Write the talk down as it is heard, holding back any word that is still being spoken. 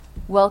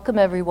Welcome,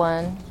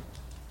 everyone.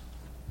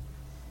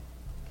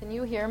 Can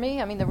you hear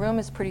me? I mean, the room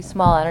is pretty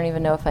small. I don't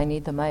even know if I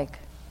need the mic.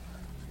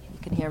 You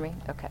can hear me?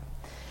 Okay.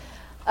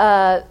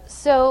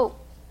 So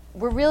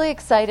we're really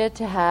excited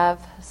to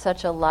have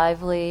such a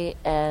lively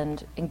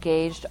and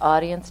engaged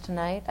audience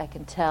tonight. I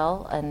can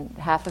tell, and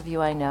half of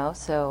you I know,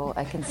 so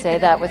I can say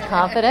that with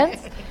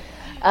confidence.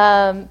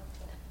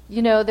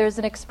 You know, there's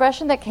an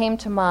expression that came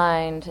to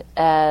mind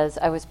as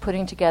I was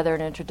putting together an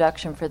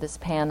introduction for this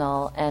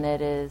panel, and it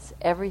is,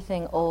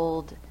 everything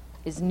old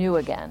is new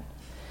again.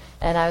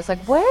 And I was like,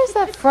 where is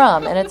that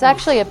from? And it's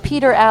actually a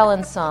Peter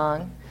Allen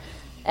song,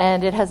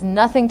 and it has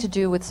nothing to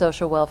do with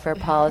social welfare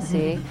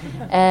policy.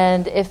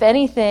 And if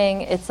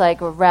anything, it's like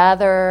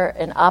rather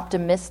an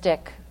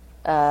optimistic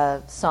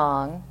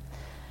song,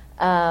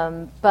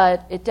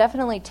 but it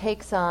definitely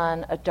takes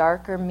on a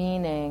darker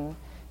meaning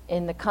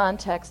in the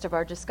context of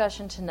our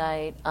discussion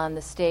tonight on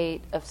the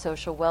state of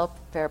social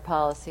welfare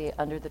policy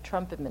under the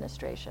Trump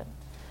administration.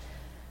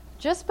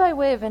 Just by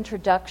way of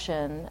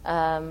introduction,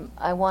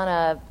 I want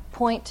to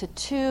point to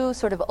two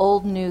sort of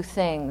old new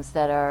things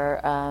that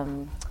are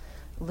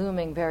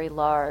looming very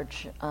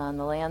large on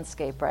the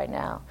landscape right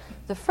now.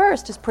 The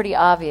first is pretty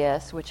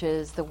obvious, which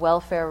is the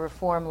welfare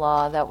reform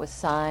law that was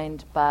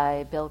signed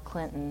by Bill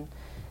Clinton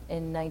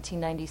in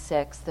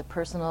 1996, the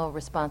Personal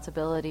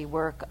Responsibility,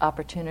 Work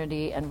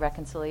Opportunity, and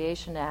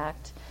Reconciliation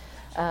Act,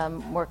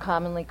 more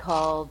commonly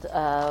called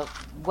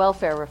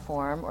Welfare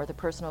Reform, or the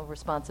Personal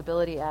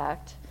Responsibility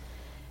Act.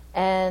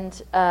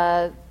 And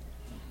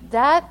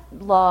that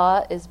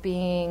law is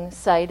being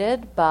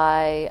cited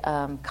by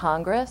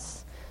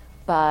Congress,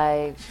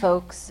 by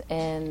folks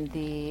in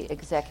the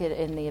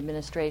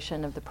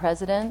administration of the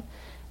president,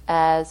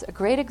 as a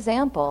great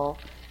example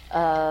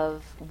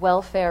of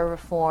welfare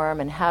reform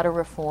and how to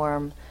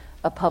reform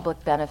a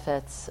public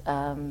benefits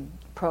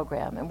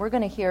program. And we're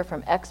going to hear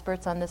from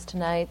experts on this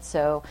tonight,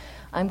 so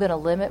I'm going to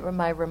limit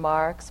my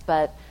remarks,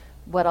 but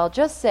what I'll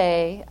just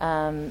say,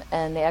 and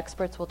the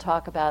experts will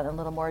talk about in a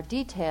little more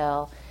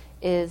detail,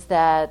 is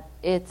that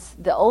it's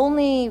the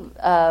only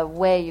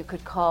way you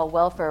could call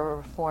welfare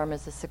reform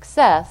as a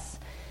success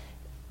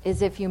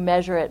is if you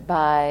measure it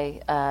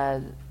by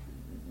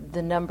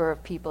the number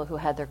of people who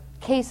had their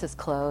cases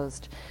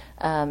closed.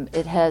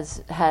 It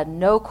has had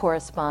no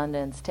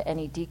correspondence to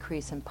any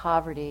decrease in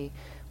poverty,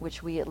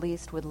 which we at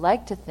least would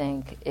like to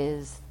think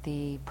is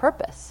the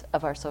purpose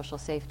of our social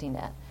safety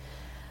net.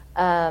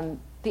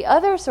 The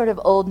other sort of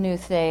old new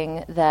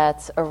thing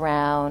that's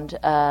around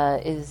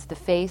is the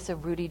face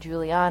of Rudy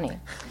Giuliani.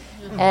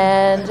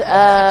 And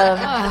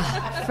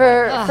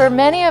for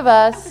many of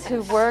us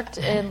who've worked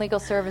in legal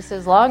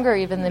services longer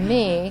even than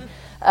me,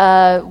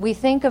 we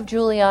think of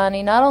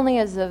Giuliani not only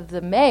as of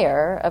the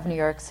mayor of New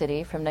York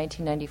City from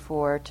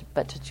 1994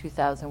 to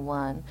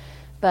 2001,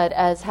 but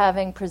as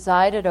having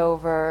presided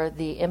over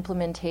the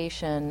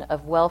implementation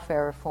of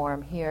welfare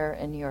reform here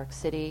in New York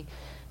City,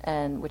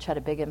 and which had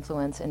a big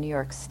influence in New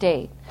York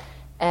State.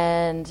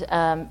 And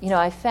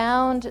I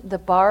found the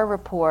Barr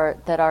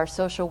report that our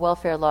Social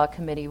Welfare Law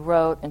Committee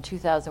wrote in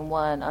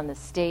 2001 on the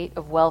state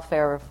of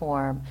welfare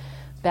reform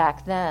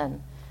back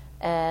then.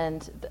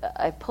 And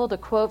I pulled a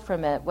quote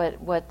from it.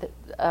 What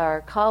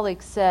our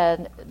colleagues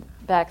said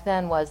back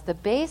then was, the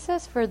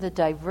basis for the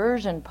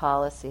diversion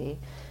policy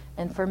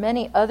and for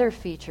many other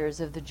features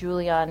of the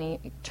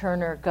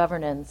Giuliani-Turner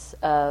governance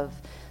of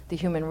the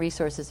Human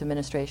Resources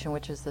Administration,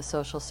 which is the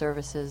social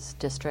services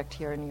district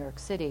here in New York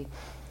City,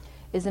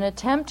 is an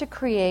attempt to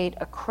create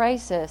a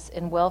crisis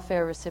in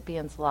welfare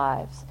recipients'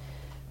 lives,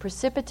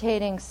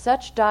 precipitating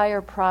such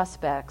dire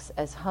prospects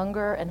as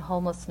hunger and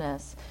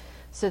homelessness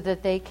so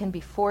that they can be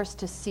forced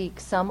to seek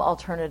some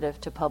alternative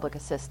to public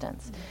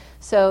assistance. Mm-hmm.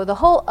 So the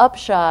whole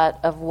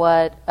upshot of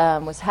what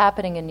was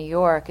happening in New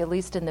York, at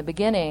least in the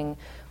beginning,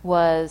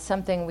 was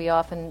something we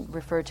often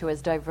refer to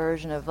as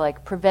diversion, of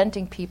like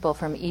preventing people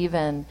from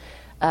even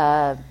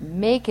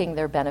making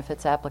their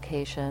benefits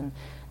application.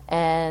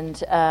 And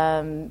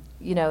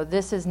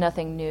this is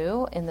nothing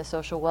new in the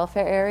social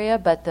welfare area,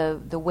 but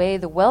the way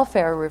the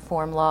welfare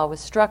reform law was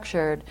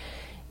structured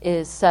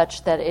is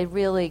such that it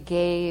really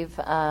gave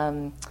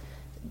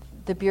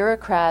the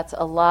bureaucrats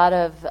a lot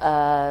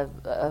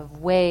of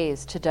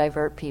ways to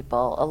divert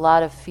people, a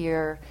lot of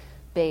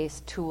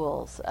fear-based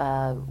tools,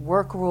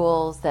 work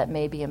rules that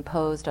may be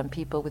imposed on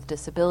people with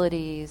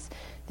disabilities,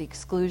 the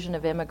exclusion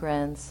of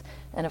immigrants,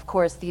 and of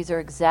course these are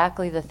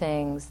exactly the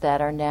things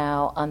that are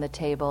now on the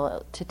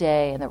table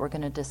today and that we're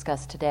going to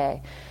discuss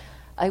today.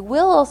 I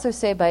will also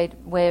say by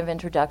way of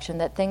introduction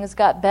that things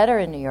got better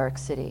in New York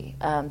City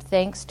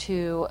thanks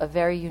to a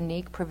very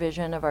unique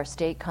provision of our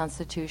state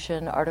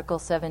constitution, Article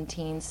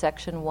 17,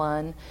 Section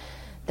 1,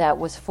 that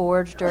was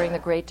forged during the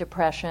Great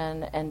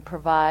Depression and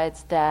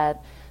provides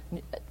that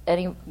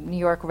any New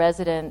York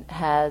resident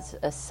has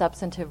a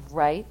substantive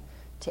right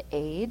to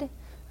aid.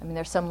 I mean,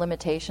 there's some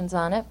limitations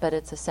on it, but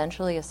it's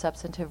essentially a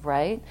substantive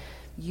right.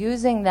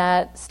 Using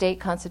that state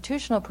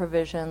constitutional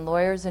provision,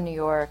 lawyers in New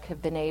York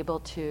have been able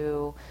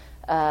to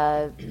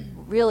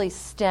really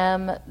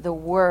stem the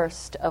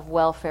worst of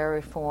welfare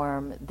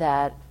reform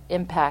that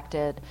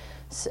impacted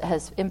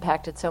has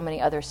impacted so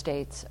many other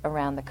states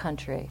around the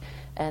country.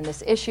 And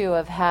this issue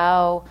of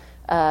how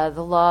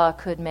the law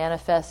could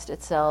manifest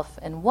itself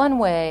in one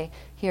way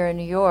here in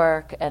New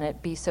York and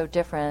it be so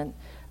different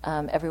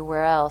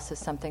everywhere else is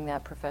something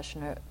that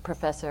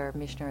Professor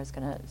Michener is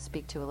going to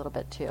speak to a little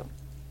bit too.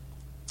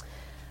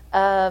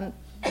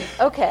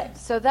 Okay,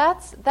 so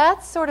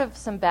that's sort of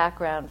some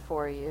background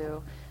for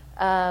you.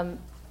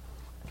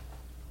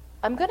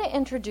 I'm going to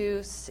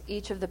introduce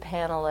each of the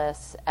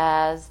panelists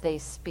as they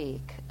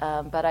speak,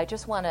 but I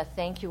just want to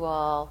thank you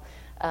all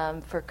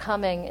for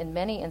coming in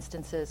many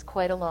instances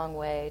quite a long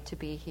way to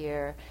be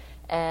here.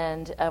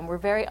 And we're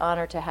very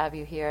honored to have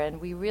you here.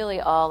 And we really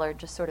all are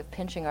just sort of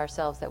pinching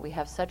ourselves that we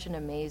have such an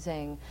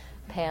amazing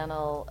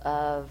panel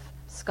of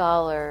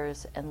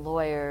scholars and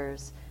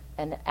lawyers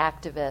and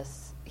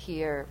activists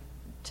here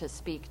to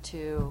speak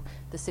to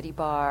the City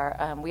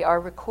Bar. We are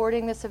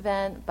recording this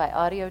event by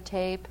audio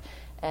tape,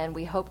 and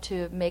we hope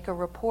to make a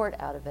report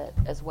out of it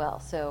as well.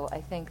 So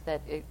I think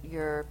that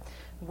your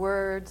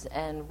words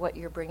and what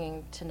you're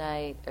bringing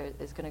tonight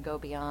is going to go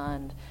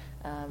beyond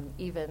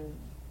even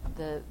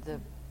the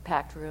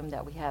packed room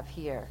that we have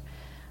here.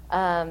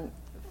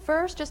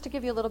 First, just to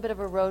give you a little bit of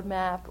a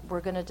roadmap,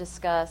 we're going to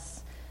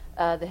discuss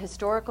the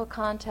historical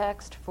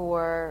context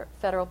for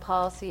federal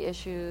policy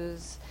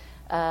issues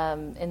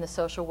in the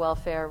social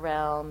welfare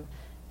realm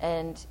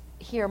and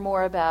hear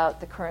more about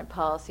the current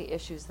policy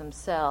issues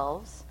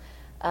themselves.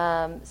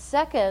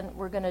 Second,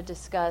 we're going to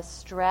discuss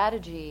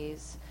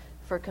strategies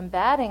for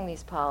combating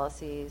these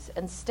policies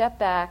and step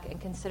back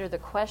and consider the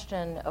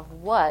question of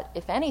what,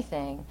 if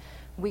anything,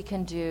 we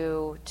can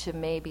do to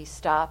maybe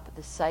stop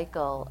the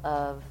cycle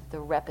of the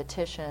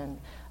repetition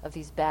of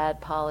these bad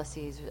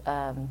policies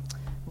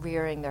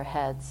rearing their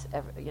heads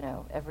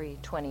every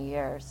 20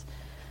 years.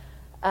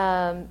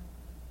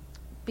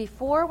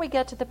 Before we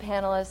get to the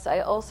panelists,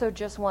 I also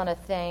just want to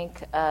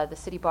thank the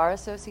City Bar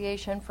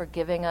Association for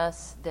giving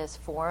us this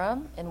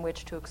forum in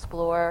which to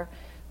explore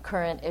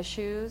current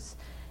issues,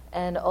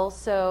 and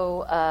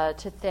also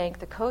to thank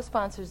the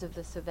co-sponsors of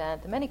this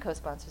event, the many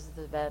co-sponsors of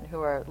the event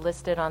who are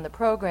listed on the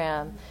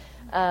program,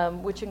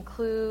 which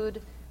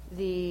include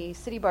the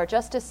City Bar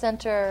Justice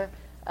Center,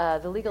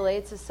 the Legal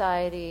Aid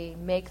Society,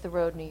 Make the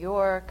Road New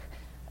York,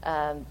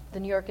 the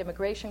New York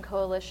Immigration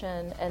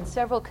Coalition, and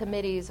several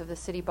committees of the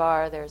City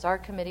Bar. There's our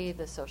committee,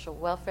 the Social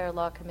Welfare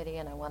Law Committee,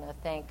 and I want to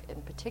thank in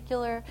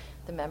particular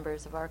the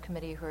members of our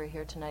committee who are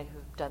here tonight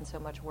who've done so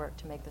much work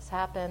to make this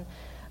happen.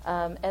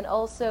 And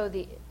also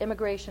the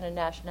Immigration and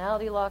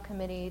Nationality Law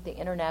Committee, the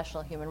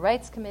International Human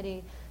Rights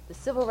Committee, the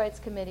Civil Rights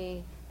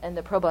Committee, and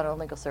the Pro Bono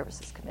Legal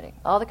Services Committee.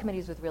 All the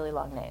committees with really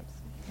long names.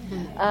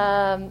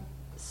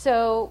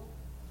 So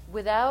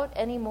without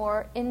any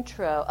more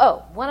intro,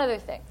 one other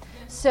thing.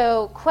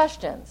 So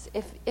questions.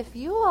 If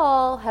you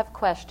all have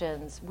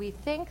questions, we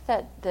think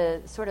that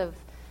the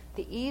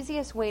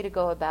easiest way to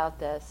go about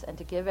this and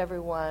to give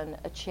everyone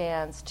a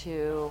chance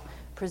to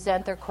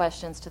present their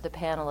questions to the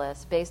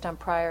panelists based on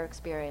prior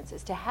experience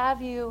is to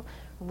have you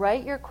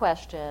write your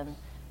question,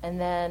 and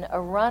then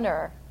a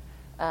runner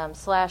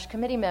 /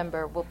 committee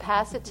member will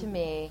pass it to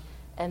me,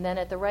 and then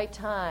at the right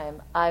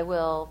time I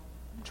will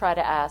try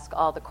to ask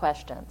all the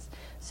questions.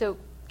 So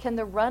can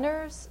the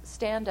runners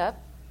stand up?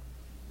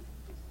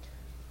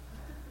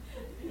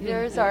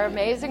 There's our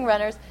amazing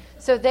runners.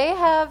 So they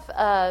have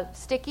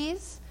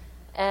stickies,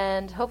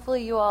 and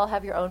hopefully you all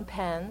have your own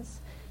pens.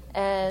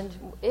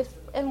 And if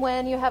and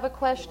when you have a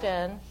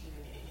question,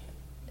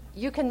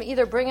 you can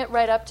either bring it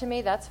right up to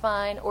me, that's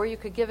fine, or you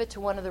could give it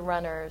to one of the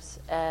runners,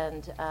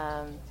 and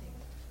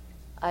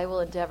I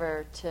will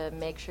endeavor to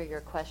make sure your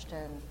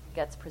question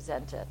gets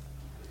presented.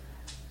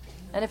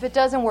 And if it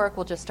doesn't work,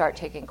 we'll just start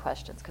taking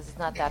questions because it's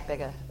not that big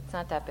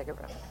a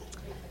room.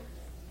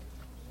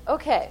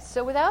 Okay,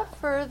 so without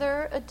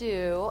further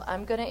ado,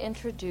 I'm going to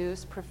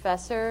introduce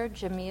Professor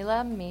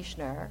Jamila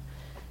Michener.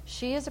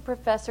 She is a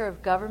professor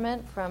of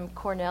government from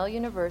Cornell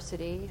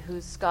University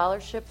whose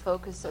scholarship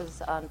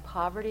focuses on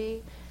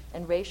poverty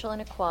and racial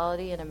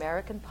inequality in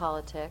American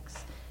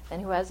politics,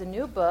 and who has a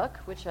new book,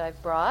 which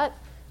I've brought,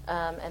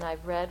 and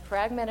I've read,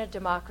 Fragmented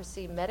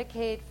Democracy,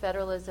 Medicaid,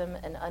 Federalism,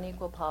 and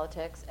Unequal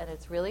Politics, and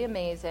it's really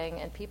amazing,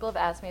 and people have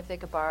asked me if they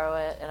could borrow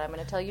it, and I'm going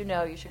to tell you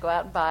no, you should go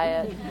out and buy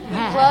it.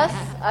 Plus,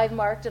 I've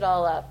marked it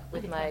all up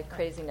with my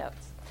crazy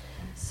notes.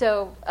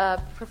 So,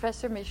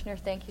 Professor Michener,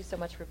 thank you so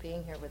much for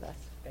being here with us.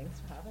 Thanks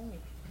for having me.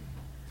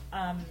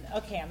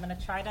 Okay, I'm going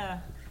to try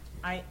to,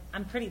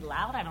 I'm pretty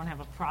loud. I don't have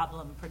a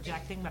problem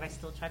projecting, but I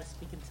still try to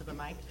speak into the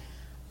mic.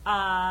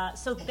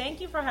 So thank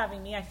you for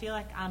having me. I feel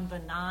like I'm the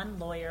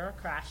non-lawyer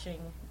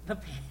crashing the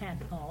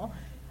panel.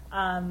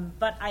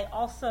 But I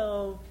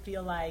also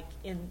feel like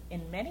in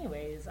many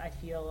ways I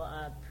feel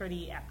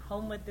pretty at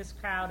home with this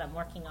crowd. I'm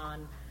working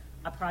on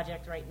a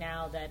project right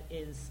now that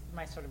is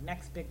my sort of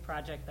next big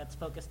project that's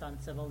focused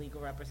on civil legal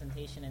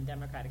representation and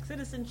democratic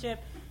citizenship.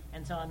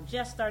 And so I'm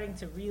just starting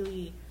to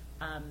really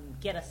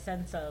get a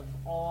sense of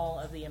all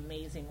of the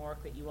amazing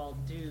work that you all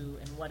do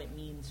and what it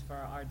means for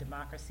our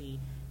democracy.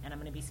 And I'm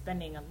going to be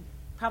spending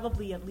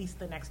probably at least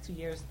the next 2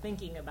 years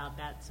thinking about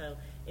that. So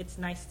it's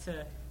nice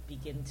to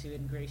begin to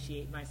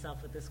ingratiate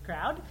myself with this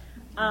crowd.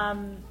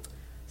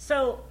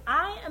 So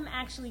I am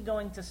actually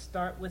going to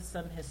start with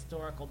some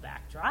historical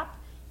backdrop.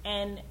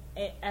 And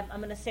I'm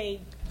going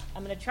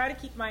to try to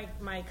keep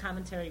my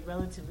commentary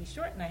relatively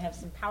short, and I have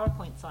some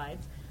PowerPoint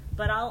slides.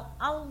 But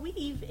I'll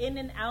weave in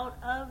and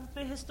out of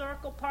the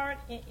historical part.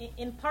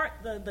 In part,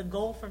 the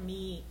goal for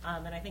me,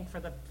 and I think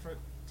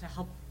to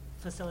help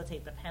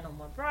facilitate the panel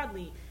more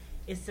broadly,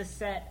 is to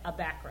set a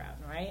background,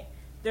 right?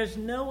 There's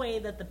no way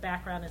that the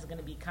background is going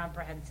to be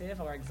comprehensive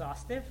or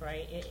exhaustive,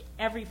 right?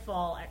 Every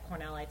fall at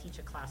Cornell, I teach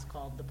a class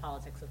called The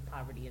Politics of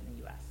Poverty in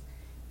the U.S.,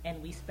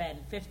 and we spend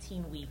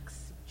 15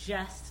 weeks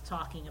just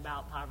talking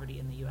about poverty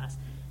in the U.S.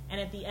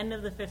 And at the end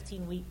of the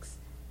 15 weeks,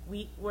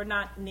 we're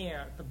not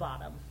near the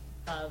bottom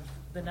of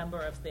the number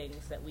of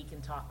things that we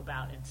can talk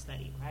about and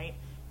study, right?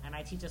 And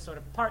I teach a sort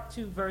of part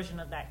 2 version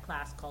of that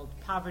class called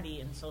Poverty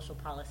and Social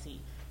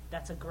Policy.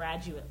 That's a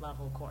graduate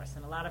level course.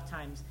 And a lot of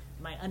times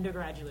my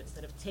undergraduates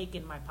that have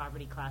taken my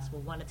poverty class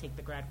will want to take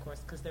the grad course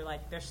because they're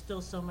like, there's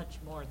still so much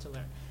more to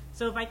learn.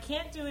 So if I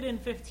can't do it in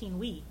 15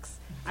 weeks,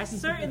 I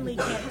certainly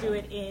can't do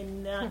it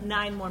in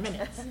 9 more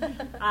minutes.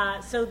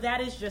 So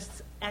that is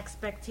just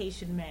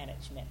expectation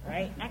management,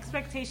 right?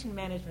 Expectation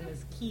management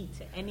is key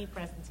to any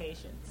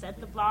presentation.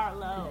 Set the bar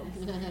low.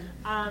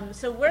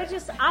 So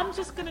I'm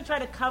just going to try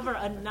to cover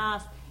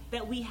enough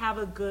that we have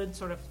a good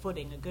sort of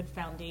footing, a good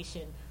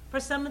foundation for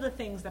some of the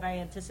things that I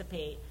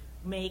anticipate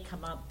may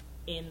come up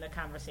in the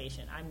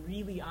conversation. I'm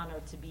really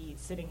honored to be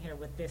sitting here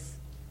with this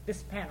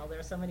panel. There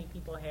are so many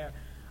people here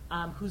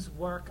whose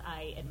work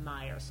I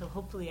admire. So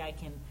hopefully I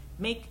can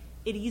make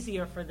it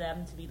easier for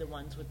them to be the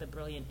ones with the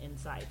brilliant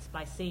insights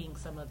by saying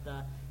some of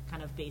the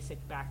kind of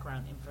basic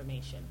background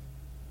information.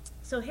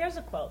 So here's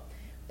a quote.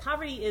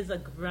 Poverty is a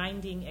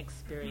grinding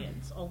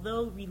experience.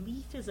 Although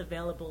relief is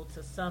available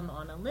to some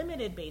on a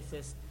limited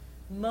basis,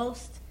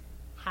 most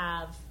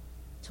have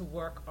to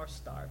work or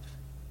starve.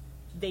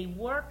 They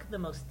work the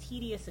most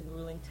tedious and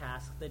grueling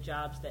tasks, the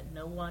jobs that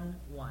no one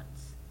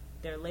wants.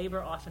 Their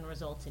labor often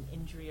results in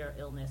injury or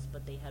illness,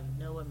 but they have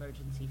no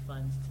emergency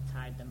funds to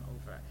tide them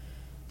over.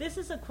 This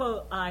is a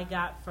quote I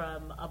got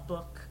from a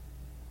book,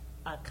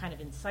 a kind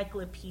of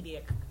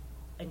encyclopedic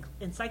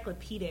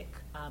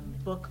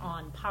book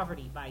on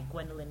poverty by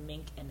Gwendolyn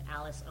Mink and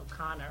Alice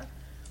O'Connor.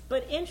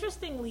 But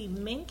interestingly,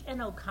 Mink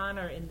and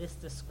O'Connor in this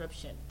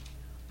description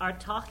are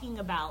talking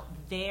about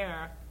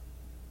their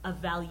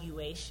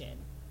evaluation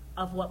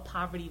of what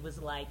poverty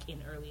was like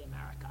in early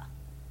America.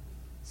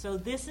 So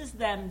this is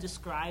them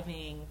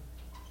describing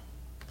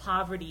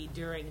poverty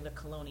during the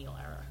colonial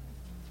era.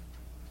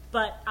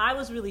 But I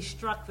was really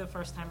struck the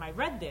first time I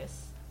read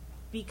this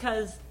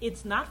because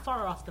it's not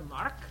far off the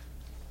mark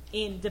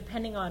in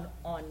depending on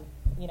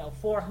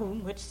for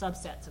whom, which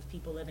subsets of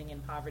people living in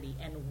poverty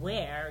and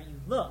where you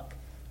look.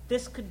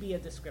 This could be a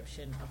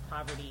description of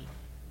poverty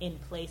in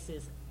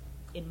places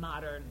in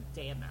modern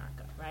day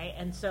America, right?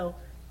 And so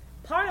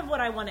part of what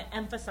I want to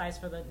emphasize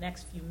for the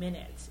next few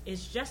minutes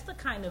is just the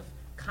kind of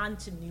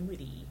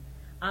continuity,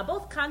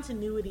 both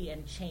continuity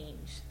and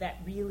change that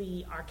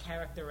really are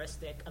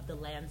characteristic of the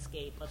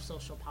landscape of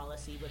social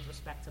policy with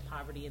respect to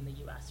poverty in the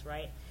U.S.,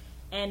 right?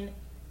 And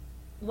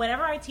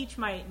whenever I teach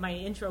my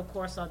intro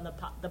course on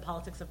the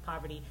politics of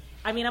poverty,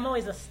 I mean, I'm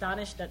always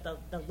astonished at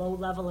the low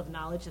level of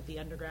knowledge that the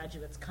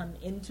undergraduates come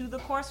into the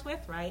course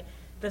with, right?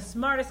 The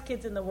smartest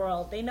kids in the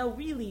world, they know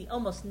really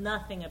almost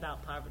nothing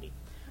about poverty.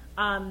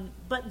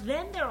 But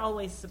then they're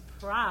always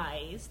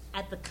surprised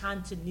at the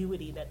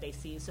continuity that they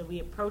see. So we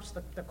approach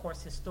the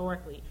course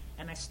historically,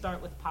 and I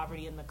start with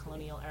poverty in the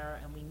colonial era,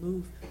 and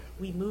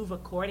we move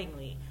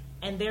accordingly.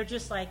 And they're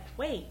just like,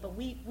 wait, but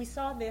we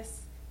saw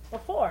this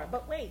before,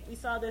 but wait, we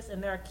saw this,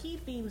 and there are key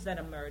themes that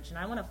emerge, and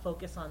I want to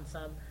focus on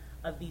some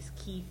of these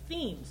key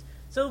themes.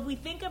 So if we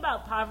think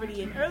about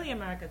poverty in early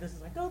America, this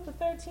is like, oh, the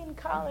 13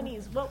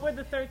 colonies. What were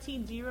the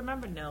 13? Do you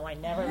remember? No, I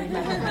never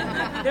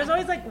remember. There's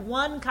always like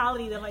one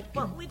colony that I'm like,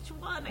 well, which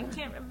one? I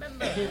can't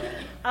remember.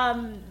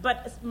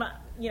 But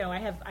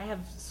I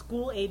have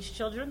school-age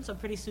children, so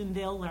pretty soon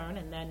they'll learn,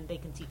 and then they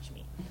can teach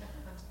me.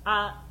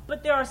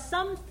 But there are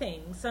some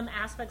things, some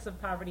aspects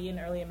of poverty in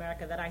early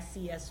America that I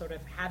see as sort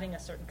of having a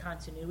certain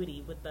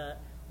continuity with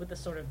the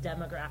sort of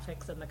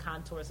demographics and the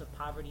contours of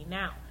poverty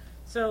now.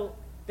 So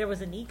there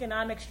was an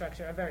economic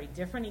structure, a very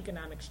different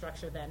economic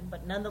structure then,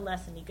 but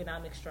nonetheless an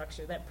economic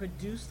structure that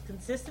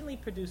consistently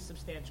produced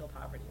substantial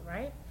poverty,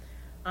 right?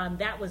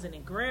 That was an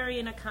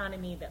agrarian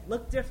economy that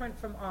looked different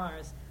from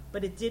ours,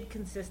 but it did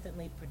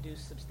consistently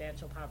produce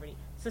substantial poverty.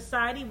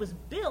 Society was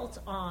built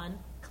on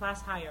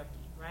class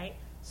hierarchy, right?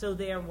 So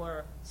there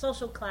were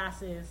social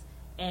classes,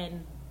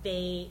 and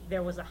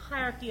there was a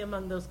hierarchy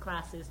among those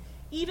classes,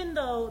 even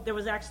though there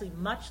was actually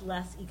much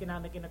less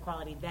economic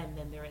inequality then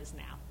than there is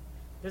now.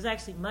 There's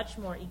actually much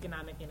more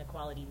economic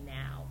inequality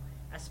now,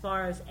 as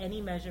far as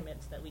any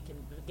measurements that we can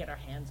get our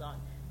hands on,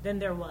 than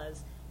there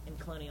was in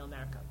colonial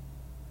America.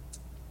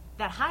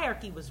 That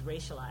hierarchy was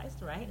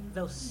racialized, right? Mm-hmm.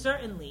 Though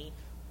certainly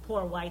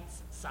poor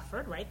whites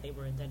suffered, right? They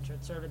were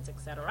indentured servants,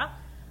 etc.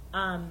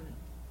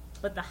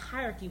 but the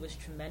hierarchy was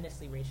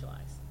tremendously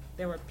racialized.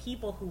 There were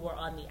people who were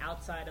on the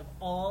outside of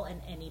all and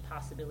any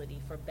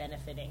possibility for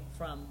benefiting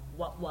from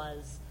what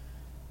was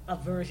a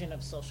version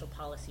of social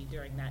policy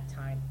during that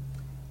time.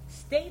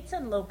 States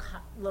and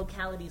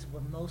localities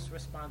were most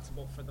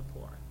responsible for the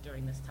poor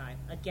during this time.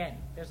 Again,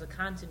 there's a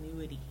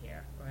continuity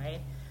here,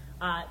 right?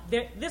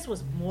 This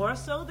was more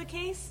so the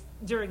case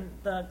during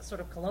the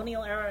sort of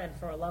colonial era and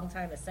for a long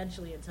time,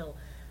 essentially until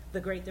the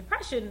Great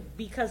Depression,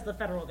 because the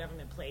federal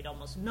government played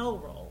almost no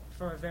role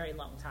for a very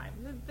long time.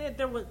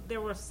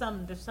 There's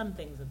some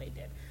things that they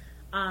did.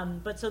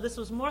 But so this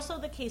was more so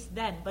the case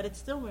then, but it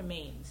still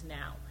remains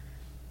now.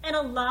 And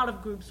a lot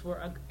of groups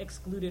were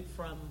excluded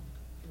from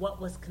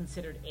what was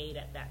considered aid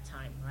at that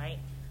time, right?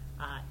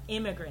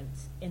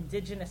 Immigrants,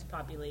 indigenous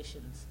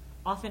populations,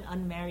 often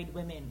unmarried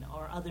women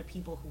or other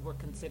people who were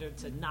considered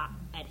to not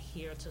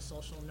adhere to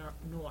social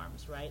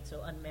norms, right?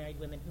 So unmarried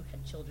women who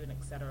had children,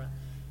 et cetera.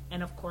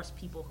 And of course,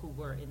 people who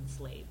were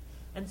enslaved.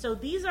 And so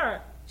these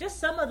are just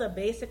some of the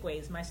basic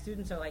ways my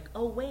students are like,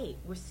 oh wait,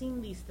 we're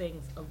seeing these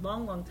things a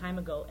long, long time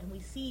ago, and we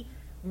see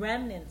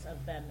remnants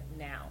of them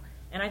now.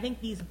 And I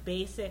think these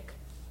basic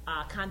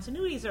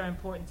continuities are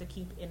important to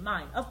keep in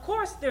mind. Of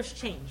course, there's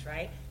change,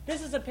 right?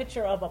 This is a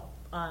picture of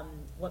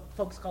what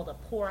folks called a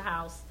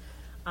poorhouse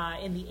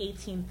in the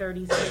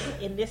 1830s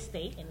in this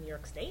state, in New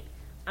York State.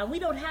 We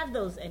don't have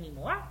those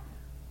anymore,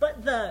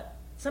 but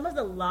some of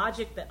the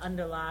logic that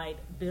underlied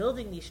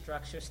building these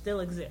structures still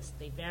exists.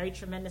 They vary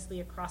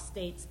tremendously across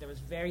states. There was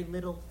very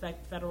little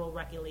federal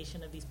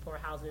regulation of these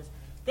poorhouses.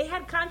 They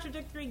had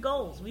contradictory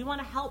goals. We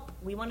want to help.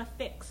 We want to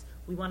fix.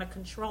 We want to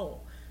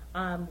control.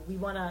 We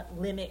want to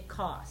limit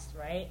costs,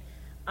 right?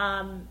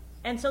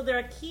 And so there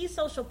are key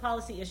social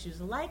policy issues,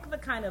 like the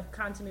kind of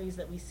continuities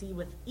that we see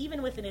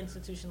even with an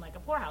institution like a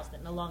poorhouse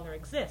that no longer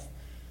exists.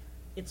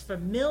 It's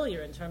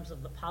familiar in terms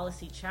of the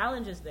policy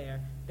challenges there.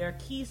 There are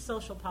key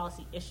social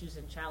policy issues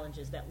and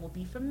challenges that will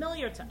be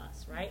familiar to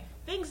us, right?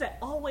 Things that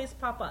always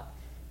pop up.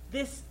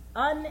 This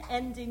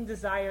unending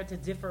desire to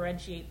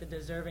differentiate the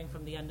deserving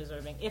from the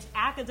undeserving. If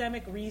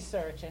academic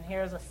research, and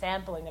here's a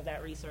sampling of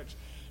that research,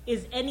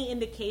 is any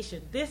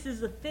indication, this is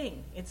the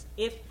thing. It's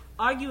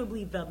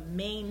arguably the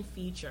main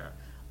feature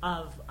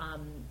of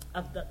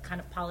the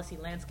kind of policy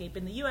landscape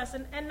in the U.S.,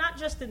 and not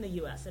just in the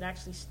U.S. It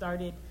actually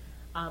started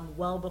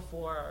well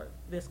before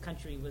this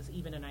country was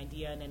even an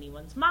idea in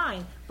anyone's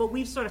mind, but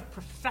we've sort of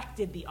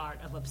perfected the art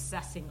of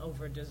obsessing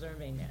over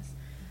deservingness.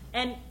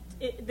 And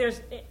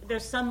there's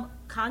some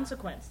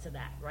consequence to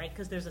that, right?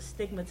 Because there's a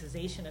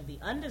stigmatization of the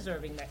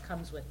undeserving that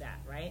comes with that,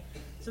 right?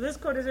 So this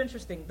quote is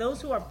interesting.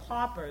 Those who are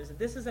paupers,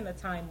 this is in a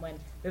time when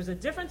there's a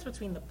difference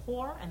between the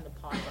poor and the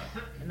pauper,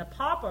 and the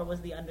pauper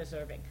was the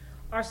undeserving,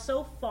 are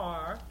so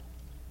far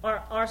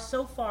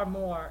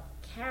more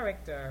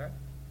character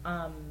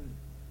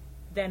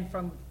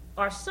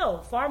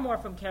far more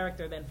from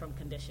character than from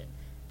condition.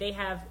 They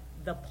have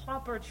the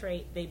pauper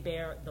trait, they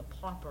bear the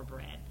pauper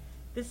brand.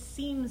 This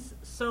seems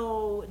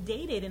so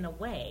dated in a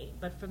way,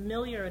 but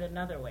familiar in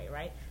another way,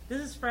 right? This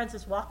is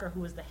Francis Walker,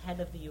 who was the head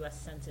of the U.S.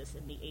 Census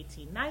in the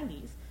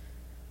 1890s.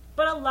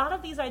 But a lot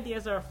of these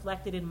ideas are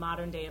reflected in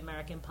modern-day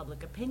American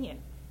public opinion.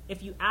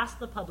 If you ask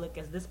the public,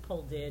 as this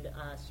poll did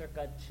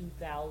circa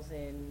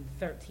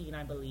 2013,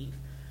 I believe,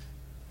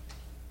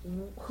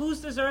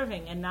 who's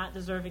deserving and not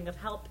deserving of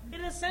help,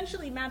 it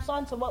essentially maps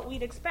onto what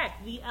we'd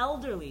expect, the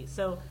elderly.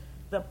 So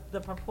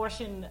the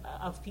proportion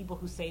of people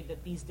who say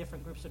that these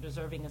different groups are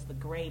deserving is the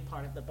gray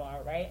part of the bar,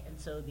 right? And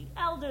so the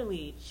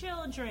elderly,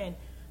 children,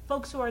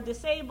 folks who are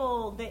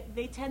disabled,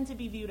 they tend to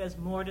be viewed as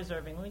more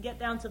deserving. When we get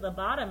down to the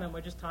bottom and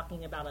we're just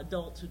talking about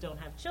adults who don't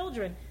have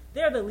children,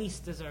 they're the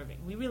least deserving.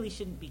 We really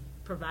shouldn't be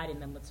providing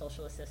them with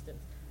social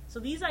assistance. So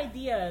these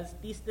ideas,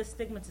 this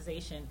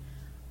stigmatization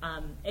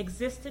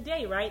exists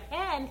today, right?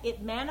 And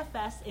it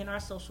manifests in our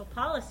social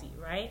policy,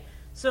 right?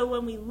 So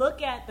when we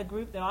look at the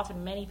group that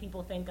often many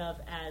people think of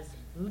as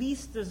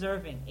least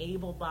deserving,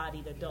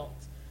 able-bodied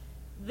adults,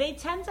 they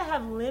tend to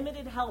have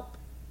limited help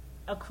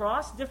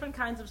across different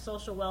kinds of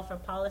social welfare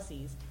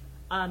policies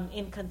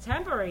in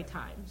contemporary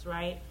times,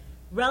 right,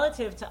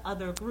 relative to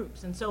other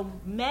groups. And so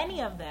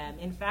many of them,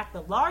 in fact,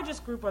 the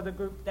largest group are the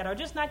group that are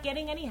just not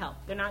getting any help.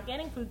 They're not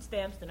getting food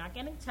stamps, they're not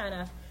getting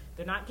TANF,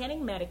 they're not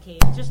getting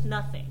Medicaid, just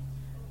nothing.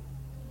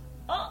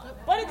 Oh,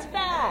 but it's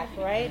back,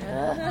 right?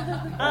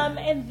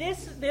 And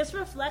this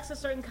reflects a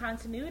certain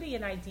continuity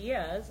in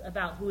ideas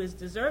about who is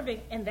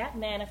deserving, and that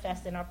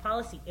manifests in our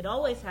policy. It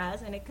always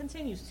has, and it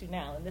continues to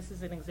now, and this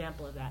is an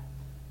example of that.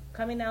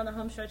 Coming down the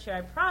home stretch here,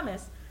 I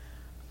promise.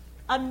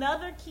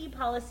 Another key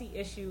policy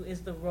issue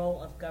is the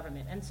role of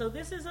government, and so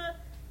this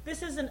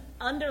is an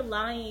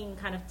underlying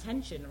kind of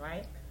tension,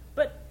 right?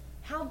 But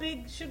how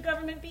big should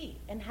government be,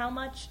 and how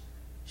much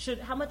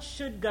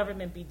should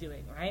government be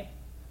doing, right?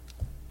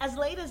 As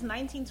late as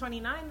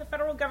 1929, the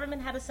federal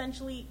government had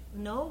essentially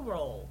no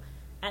role,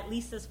 at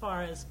least as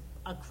far as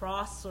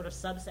across sort of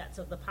subsets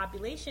of the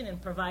population in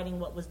providing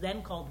what was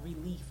then called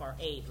relief or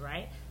aid,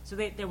 right? So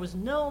there was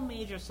no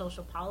major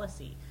social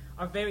policy,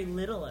 or very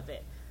little of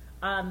it.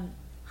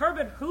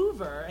 Herbert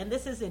Hoover, and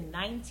this is in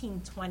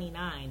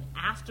 1929,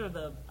 after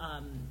the,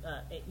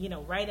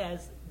 right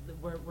as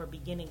we're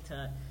beginning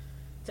to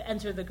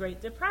enter the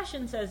Great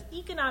Depression, says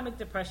economic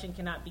depression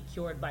cannot be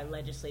cured by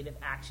legislative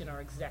action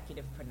or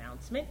executive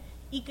pronouncement.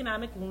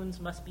 Economic wounds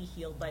must be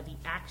healed by the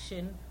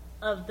action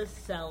of the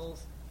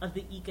cells of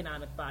the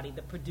economic body,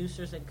 the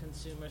producers and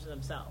consumers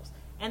themselves.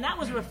 And that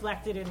was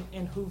reflected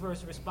in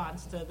Hoover's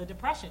response to the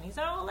Depression. He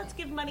said, let's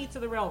give money to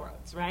the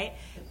railroads, right?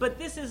 But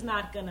this is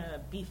not going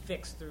to be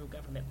fixed through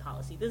government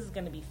policy. This is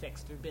going to be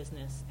fixed through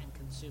business and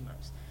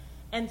consumers.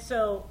 And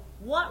so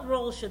what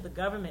role should the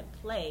government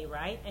play,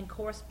 right? And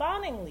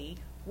correspondingly,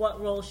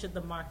 what role should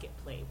the market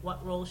play?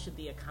 What role should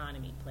the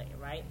economy play,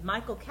 right?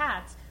 Michael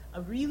Katz,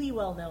 a really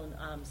well-known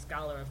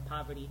scholar of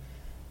poverty,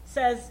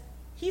 says,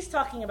 he's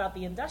talking about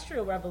the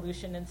Industrial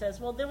Revolution and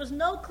says, well, there was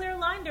no clear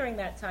line during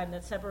that time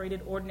that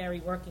separated ordinary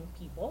working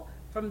people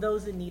from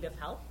those in need of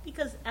help,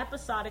 because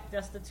episodic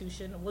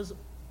destitution was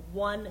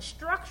one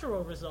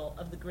structural result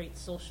of the great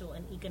social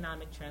and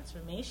economic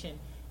transformation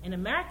in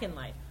American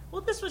life.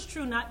 Well, this was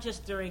true not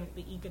just during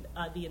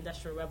the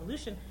Industrial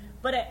Revolution,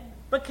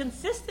 but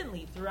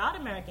consistently throughout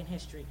American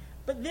history.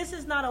 But this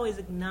is not always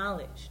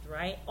acknowledged,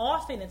 right?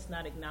 Often it's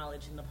not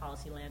acknowledged in the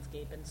policy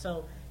landscape. And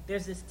so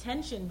there's this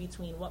tension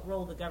between what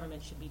role the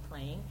government should be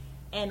playing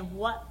and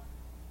what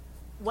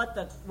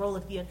the role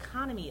of the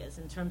economy is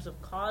in terms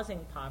of causing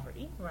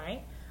poverty,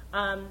 right?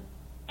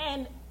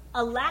 And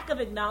a lack of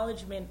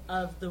acknowledgement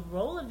of the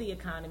role of the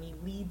economy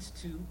leads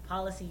to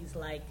policies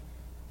like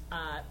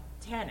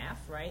TANF,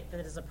 right,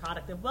 that is a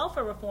product of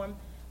welfare reform,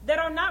 that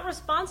are not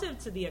responsive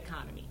to the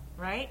economy,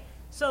 right?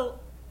 So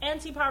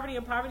anti-poverty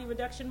and poverty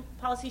reduction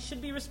policies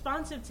should be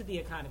responsive to the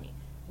economy.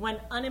 When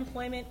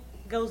unemployment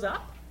goes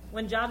up,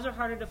 when jobs are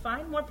harder to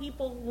find, more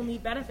people will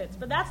need benefits.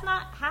 But that's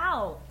not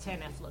how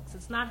TANF looks.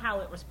 It's not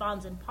how it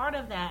responds. And part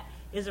of that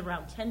is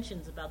around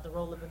tensions about the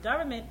role of the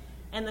government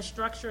and the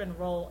structure and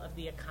role of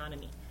the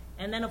economy.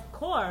 And then, of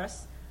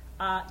course,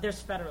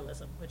 there's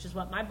federalism, which is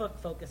what my book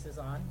focuses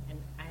on. And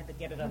I had to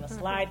get it on a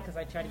slide because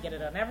I try to get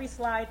it on every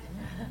slide.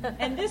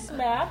 And this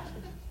map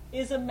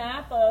is a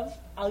map of,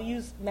 I'll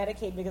use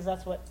Medicaid because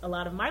that's what a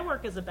lot of my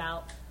work is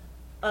about,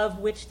 of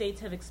which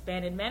states have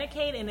expanded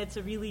Medicaid, and it's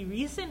a really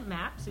recent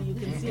map, so you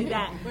can see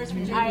that. Where's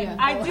Virginia?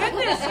 I did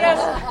this,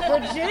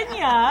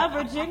 yes.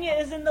 Virginia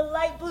is in the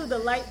light blue. The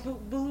light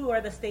blue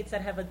are the states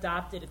that have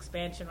adopted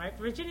expansion, right?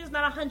 Virginia is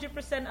not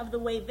 100% of the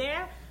way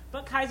there,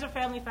 but Kaiser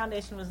Family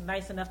Foundation was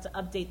nice enough to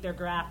update their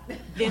graph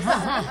this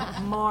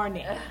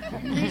morning.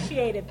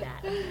 Appreciated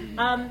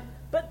that.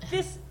 But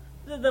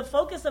the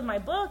focus of my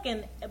book,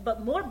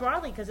 but more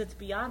broadly, because it's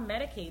beyond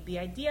Medicaid, the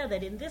idea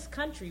that in this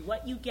country,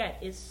 what you get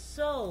is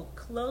so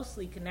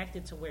closely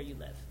connected to where you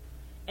live,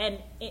 and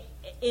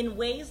in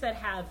ways that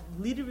have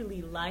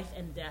literally life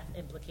and death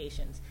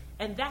implications.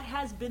 And that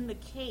has been the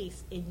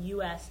case in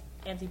U.S.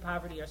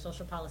 anti-poverty or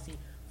social policy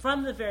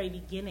from the very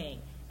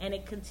beginning, and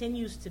it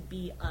continues to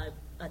be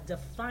a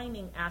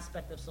defining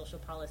aspect of social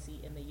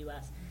policy in the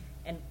U.S.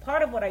 And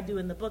part of what I do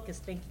in the book is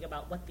thinking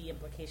about what the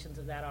implications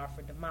of that are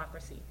for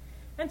democracy.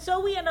 And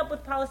so we end up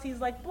with policies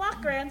like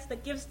block grants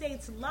that give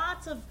states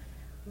lots of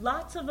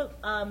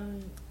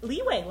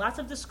leeway, lots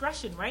of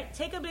discretion, right?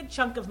 Take a big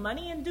chunk of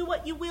money and do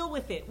what you will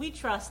with it. We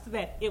trust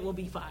that it will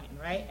be fine,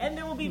 right? And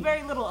there will be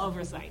very little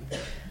oversight.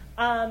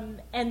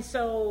 And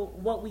so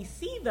what we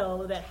see,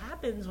 though, that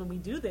happens when we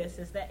do this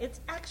is that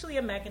it's actually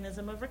a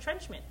mechanism of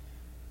retrenchment.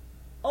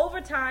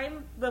 Over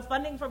time, the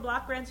funding for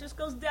block grants just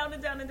goes down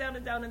and down and down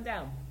and down and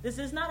down. This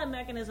is not a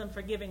mechanism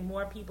for giving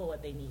more people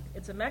what they need.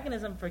 It's a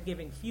mechanism for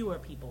giving fewer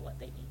people what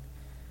they need.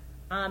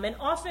 And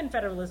often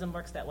federalism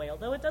works that way,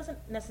 although it doesn't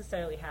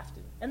necessarily have to.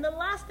 And the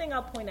last thing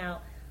I'll point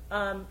out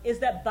is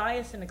that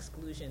bias and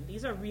exclusion.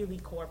 These are really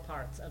core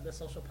parts of the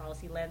social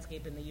policy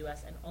landscape in the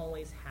U.S. and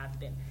always have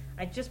been.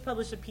 I just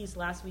published a piece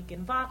last week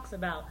in Vox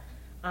about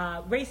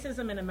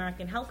racism in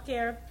American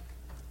healthcare.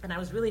 And I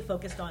was really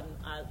focused on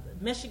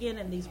Michigan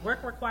and these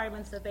work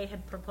requirements that they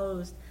had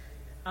proposed.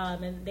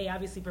 And they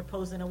obviously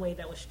proposed in a way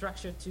that was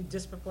structured to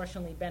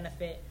disproportionately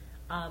benefit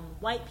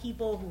white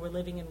people who were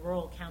living in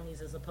rural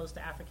counties as opposed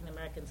to African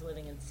Americans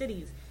living in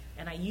cities.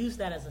 And I used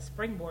that as a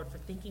springboard for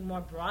thinking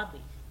more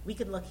broadly. We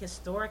could look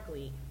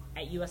historically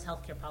at U.S.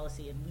 healthcare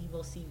policy, and we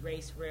will see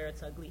race rear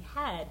its ugly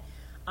head.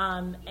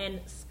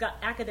 And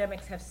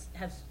academics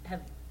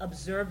have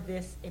observed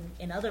this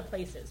in other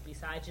places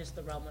besides just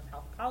the realm of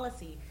health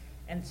policy.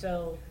 And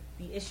so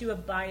the issue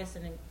of bias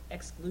and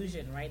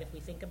exclusion, right? If we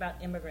think about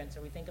immigrants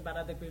or we think about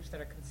other groups that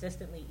are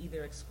consistently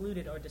either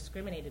excluded or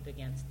discriminated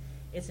against,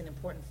 it's an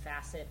important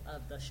facet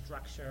of the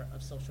structure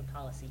of social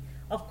policy.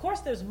 Of course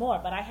there's more,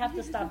 but I have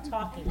to stop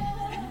talking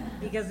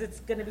because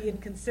it's going to be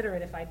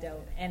inconsiderate if I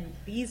don't. And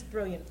these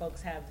brilliant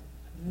folks have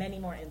many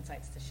more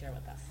insights to share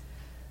with us.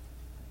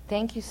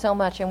 Thank you so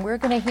much. And we're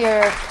going to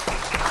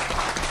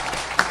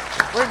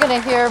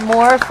hear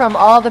more from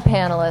all the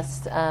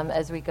panelists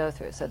as we go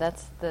through. So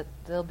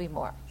there'll be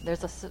more.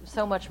 There's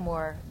so much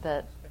more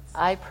that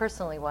I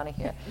personally want to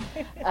hear.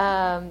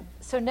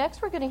 So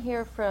next we're going to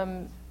hear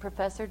from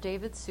Professor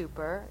David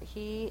Super.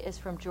 He is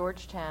from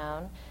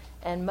Georgetown,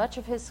 and much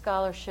of his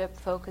scholarship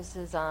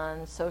focuses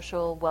on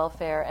social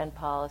welfare and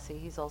policy.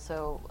 He's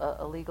also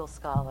a legal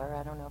scholar.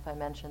 I don't know if I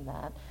mentioned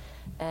that.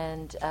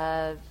 And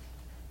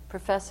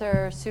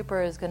Professor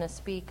Super is going to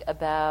speak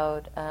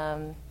about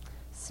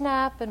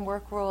SNAP and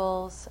work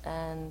rules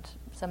and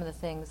some of the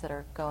things that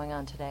are going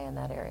on today in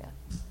that area.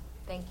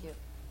 Thank you.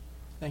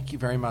 Thank you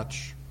very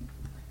much.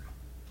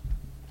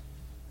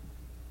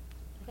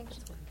 I think it's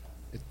working.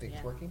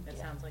 It's working? It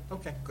sounds like.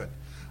 Okay, good.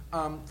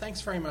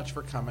 Thanks very much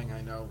for coming.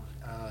 I know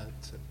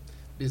it's a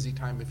busy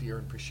time of year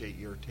and appreciate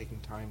your taking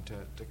time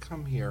to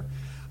come here.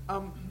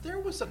 There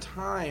was a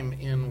time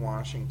in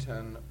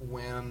Washington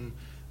when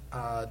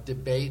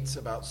debates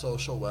about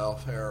social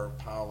welfare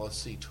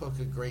policy took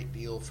a great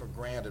deal for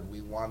granted.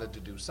 We wanted to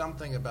do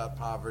something about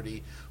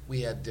poverty.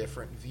 We had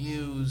different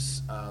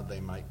views. They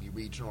might be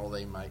regional,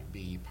 they might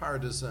be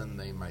partisan,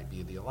 they might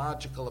be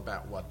ideological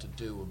about what to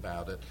do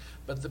about it.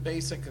 But the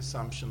basic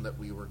assumption that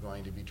we were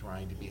going to be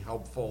trying to be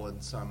helpful in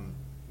some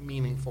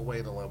meaningful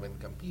way to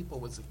low-income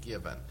people was a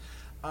given.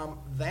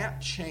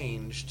 That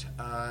changed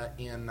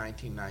in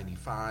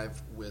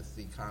 1995 with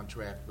the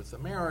contract with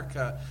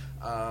America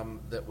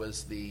that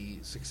was the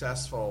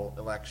successful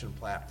election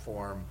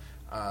platform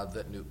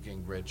that Newt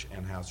Gingrich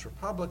and House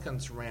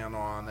Republicans ran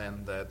on,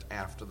 and that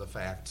after the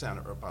fact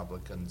Senate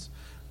Republicans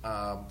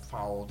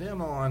followed in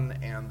on,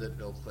 and that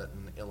Bill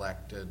Clinton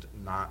elected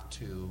not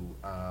to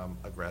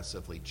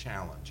aggressively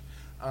challenge.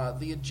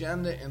 The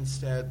agenda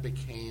instead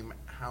became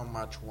how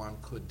much one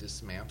could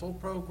dismantle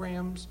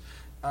programs.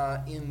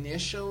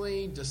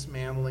 Initially,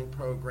 dismantling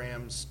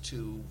programs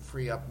to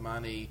free up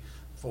money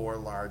for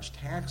large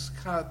tax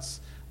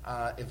cuts.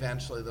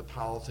 Eventually, the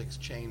politics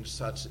changed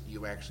such that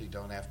you actually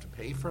don't have to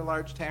pay for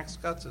large tax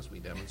cuts, as we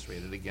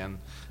demonstrated again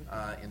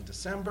in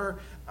December.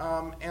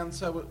 And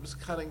so it was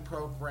cutting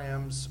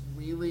programs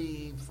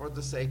really for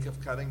the sake of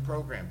cutting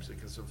programs,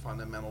 because of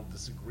fundamental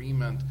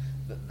disagreement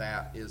that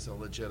that is a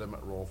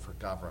legitimate role for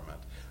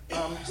government.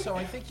 So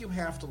I think you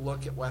have to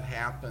look at what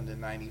happened in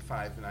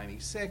 95,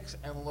 96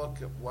 and look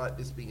at what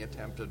is being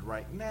attempted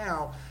right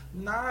now,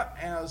 not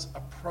as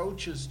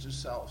approaches to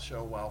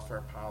social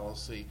welfare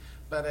policy,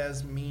 but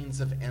as means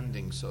of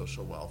ending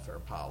social welfare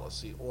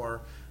policy,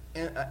 or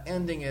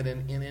ending it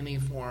in any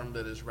form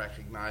that is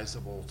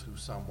recognizable to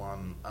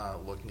someone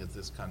looking at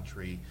this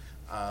country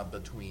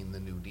between the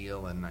New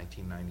Deal and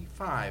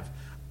 1995.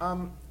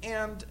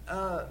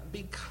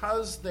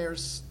 Because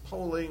there's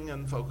polling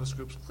and focus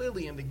groups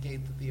clearly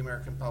indicate that the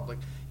American public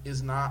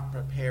is not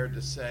prepared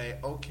to say,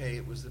 okay,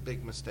 it was a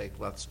big mistake,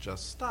 let's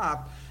just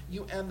stop,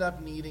 you end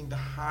up needing to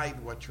hide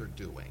what you're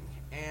doing.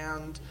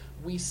 And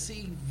we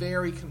see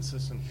very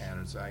consistent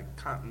patterns,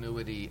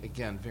 continuity,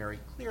 again, very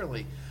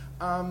clearly,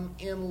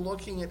 in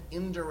looking at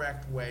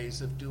indirect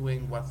ways of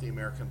doing what the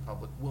American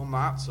public will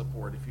not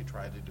support if you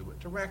try to do it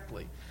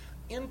directly.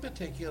 In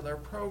particular,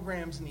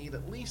 programs need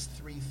at least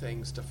three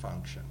things to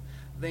function.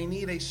 They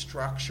need a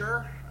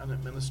structure, an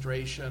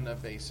administration, a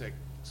basic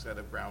set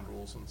of ground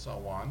rules, and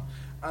so on.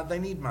 They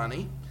need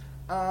money,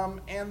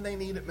 and they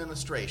need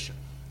administration.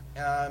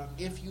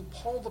 If you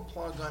pull the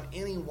plug on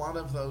any one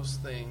of those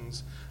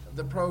things,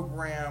 the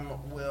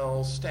program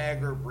will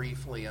stagger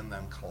briefly and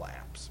then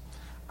collapse.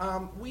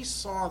 We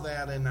saw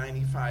that in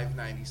 95,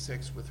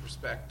 96 with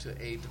respect to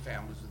aid to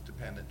families with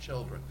dependent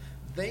children.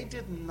 They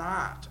did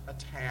not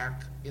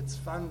attack its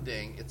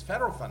funding, its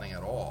federal funding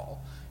at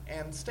all,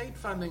 and state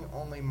funding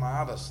only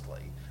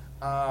modestly,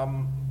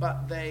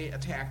 but they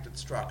attacked its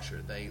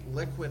structure. They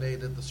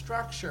liquidated the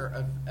structure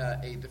of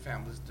aid to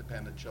families with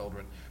dependent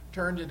children,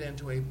 turned it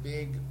into a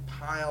big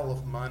pile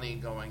of money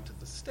going to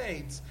the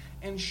states,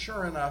 and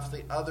sure enough,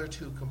 the other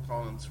two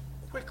components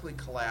quickly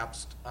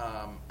collapsed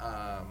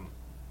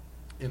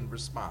in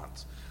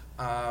response.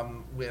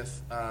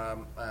 With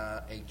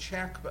a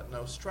check but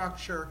no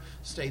structure,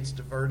 states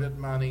diverted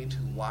money to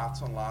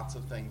lots and lots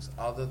of things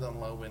other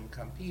than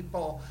low-income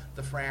people.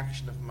 The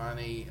fraction of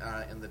money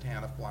in the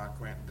TANF block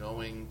grant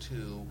going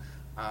to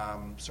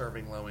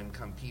serving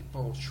low-income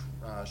people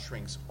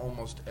shrinks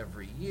almost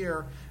every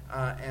year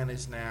and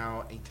is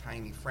now a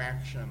tiny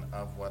fraction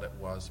of what it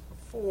was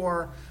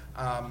before.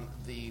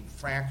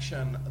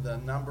 The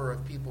number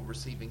of people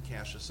receiving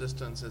cash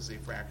assistance as a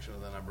fraction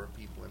of the number of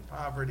people in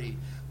poverty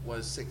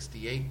was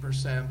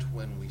 68%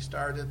 when we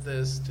started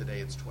this. Today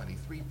it's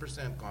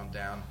 23%, gone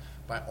down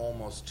by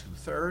almost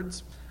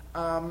 2/3.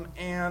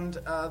 And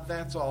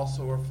that's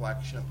also a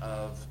reflection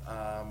of,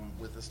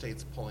 with the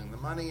states pulling the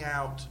money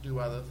out to do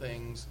other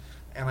things,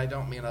 and I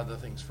don't mean other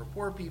things for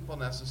poor people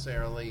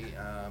necessarily.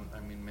 I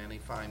mean, many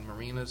fine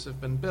marinas have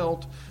been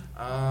built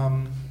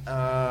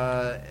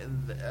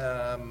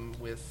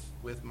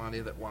with money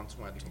that once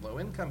went to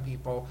low-income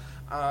people.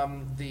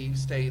 The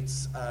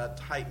states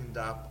tightened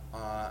up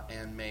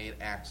and made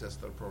access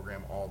to the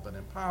program all but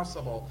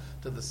impossible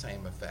to the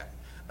same effect.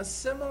 A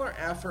similar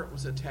effort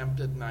was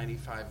attempted in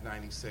 95,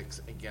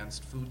 96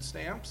 against food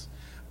stamps.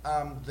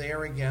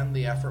 There again,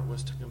 the effort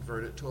was to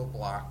convert it to a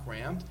block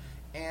grant.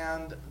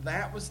 And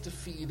that was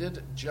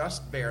defeated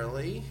just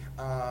barely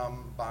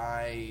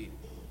by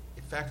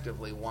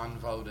effectively one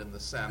vote in the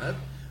Senate.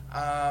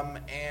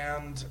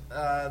 The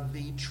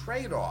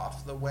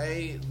trade-off, the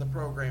way the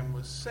program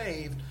was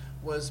saved,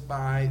 was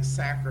by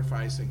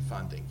sacrificing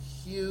funding.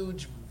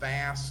 Huge,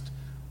 vast,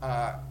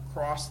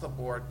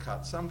 across-the-board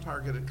cuts, some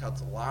targeted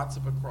cuts, lots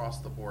of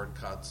across-the-board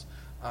cuts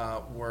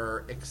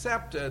were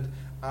accepted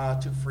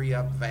to free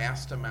up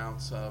vast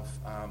amounts of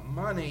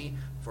money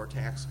for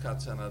tax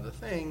cuts and other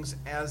things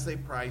as they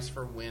priced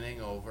for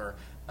winning over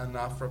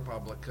enough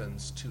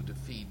Republicans to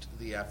defeat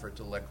the effort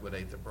to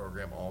liquidate the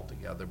program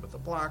altogether with a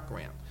block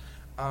grant.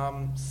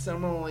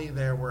 Similarly,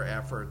 there were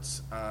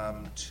efforts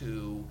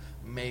to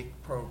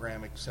make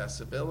program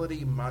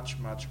accessibility much,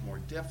 much more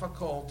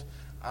difficult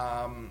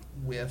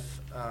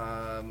with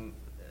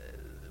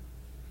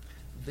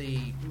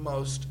the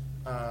most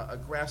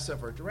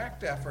aggressive or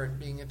direct effort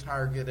being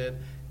targeted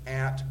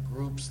at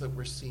groups that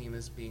were seen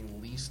as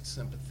being least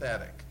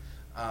sympathetic.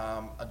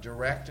 A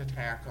direct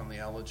attack on the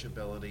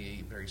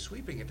eligibility, very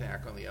sweeping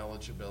attack on the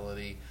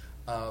eligibility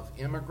of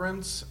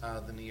immigrants.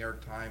 The New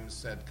York Times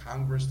said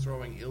Congress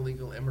throwing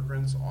illegal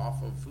immigrants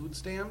off of food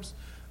stamps.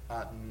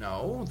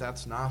 No,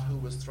 that's not who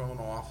was thrown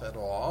off at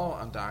all.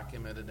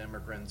 Undocumented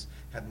immigrants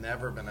had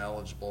never been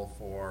eligible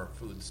for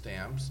food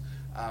stamps.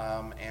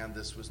 And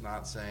this was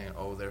not saying,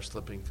 oh, they're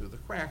slipping through the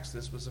cracks.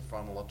 This was a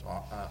frontal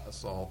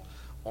assault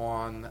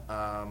on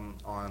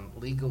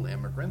legal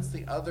immigrants.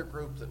 The other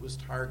group that was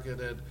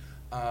targeted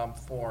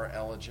for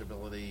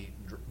eligibility,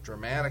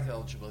 dramatic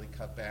eligibility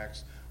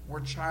cutbacks,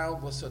 were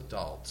childless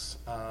adults.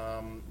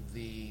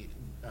 The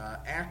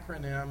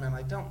acronym, and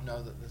I don't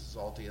know that this is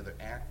altogether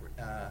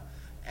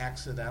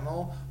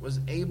accidental, was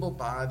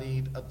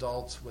able-bodied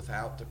adults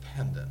without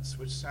dependents,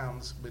 which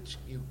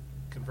you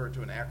convert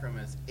to an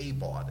acronym as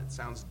ABOD. It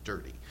sounds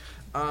dirty.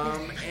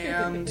 The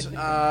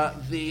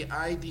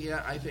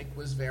idea, I think,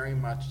 was very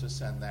much to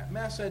send that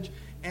message,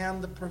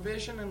 and the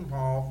provision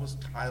involved was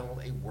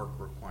titled a work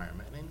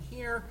requirement. And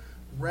here,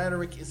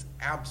 rhetoric is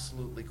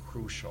absolutely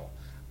crucial.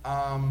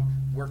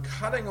 We're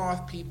cutting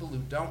off people who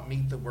don't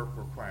meet the work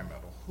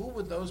requirement. Who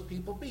would those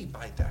people be?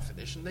 By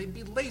definition, they'd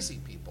be lazy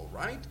people,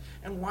 right?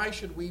 And why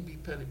should we be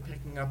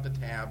picking up the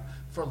tab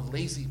for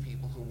lazy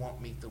people who won't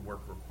meet the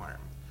work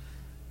requirement?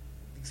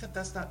 Except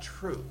that's not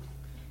true.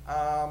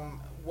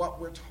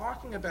 What we're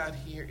talking about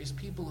here is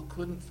people who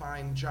couldn't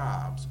find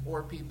jobs,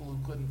 or people who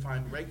couldn't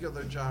find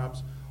regular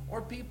jobs,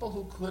 or people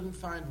who couldn't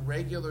find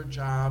regular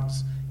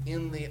jobs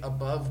in the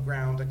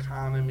above-ground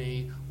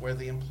economy where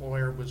the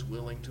employer was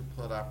willing to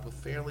put up with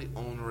fairly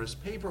onerous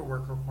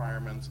paperwork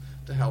requirements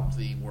to help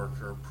the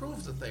worker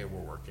prove that they were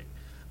working.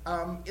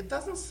 It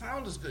doesn't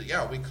sound as good.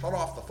 Yeah, we cut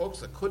off the folks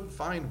that couldn't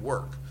find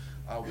work.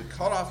 We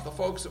cut off the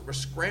folks that were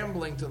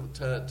scrambling to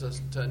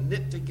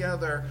knit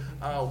together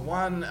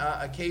one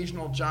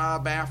occasional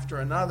job after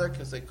another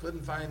because they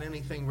couldn't find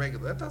anything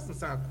regular. That doesn't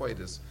sound quite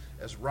as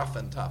rough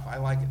and tough. I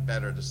like it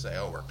better to say,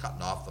 oh, we're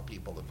cutting off the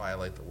people that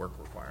violate the work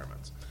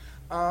requirements.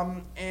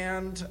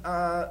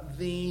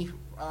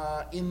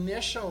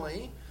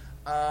 Initially,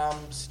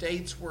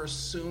 states were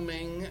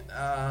assuming,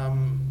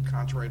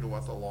 contrary to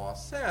what the law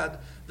said,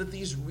 that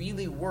these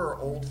really were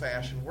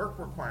old-fashioned work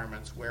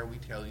requirements where we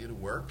tell you to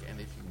work,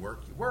 and if you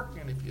work, you work,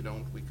 and if you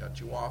don't, we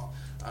cut you off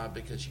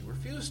because you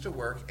refuse to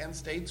work. And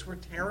states were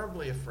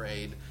terribly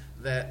afraid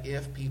that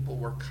if people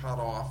were cut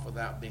off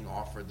without being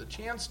offered the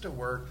chance to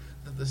work,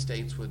 that the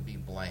states would be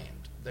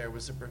blamed. There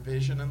was a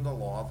provision in the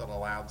law that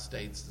allowed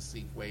states to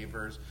seek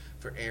waivers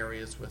for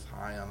areas with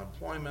high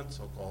unemployment,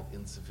 so-called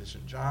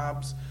insufficient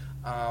jobs,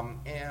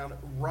 and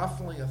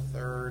roughly a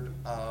third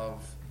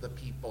of the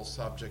people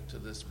subject to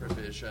this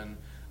provision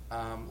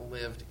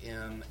lived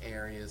in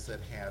areas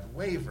that had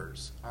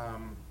waivers.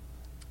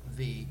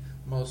 The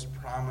most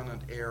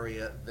prominent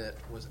area that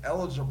was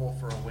eligible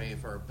for a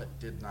waiver but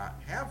did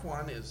not have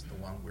one is the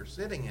one we're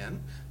sitting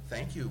in.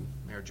 Thank you,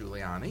 Mayor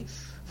Giuliani.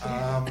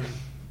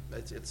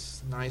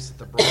 It's nice that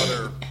the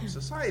broader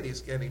society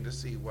is getting to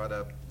see what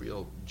a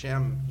real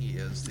gem he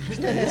is these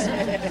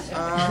days.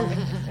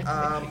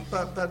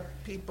 But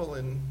people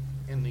in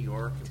New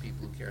York and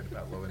people who cared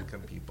about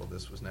low-income people,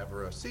 this was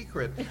never a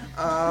secret.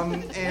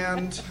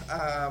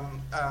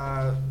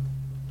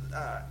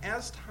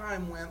 As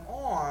time went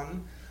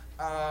on,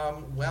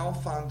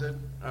 well-funded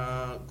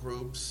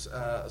groups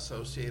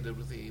associated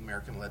with the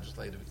American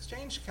Legislative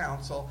Exchange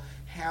Council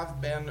have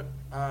been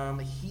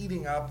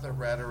heating up the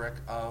rhetoric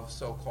of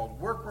so-called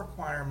work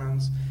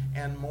requirements,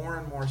 and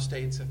more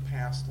states have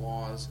passed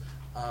laws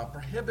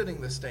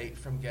prohibiting the state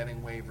from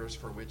getting waivers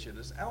for which it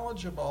is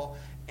eligible,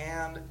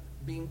 and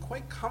being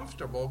quite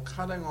comfortable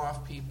cutting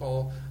off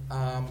people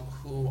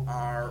who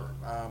are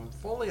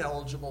fully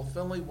eligible,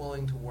 fully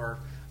willing to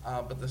work,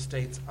 but the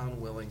state's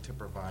unwilling to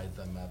provide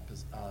them a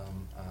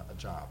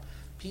job.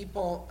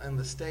 People in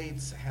the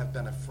states have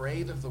been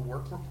afraid of the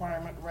work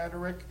requirement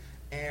rhetoric,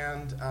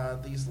 and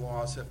these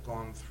laws have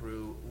gone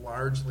through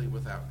largely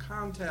without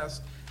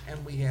contest,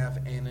 and we have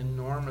an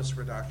enormous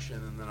reduction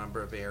in the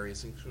number of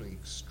areas, including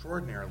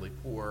extraordinarily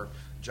poor,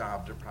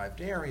 job-deprived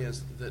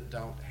areas that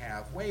don't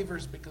have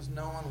waivers because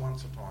no one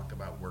wants to talk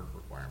about work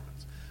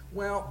requirements.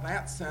 Well,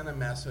 that sent a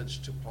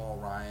message to Paul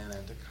Ryan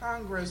and to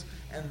Congress,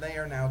 and they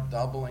are now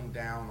doubling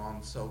down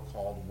on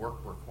so-called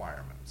work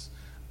requirements.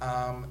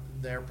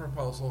 Their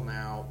proposal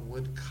now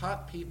would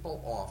cut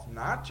people off,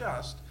 not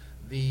just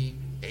the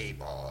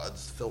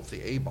ABODs,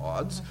 filthy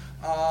ABODs,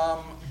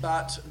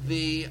 but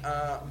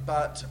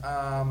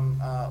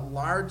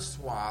large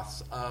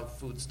swaths of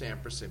food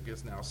stamp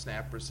recipients, now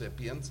SNAP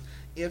recipients,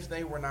 if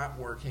they were not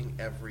working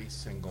every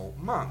single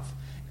month.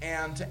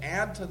 And to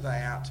add to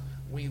that,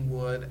 we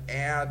would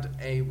add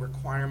a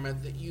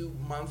requirement that you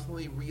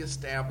monthly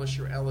reestablish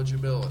your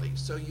eligibility.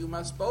 So you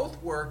must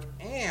both work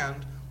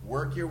and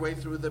work your way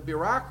through the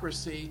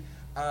bureaucracy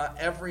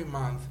every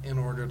month in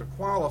order to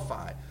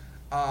qualify.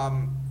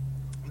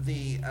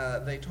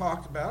 They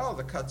talk about,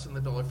 the cuts in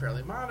the bill are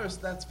fairly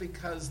modest. That's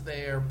because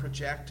they're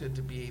projected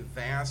to be a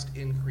vast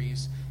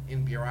increase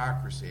in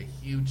bureaucracy,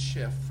 a huge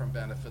shift from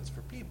benefits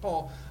for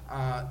people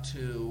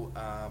to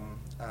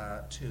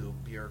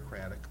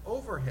bureaucratic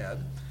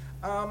overhead.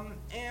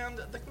 And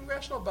the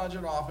Congressional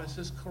Budget Office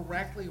has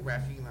correctly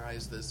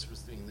recognized this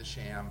as being the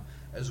sham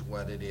as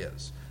what it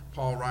is.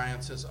 Paul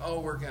Ryan says,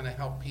 we're going to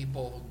help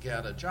people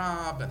get a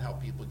job and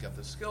help people get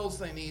the skills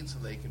they need so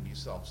they can be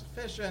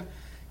self-sufficient.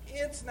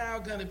 It's now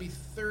going to be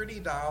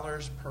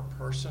 $30 per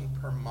person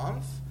per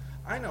month.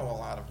 I know a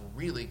lot of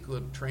really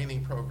good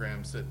training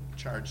programs that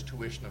charge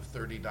tuition of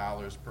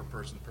 $30 per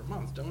person per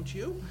month, don't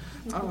you?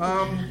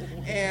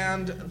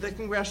 And the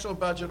Congressional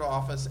Budget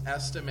Office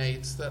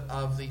estimates that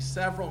of the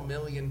several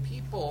million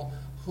people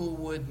who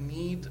would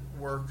need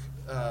work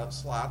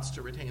slots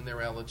to retain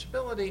their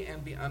eligibility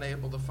and be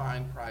unable to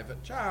find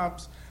private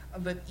jobs,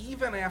 that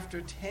even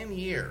after 10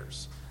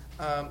 years,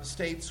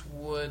 states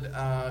would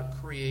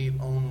create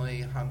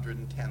only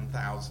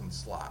 110,000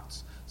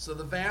 slots. So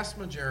the vast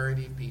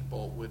majority of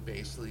people would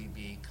basically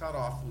be cut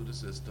off food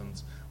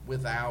assistance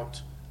without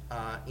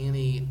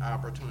any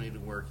opportunity to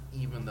work,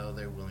 even though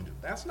they're willing to.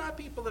 That's not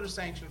people that are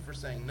sanctioned for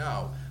saying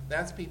no.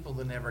 That's people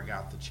that never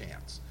got the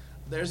chance.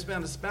 There's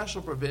been a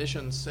special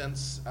provision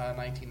since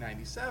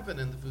 1997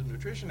 in the Food and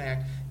Nutrition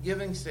Act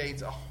giving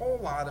states a whole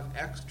lot of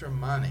extra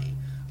money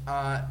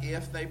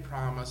if they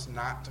promise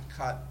not to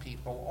cut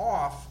people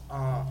off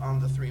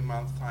on the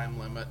 3-month time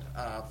limit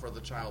for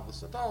the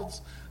childless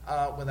adults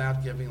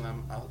without giving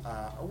them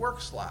a work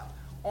slot.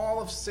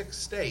 All of 6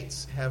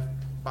 states have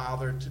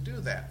bothered to do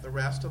that. The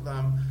rest of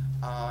them,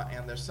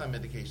 and there's some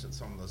indication that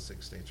some of those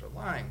 6 states are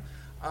lying,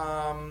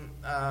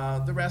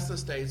 the rest of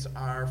the states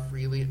are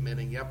freely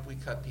admitting, yep, we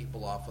cut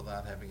people off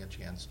without having a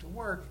chance to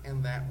work,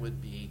 and that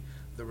would be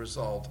the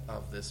result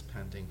of this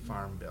pending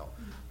farm bill.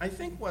 I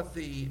think what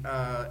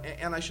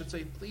and I should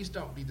say, please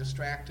don't be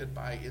distracted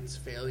by its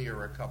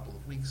failure a couple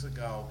of weeks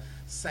ago.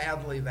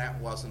 Sadly, that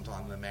wasn't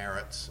on the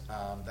merits.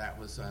 That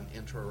was an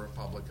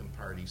intra-Republican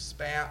Party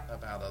spat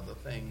about other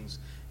things.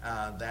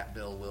 That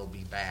bill will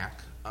be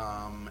back,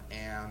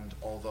 and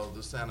although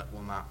the Senate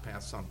will not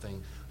pass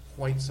something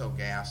quite so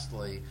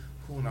ghastly,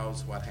 who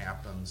knows what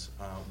happens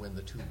when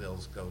the 2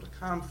 bills go to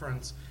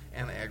conference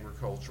and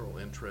agricultural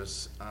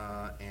interests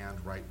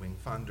and right-wing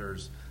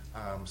funders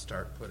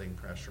start putting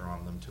pressure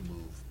on them to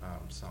move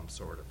some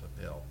sort of a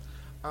bill.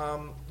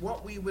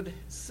 What we would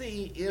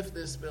see if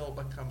this bill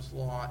becomes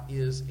law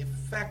is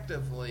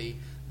effectively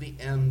the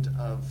end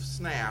of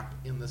SNAP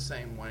in the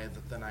same way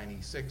that the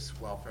 '96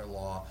 welfare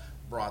law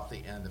brought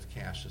the end of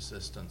cash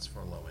assistance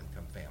for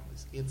low-income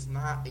families. It's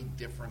not a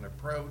different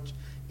approach.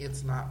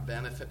 It's not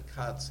benefit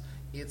cuts.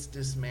 It's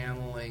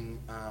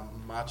dismantling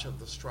much of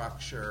the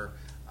structure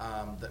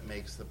that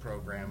makes the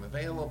program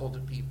available to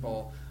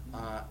people,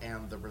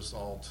 and the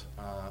result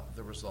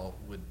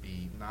would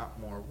be not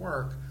more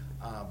work,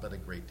 but a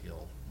great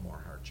deal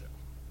more hardship.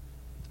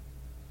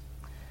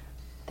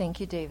 Thank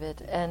you,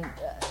 David. And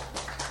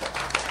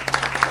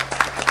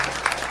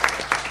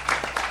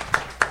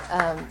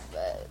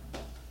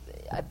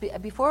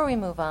before we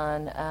move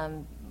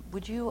on,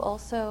 would you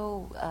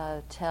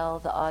also tell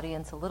the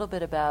audience a little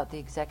bit about the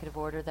executive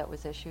order that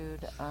was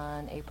issued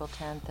on April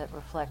 10th that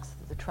reflects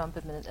the Trump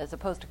as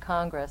opposed to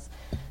Congress,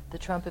 the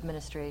Trump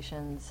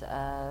administration's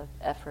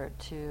effort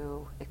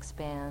to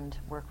expand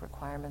work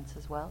requirements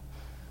as well?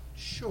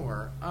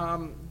 Sure.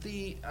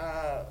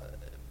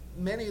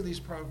 Many of these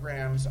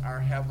programs are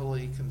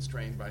heavily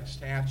constrained by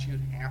statute.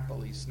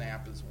 Happily,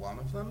 SNAP is one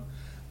of them.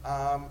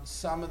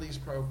 Some of these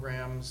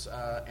programs,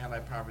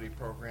 anti-poverty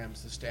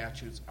programs, the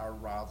statutes are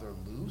rather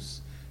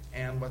loose,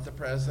 and what the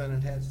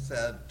president has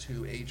said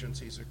to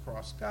agencies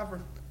across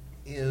government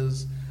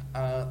is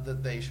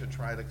that they should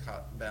try to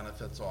cut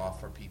benefits off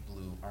for people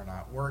who are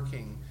not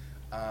working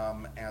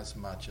as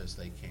much as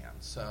they can.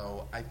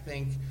 So I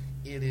think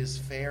it is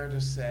fair to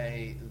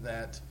say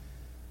that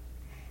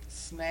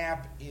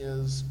SNAP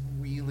is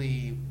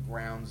really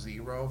ground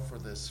zero for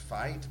this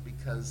fight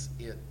because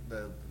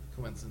the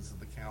coincidence of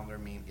the calendar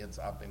mean it's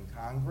up in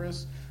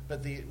Congress,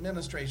 but the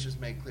administration's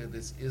made clear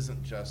this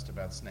isn't just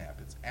about SNAP.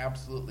 It's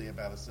absolutely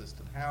about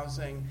assisted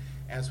housing.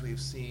 As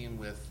we've seen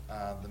with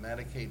the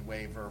Medicaid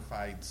waiver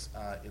fights,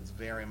 it's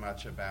very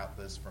much about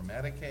this for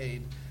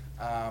Medicaid,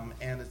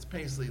 and it's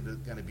basically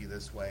going to be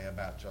this way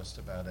about just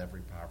about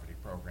every poverty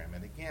program.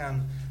 And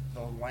again,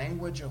 the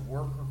language of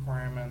work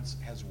requirements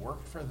has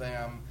worked for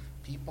them.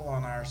 People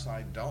on our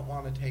side don't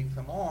want to take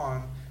them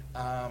on,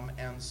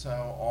 and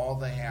so all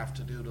they have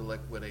to do to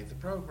liquidate the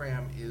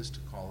program is to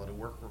call it a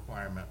work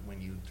requirement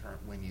when you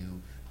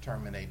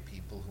terminate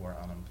people who are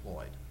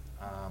unemployed.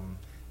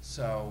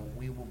 So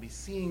we will be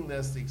seeing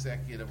this. The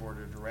executive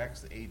order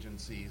directs the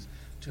agencies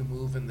to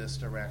move in this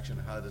direction.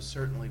 HUD is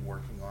certainly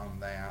working on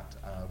that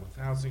with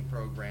housing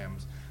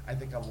programs. I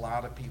think a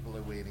lot of people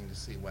are waiting to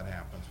see what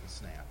happens with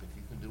SNAP. If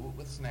you can do it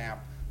with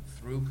SNAP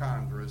through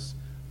Congress,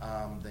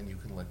 then you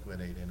can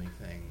liquidate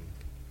anything,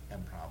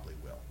 and probably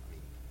will. I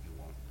mean,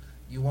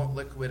 you won't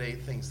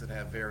liquidate things that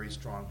have very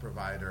strong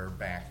provider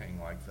backing,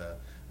 like the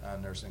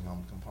nursing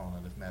home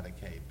component of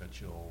Medicaid,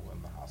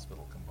 and the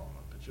hospital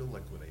component, but you'll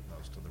liquidate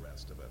most of the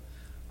rest of it,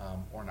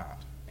 or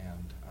not.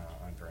 And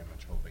I'm very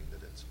much hoping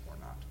that it's or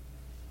not.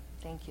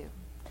 Thank you.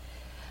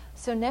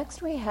 So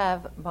next we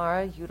have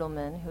Mara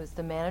Udelman, who is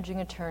the managing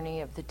attorney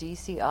of the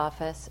DC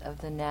office of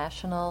the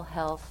National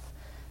Health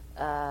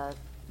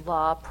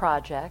Law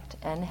Project,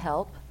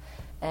 NHELP,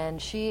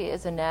 and she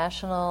is a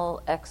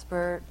national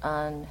expert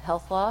on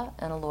health law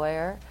and a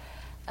lawyer.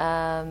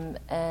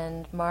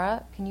 And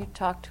Mara, can you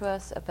talk to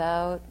us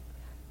about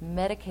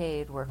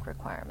Medicaid work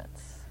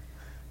requirements?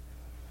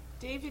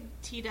 David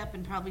teed up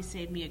and probably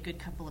saved me a good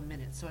couple of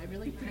minutes, so I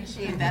really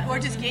appreciate that. Or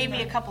just gave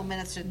me a couple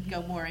minutes to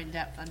go more in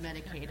depth on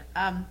Medicaid.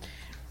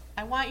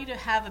 I want you to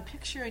have a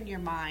picture in your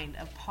mind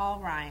of Paul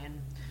Ryan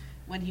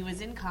when he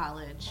was in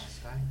college,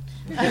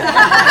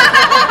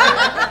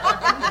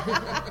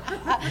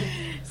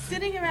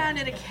 sitting around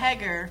in a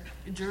kegger,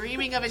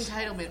 dreaming of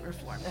entitlement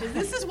reform. Because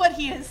this is what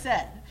he has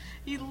said.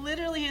 He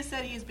literally has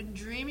said he's been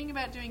dreaming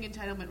about doing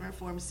entitlement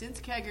reform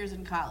since keggers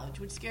in college,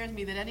 which scares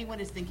me that anyone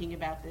is thinking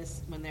about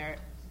this when they're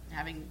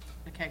having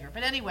a kegger.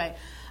 But anyway,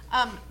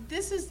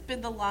 this has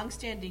been the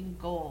longstanding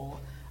goal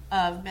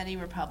of many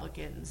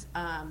Republicans,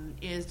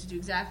 is to do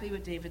exactly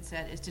what David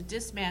said, is to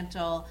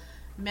dismantle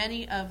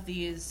many of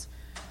these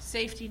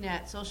safety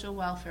net social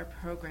welfare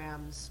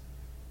programs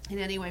in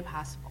any way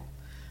possible.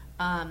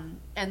 And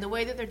the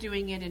way that they're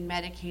doing it in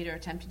Medicaid, or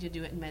attempting to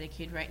do it in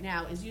Medicaid right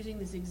now, is using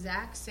this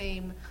exact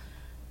same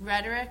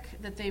rhetoric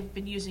that they've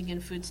been using in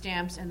food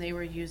stamps and they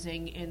were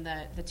using in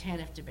the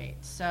TANF debate.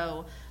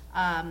 So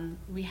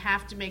we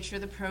have to make sure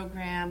the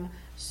program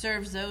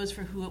serves those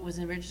for who it was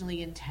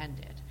originally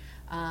intended.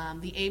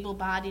 The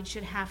able-bodied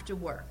should have to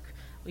work.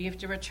 We have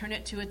to return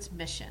it to its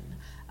mission.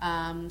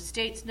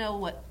 States know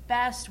what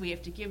best. We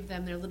have to give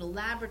them their little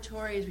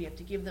laboratories. We have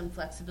to give them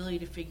flexibility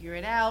to figure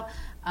it out.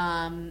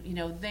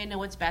 They know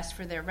what's best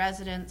for their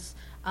residents.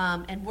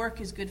 And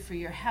work is good for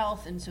your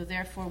health, and so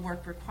therefore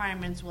work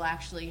requirements will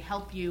actually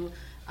help you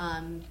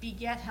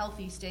get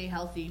healthy, stay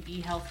healthy,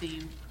 be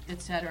healthy,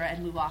 et cetera,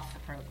 and move off the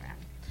program.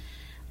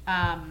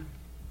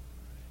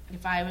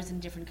 If I was in a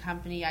different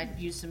company, I'd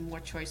use some more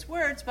choice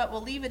words, but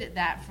we'll leave it at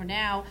that for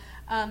now,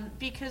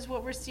 because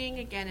what we're seeing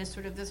again is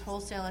sort of this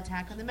wholesale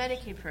attack on the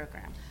Medicaid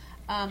program.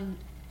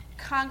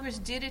 Congress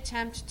did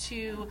attempt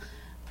to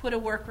put a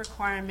work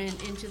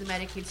requirement into the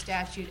Medicaid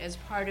statute as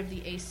part of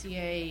the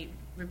ACA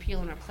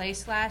repeal and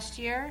replace last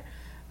year.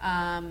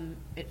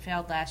 It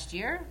failed last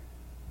year.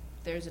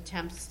 There's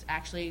attempts,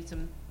 actually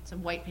some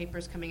white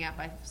papers coming out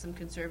by some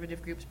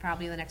conservative groups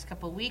probably in the next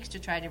couple of weeks to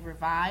try to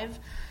revive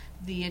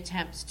the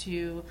attempts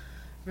to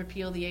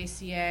repeal the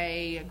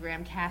ACA,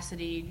 Graham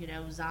Cassidy,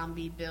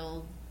 zombie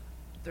bill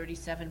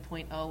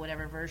 37.0,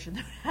 whatever version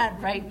they're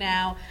at right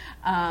now.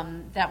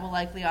 That will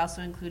likely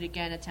also include,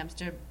 again, attempts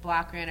to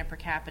block grant or per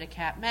capita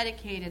cap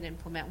Medicaid and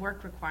implement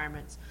work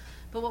requirements.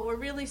 But what we're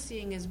really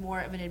seeing is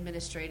more of an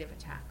administrative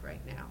attack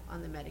right now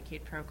on the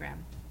Medicaid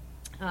program.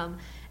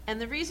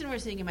 And the reason we're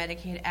seeing a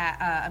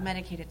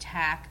Medicaid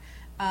attack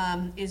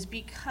is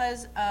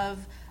because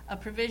of a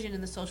provision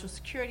in the Social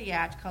Security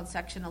Act called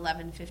Section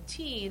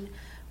 1115,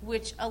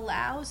 which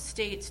allows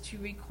states to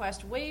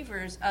request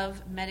waivers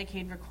of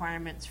Medicaid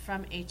requirements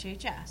from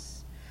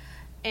HHS.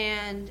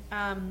 And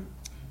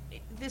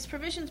this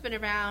provision's been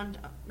around,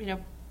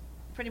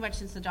 pretty much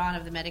since the dawn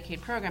of the Medicaid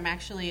program.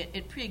 Actually,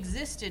 it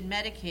pre-existed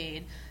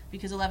Medicaid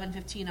because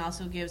 1115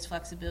 also gives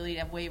flexibility to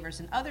have waivers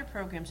in other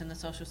programs in the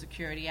Social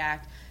Security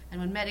Act. And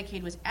when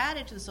Medicaid was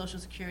added to the Social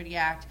Security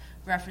Act,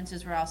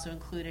 references were also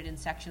included in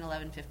Section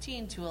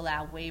 1115 to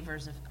allow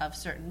waivers of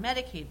certain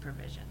Medicaid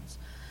provisions.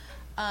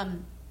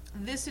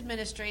 This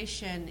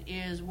administration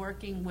is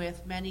working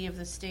with many of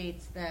the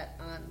states that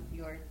on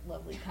your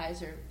lovely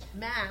Kaiser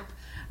map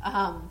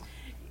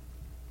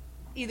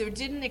either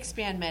didn't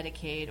expand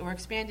Medicaid or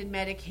expanded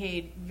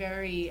Medicaid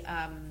very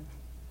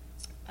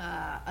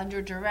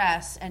under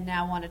duress and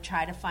now want to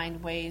try to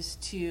find ways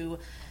to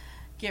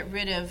get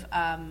rid of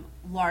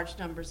large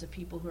numbers of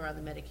people who are on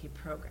the Medicaid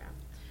program.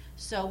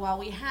 So while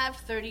we have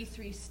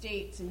 33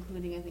 states,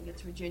 including I think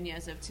it's Virginia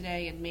as of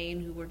today, and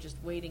Maine, who were just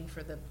waiting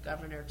for the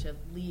governor to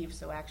leave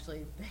so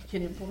actually they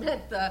can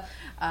implement the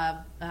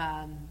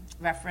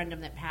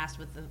referendum that passed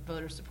with the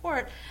voter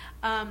support,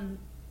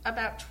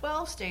 about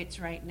 12 states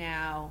right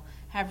now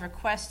have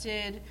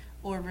requested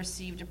or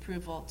received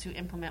approval to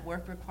implement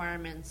work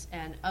requirements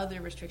and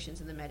other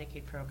restrictions in the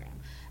Medicaid program.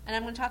 And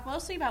I'm going to talk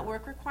mostly about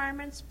work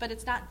requirements, but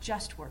it's not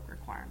just work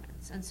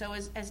requirements. And so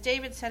as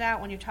David set out,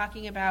 when you're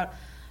talking about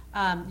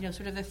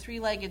sort of the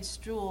three-legged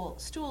stool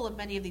of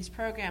many of these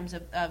programs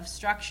of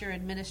structure,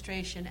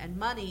 administration, and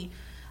money,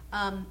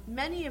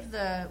 many of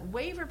the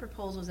waiver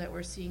proposals that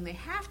we're seeing, they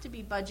have to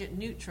be budget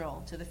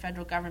neutral to the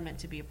federal government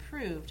to be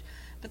approved,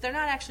 but they're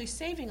not actually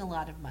saving a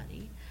lot of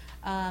money.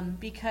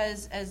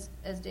 Because as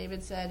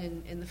David said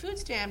in the food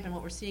stamp and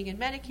what we're seeing in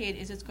Medicaid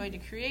is it's going to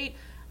create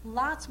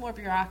lots more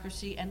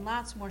bureaucracy and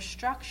lots more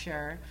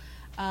structure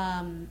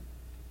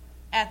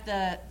at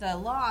the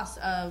loss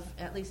of,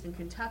 at least in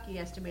Kentucky,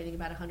 estimating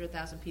about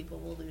 100,000 people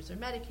will lose their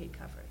Medicaid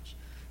coverage.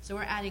 So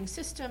we're adding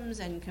systems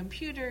and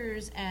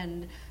computers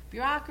and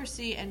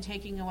bureaucracy and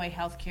taking away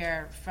health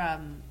care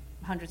from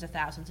hundreds of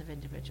thousands of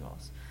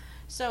individuals.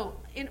 So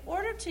in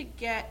order to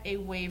get a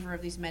waiver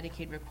of these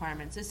Medicaid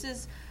requirements, this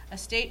is a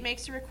state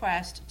makes a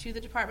request to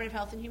the Department of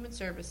Health and Human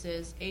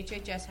Services,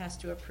 HHS has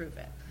to approve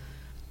it.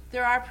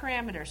 There are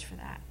parameters for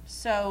that.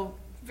 So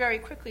very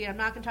quickly, I'm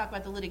not going to talk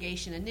about the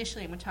litigation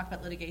initially, I'm going to talk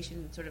about litigation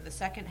in sort of the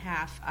second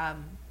half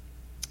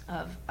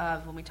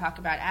of when we talk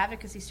about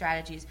advocacy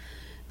strategies.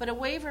 But a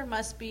waiver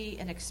must be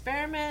an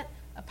experiment,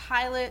 a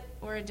pilot,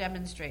 or a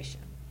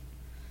demonstration.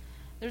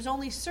 There's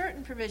only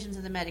certain provisions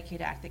of the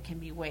Medicaid Act that can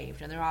be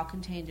waived, and they're all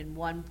contained in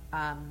one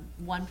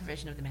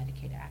provision of the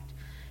Medicaid Act.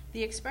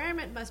 The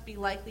experiment must be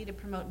likely to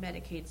promote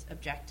Medicaid's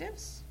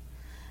objectives,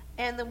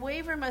 and the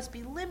waiver must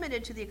be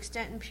limited to the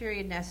extent and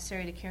period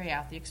necessary to carry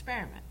out the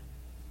experiment.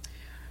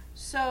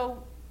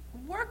 So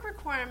work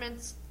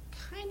requirements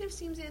kind of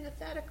seems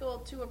antithetical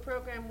to a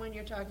program when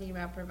you're talking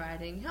about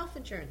providing health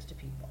insurance to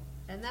people,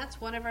 and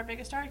that's one of our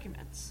biggest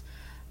arguments.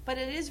 But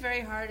it is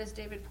very hard, as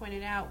David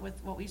pointed out,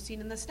 with what we've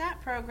seen in the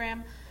SNAP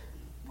program.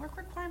 Work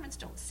requirements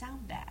don't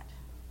sound bad.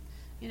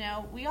 You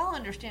know, we all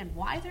understand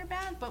why they're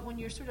bad, but when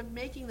you're sort of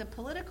making the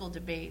political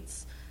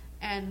debates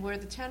and where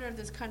the tenor of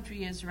this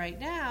country is right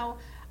now,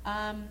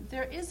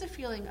 there is a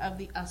feeling of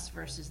the us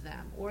versus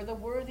them, or the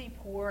worthy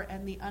poor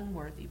and the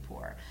unworthy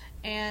poor.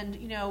 And,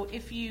 you know,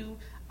 if you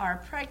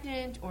are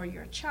pregnant, or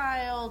you're a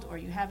child, or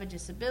you have a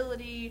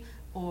disability,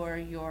 or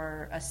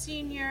you're a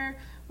senior,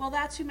 well,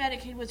 that's who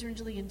Medicaid was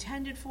originally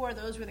intended for.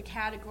 Those were the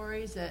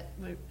categories that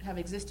have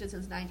existed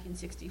since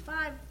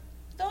 1965.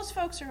 Those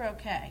folks are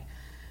okay.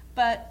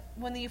 But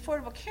when the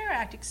Affordable Care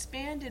Act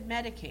expanded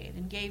Medicaid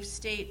and gave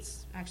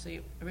states,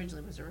 actually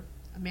originally it was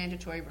a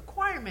mandatory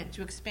requirement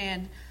to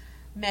expand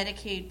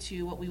Medicaid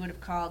to what we would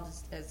have called,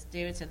 as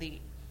David said, the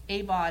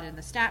ABOD and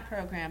the SNAP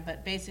program,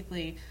 but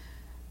basically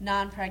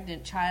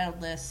non-pregnant,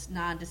 childless,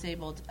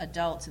 non-disabled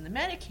adults in the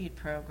Medicaid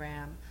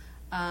program.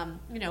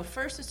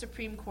 First the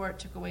Supreme Court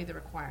took away the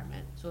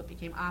requirement, so it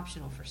became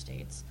optional for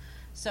states.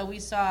 So we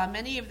saw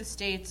many of the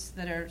states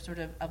that are sort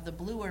of the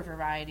bluer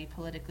variety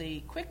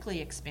politically quickly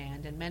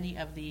expand, and many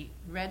of the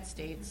red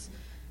states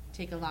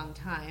take a long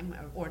time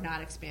or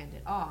not expand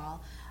at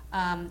all.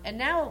 And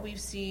now what we've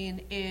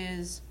seen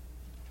is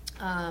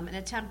an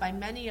attempt by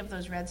many of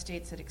those red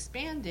states that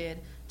expanded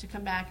to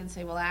come back and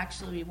say, well,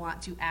 actually, we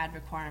want to add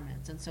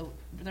requirements. And so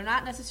they're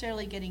not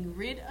necessarily getting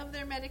rid of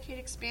their Medicaid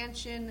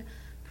expansion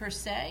per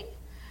se,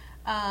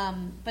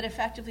 but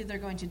effectively they're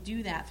going to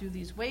do that through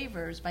these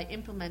waivers by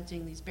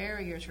implementing these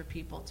barriers for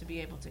people to be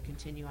able to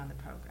continue on the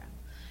program.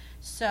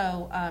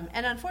 So,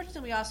 and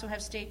unfortunately, we also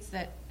have states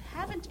that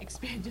haven't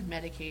expanded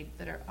Medicaid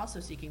that are also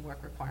seeking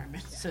work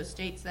requirements. Yeah. So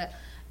states that,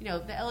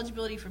 the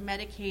eligibility for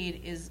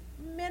Medicaid is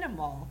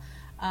minimal,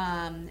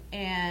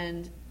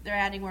 and they're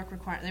adding work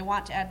requirements. They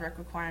want to add work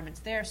requirements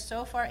there.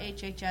 So far,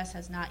 HHS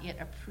has not yet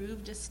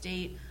approved a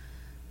state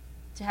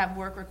to have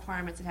work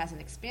requirements that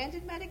hasn't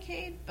expanded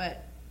Medicaid,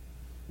 but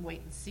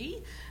wait and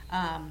see.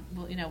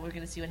 We're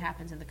going to see what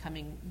happens in the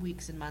coming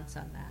weeks and months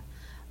on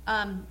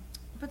that.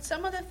 But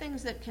some of the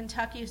things that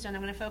Kentucky has done,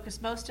 I'm going to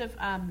focus most of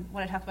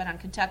what I talk about on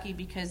Kentucky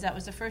because that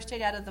was the first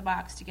state out of the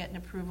box to get an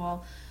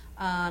approval,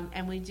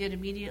 and we did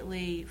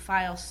immediately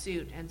file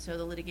suit, and so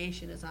the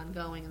litigation is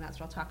ongoing, and that's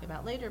what I'll talk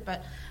about later.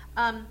 But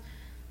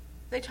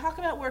they talk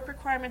about work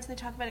requirements, and they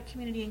talk about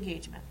community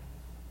engagement.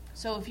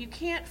 So if you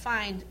can't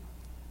find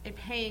a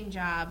paying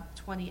job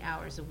 20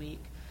 hours a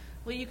week,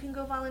 well, you can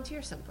go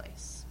volunteer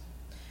someplace.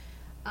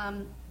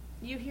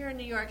 You here in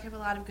New York have a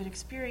lot of good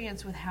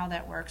experience with how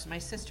that works. My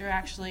sister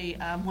actually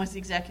was the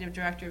executive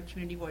director of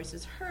Community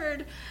Voices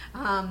Heard,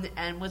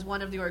 and was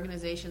one of the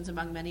organizations,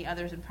 among many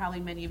others, and probably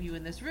many of you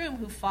in this room,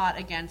 who fought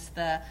against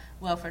the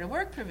welfare to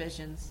work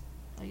provisions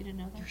Oh, you didn't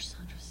know that? You're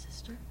Sandra's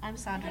sister? I'm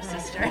Sandra's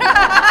sister.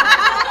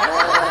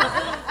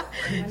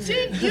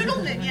 Jane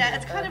Udelman, yeah,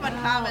 it's kind of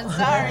uncommon,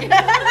 sorry.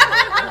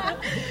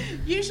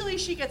 Usually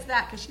she gets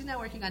that because she's now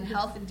working on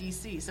health in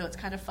D.C., so it's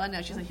kind of fun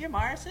now. She's like, you're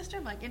Mara's sister?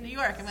 I'm like, in New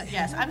York. I'm like,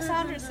 yes, I'm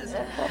Sandra's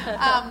sister.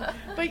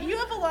 But you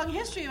have a long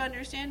history of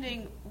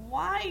understanding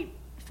why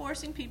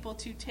forcing people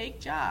to take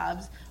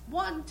jobs,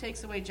 one,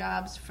 takes away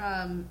jobs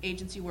from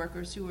agency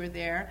workers who are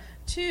there.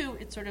 Two,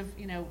 it's sort of,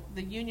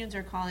 the unions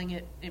are calling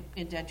it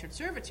indentured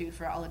servitude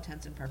for all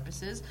intents and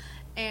purposes.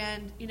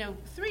 And,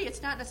 three,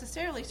 it's not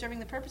necessarily serving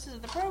the purposes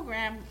of the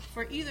program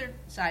for either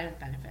side of the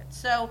benefit.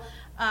 So,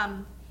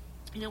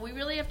 we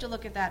really have to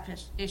look at that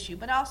issue.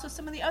 But also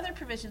some of the other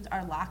provisions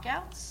are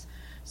lockouts.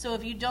 So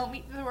if you don't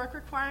meet the work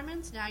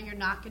requirements, now you're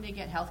not going to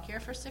get health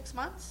care for 6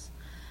 months.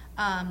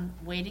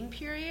 Waiting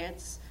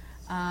periods.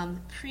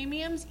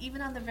 Premiums,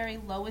 even on the very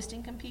lowest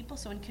income people.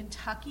 So in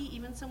Kentucky,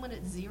 even someone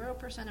at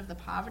 0% of the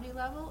poverty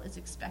level is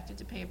expected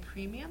to pay a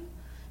premium.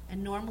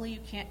 And normally you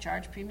can't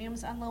charge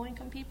premiums on low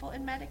income people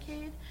in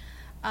Medicaid.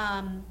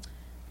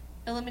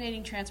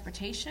 Eliminating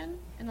transportation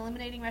and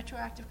eliminating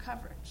retroactive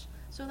coverage.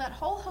 So that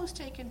whole host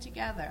taken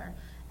together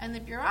and the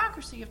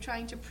bureaucracy of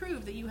trying to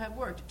prove that you have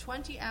worked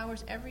 20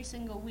 hours every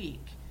single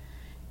week.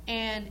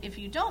 And if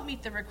you don't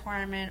meet the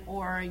requirement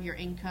or your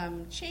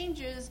income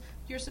changes,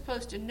 you're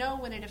supposed to know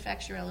when it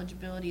affects your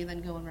eligibility and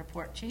then go and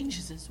report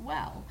changes as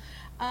well.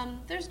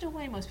 There's no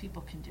way most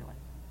people can do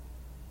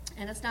it.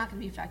 And it's not going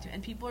to be effective.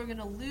 And people are going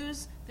to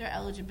lose their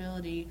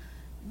eligibility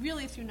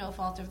really through no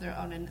fault of their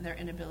own and their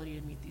inability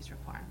to meet these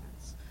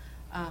requirements.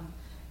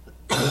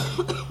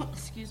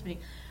 Excuse me.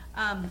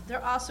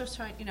 They're also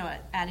trying,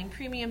 adding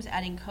premiums,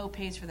 adding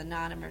co-pays for the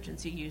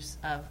non-emergency use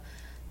of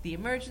the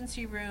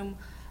emergency room.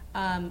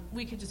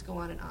 We could just go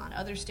on and on.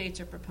 Other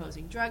states are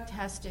proposing drug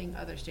testing.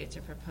 Other states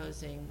are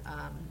proposing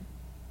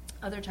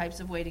other types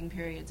of waiting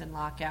periods and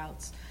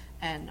lockouts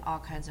and all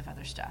kinds of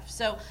other stuff.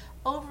 So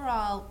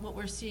overall, what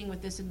we're seeing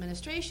with this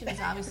administration is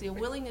obviously a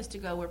willingness to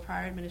go where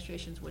prior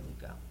administrations wouldn't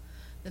go.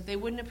 That they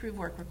wouldn't approve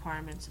work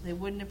requirements. They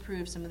wouldn't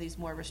approve some of these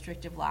more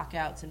restrictive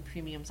lockouts and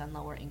premiums on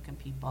lower income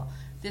people.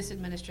 This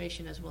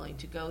administration is willing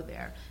to go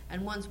there.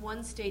 And once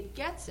one state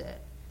gets it,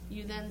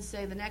 you then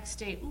say the next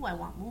state, ooh, I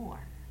want more.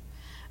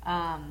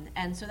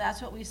 And so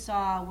that's what we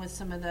saw with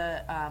some of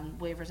the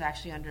waivers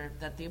actually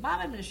that the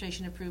Obama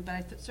administration approved, but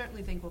I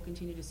certainly think we'll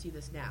continue to see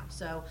this now.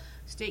 So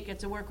state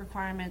gets a work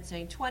requirement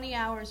saying 20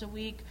 hours a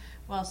week.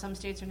 Well, some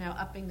states are now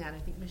upping that. I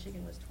think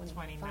Michigan was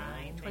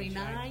 29.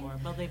 29.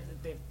 Well, they've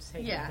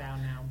taken it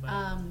down now. But.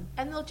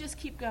 And they'll just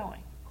keep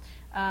going.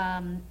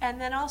 And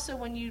then also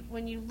when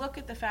you look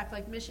at the fact,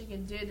 like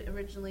Michigan did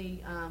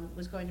originally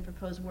was going to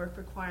propose work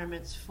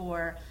requirements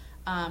for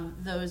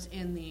those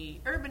in the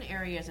urban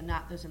areas and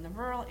not those in the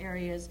rural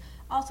areas.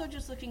 Also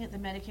just looking at the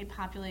Medicaid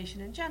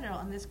population in general,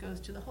 and this goes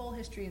to the whole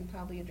history and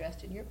probably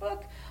addressed in your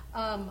book,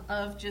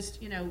 of just,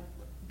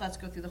 let's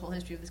go through the whole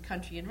history of this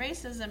country and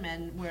racism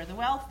and where the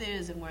wealth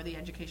is and where the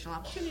educational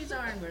opportunities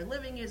are and where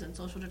living is and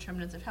social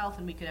determinants of health,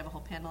 and we could have a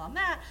whole panel on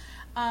that.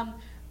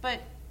 But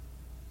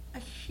a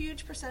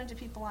huge percentage of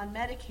people on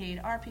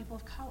Medicaid are people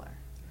of color.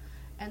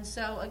 And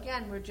so,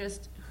 again, we're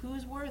just,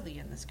 who's worthy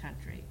in this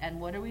country? And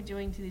what are we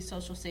doing to the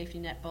social safety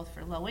net, both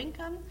for low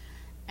income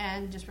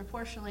and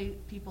disproportionately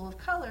people of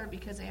color,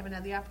 because they haven't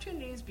had the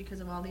opportunities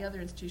because of all the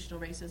other institutional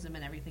racism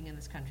and everything in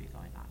this country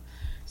going on.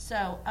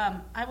 So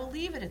I will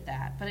leave it at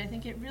that, but I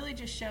think it really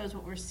just shows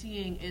what we're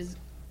seeing is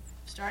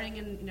starting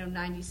in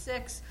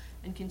 96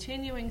 and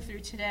continuing through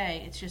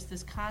today, it's just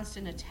this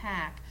constant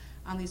attack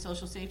on these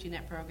social safety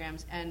net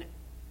programs and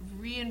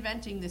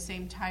reinventing the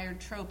same tired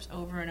tropes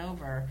over and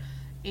over.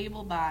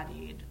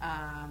 Able-bodied,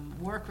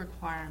 work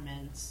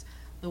requirements,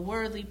 the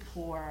worldly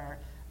poor,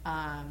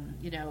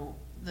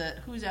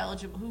 who's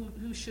eligible,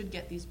 who should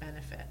get these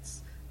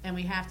benefits, and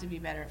we have to be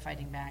better at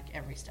fighting back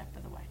every step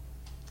of the way.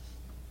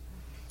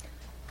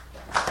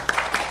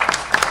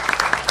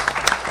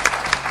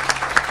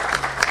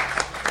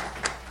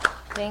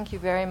 Thank you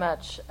very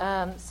much.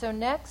 So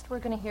next we're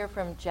going to hear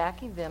from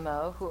Jackie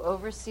Vimo, who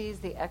oversees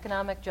the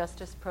Economic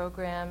Justice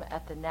Program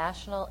at the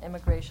National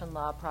Immigration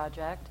Law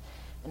Project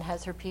and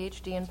has her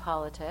PhD in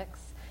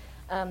politics.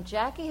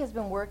 Jackie has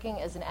been working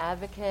as an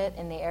advocate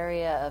in the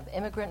area of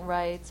immigrant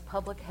rights,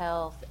 public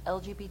health,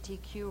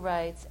 LGBTQ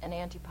rights, and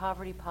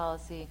anti-poverty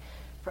policy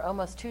for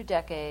almost 2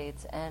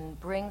 decades, and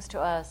brings to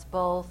us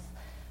both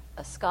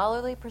a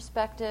scholarly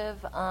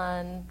perspective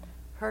on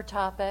her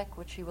topic,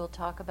 which she will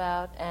talk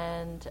about,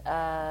 and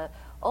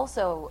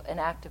also an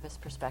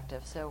activist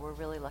perspective. So we're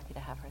really lucky to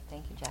have her.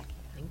 Thank you, Jackie.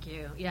 Thank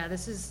you. Yeah,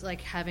 this is like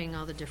having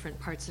all the different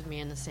parts of me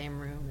in the same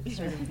room. It's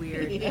sort of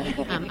weird.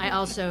 I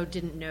also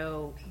didn't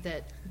know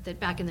that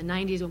back in the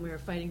 90s when we were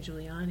fighting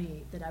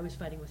Giuliani, that I was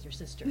fighting with your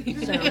sister.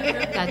 So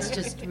that's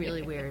just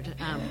really weird.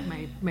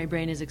 My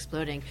brain is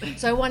exploding.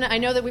 So I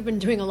know that we've been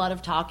doing a lot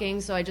of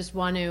talking, so I just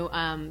want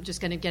to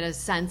just kind of get a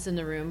sense in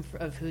the room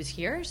of who's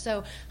here.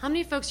 So how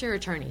many folks here are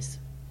attorneys?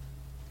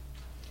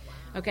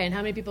 Okay, and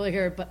how many people are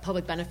here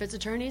public benefits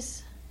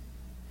attorneys?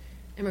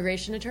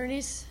 Immigration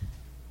attorneys?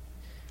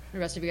 The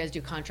rest of you guys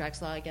do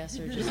contracts law, I guess,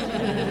 or just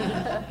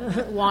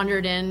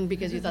wandered in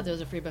because you thought there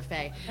was a free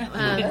buffet.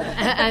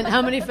 And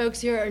how many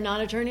folks here are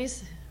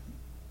non-attorneys?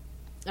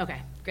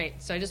 Okay,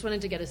 great. So I just wanted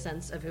to get a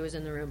sense of who was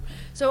in the room.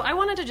 So I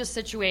wanted to just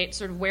situate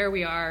sort of where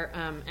we are,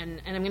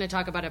 and I'm going to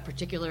talk about a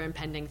particular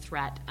impending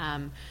threat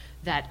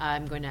that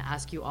I'm going to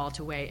ask you all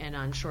to weigh in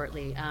on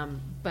shortly,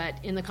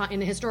 but in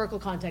the historical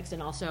context,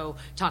 and also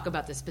talk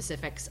about the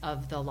specifics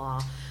of the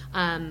law.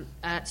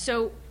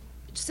 So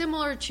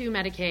similar to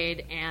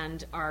Medicaid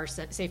and our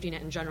safety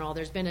net in general,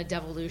 there's been a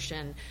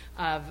devolution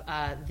of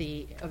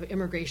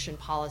immigrant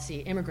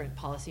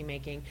policy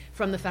making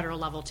from the federal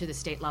level to the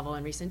state level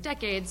in recent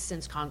decades,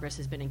 since Congress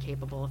has been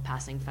incapable of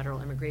passing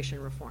federal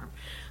immigration reform.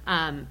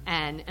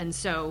 And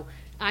so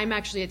I'm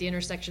actually at the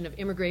intersection of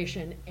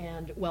immigration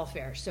and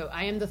welfare. So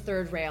I am the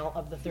third rail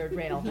of the third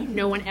rail.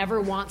 No one ever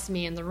wants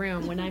me in the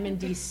room. When I'm in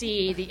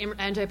D.C., the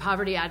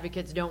anti-poverty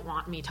advocates don't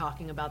want me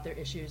talking about their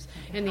issues.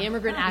 And the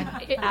immigrant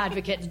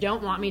advocates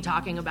don't want me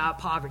talking about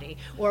poverty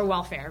or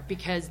welfare,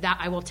 because that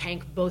I will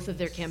tank both of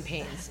their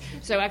campaigns.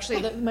 So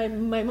actually, my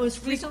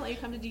most Please don't let you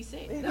come to D.C.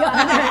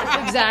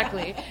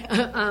 Exactly.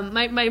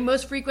 My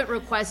most frequent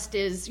request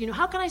is,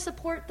 how can I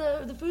support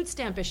the food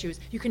stamp issues?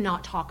 You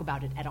cannot talk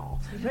about it at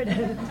all,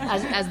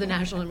 as the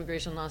National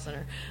Immigration Law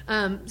Center.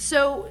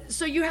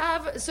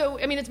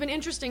 It's been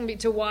interesting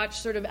to watch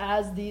sort of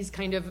as these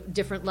kind of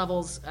different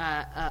levels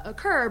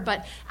occur,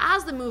 but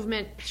as the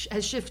movement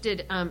has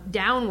shifted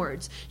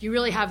downwards, you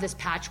really have this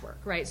patchwork,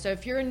 right? So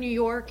if you're in New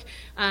York,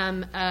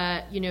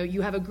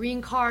 you have a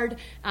green card,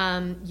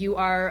 you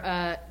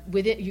are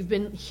you've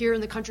been here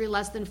in the country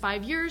less than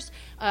 5 years,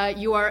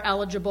 you are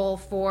eligible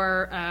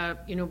for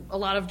a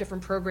lot of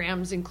different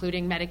programs,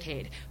 including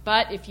Medicaid.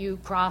 But if you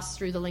cross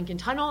through the Lincoln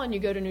Tunnel and you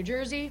go to New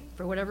Jersey,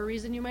 for whatever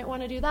reason you might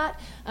want to do that,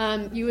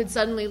 you would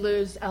suddenly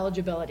lose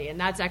eligibility. And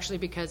that's actually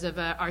because of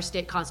our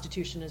state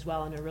constitution as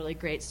well, and a really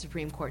great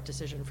Supreme Court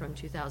decision from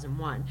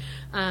 2001.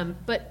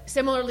 But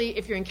similarly,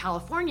 if you're in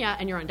California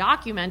and you're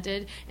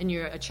undocumented and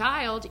you're a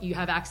child, you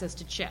have access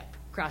to CHIP.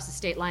 Cross the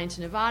state line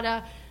to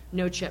Nevada,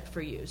 no CHIP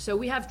for you. So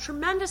we have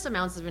tremendous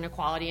amounts of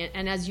inequality,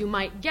 and as you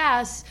might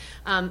guess,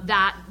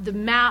 that the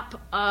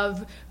map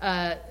of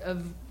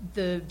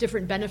the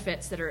different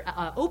benefits that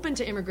are open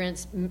to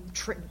immigrants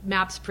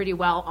maps pretty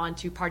well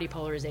onto party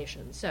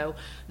polarization. So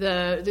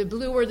the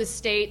bluer the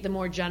state, the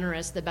more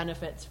generous the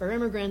benefits for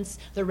immigrants.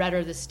 The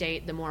redder the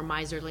state, the more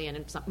miserly, and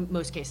in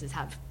most cases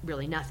have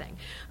really nothing.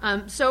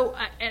 So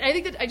I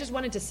think that I just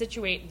wanted to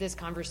situate this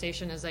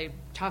conversation as I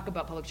talk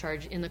about public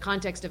charge in the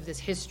context of this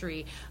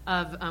history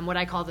of what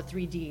I call the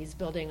 3 Ds,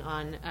 building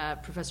on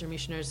Professor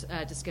Michener's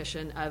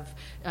discussion of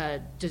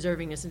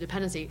deservingness and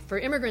dependency. For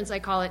immigrants, I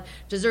call it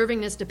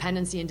deservingness,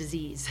 dependency, and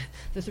disease,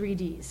 the 3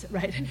 Ds,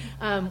 right?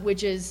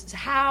 Which is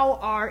how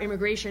our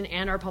immigration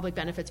and our public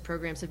benefits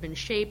programs have been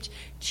shaped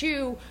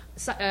to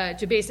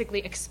basically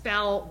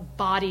expel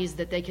bodies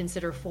that they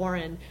consider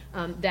foreign,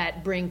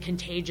 that bring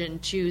contagion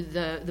to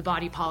the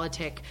body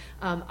politic,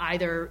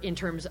 either in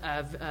terms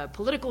of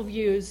political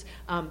views,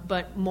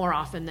 but more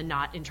often than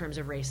not in terms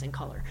of race and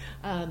color.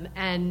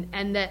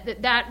 And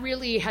that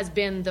really has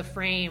been the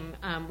frame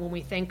when we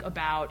think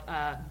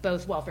about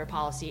both welfare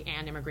policy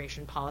and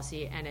immigration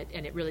policy, and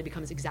it really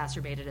becomes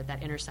exacerbated at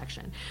that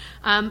intersection.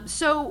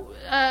 So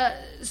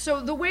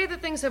the way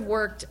that things have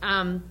worked,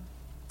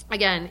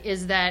 again,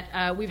 is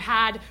that we've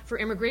had for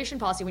immigration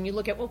policy, when you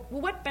look at,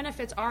 what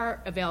benefits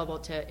are available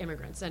to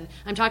immigrants? And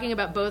I'm talking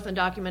about both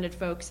undocumented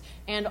folks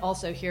and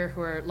also here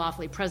who are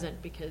lawfully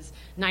present, because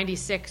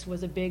 96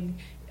 was a big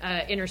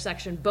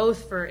intersection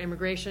both for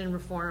immigration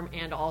reform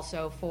and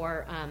also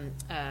for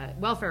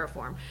welfare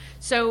reform.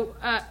 So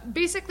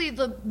basically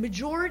the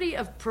majority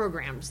of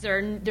programs,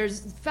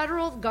 there's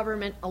federal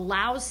government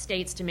allows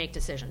states to make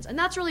decisions, and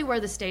that's really where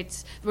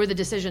the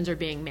decisions are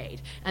being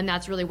made, and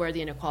that's really where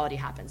the inequality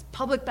happens.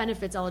 Public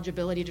benefits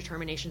eligibility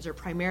determinations are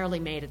primarily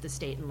made at the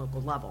state and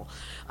local level.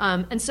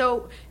 And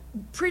so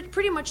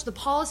pretty much the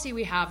policy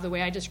we have, the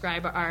way I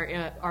describe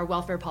our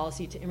welfare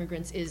policy to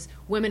immigrants, is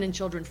women and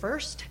children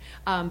first,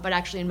 but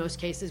actually in most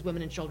cases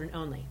women and children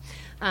only.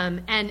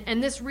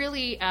 And this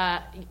really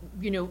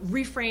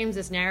reframes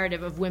this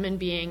narrative of women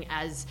being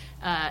as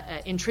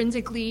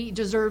intrinsically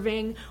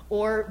deserving,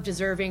 or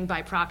deserving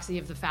by proxy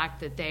of the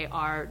fact that they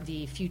are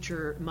the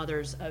future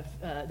mothers of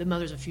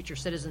future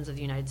citizens of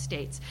the United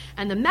States.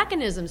 And the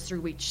mechanisms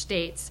through which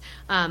states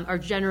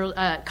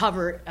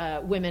cover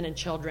women and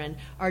children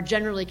are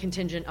generally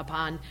contingent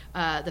upon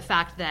the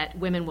fact that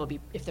women will be,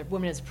 if the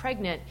woman is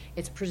pregnant,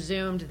 it's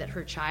presumed that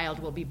her child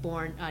will be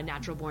born a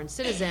natural-born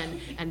citizen,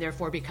 and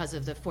therefore, because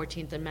of the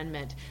 14th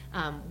Amendment,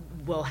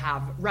 will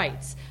have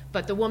rights.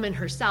 But the woman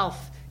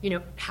herself,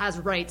 has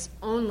rights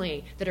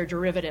only that are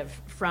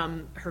derivative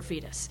from her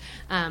fetus.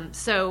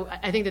 So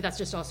I think that that's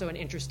just also an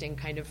interesting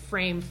kind of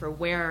frame for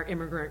where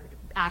immigrant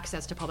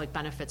access to public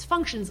benefits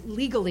functions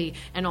legally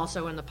and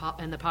also in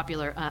the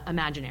popular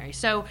imaginary.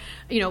 So,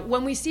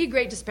 when we see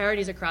great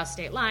disparities across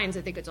state lines,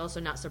 I think it's also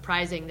not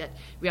surprising that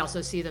we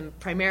also see them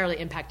primarily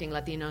impacting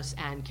Latinos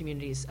and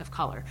communities of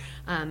color,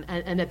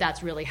 and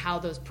that's really how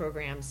those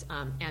programs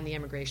and the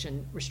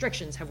immigration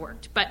restrictions have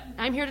worked. But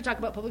I'm here to talk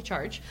about public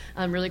charge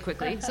really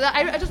quickly. So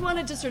I just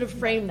wanted to sort of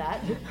frame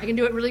that. I can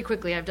do it really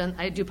quickly.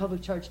 I do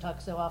public charge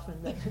talk so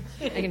often that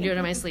I can do it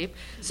in my sleep.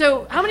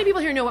 So how many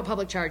people here know what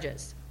public charge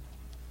is?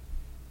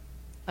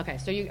 Okay,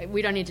 so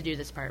we don't need to do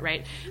this part,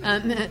 right?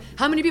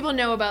 How many people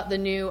know about the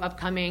new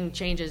upcoming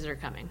changes that are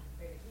coming?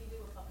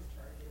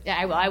 Yeah,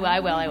 I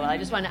will. I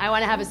just want to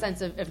have a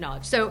sense of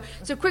knowledge. So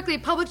quickly,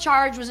 public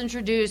charge was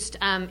introduced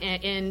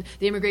in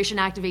the Immigration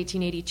Act of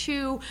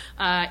 1882.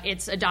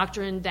 It's a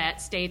doctrine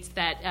that states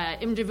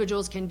that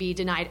individuals can be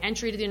denied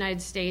entry to the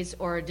United States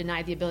or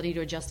denied the ability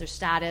to adjust their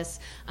status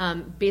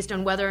based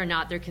on whether or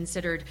not they're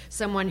considered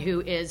someone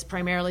who is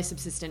primarily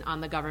subsistent on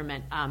the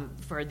government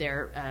for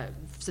their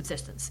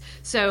subsistence.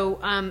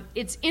 So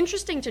it's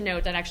interesting to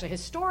note that actually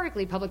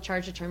historically public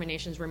charge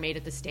determinations were made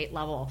at the state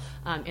level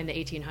in the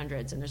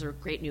 1800s, and there's a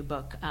great new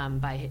book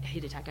by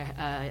Hidetaka,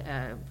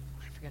 I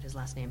forget his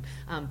last name,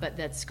 but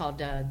that's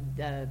called,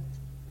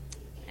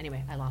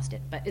 anyway, I lost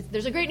it. But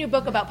there's a great new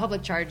book about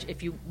public charge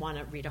if you want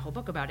to read a whole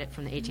book about it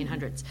from the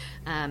 1800s,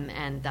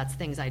 and that's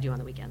things I do on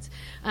the weekends.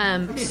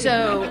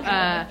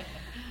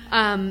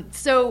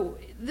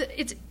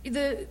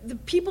 The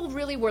people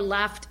really were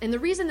left, and the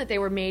reason that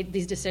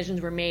these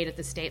decisions were made at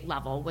the state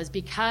level was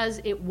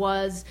because it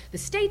was the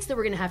states that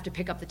were going to have to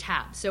pick up the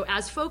tab. So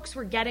as folks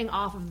were getting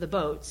off of the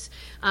boats,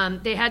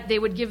 they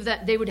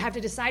would have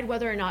to decide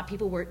whether or not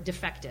people were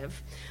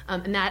defective,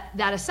 and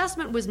that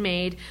assessment was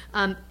made,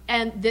 and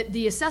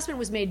the assessment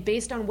was made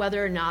based on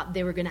whether or not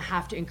they were going to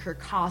have to incur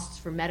costs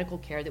for medical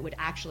care that would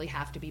actually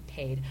have to be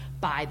paid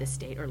by the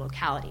state or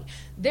locality.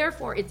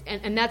 Therefore,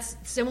 and that's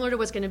similar to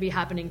what's going to be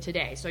happening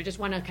today. So I just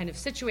want to kind of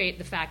situate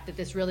the fact that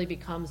this really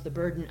becomes the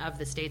burden of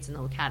the states and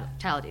the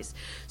localities.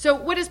 So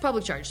what is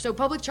public charge? So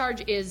public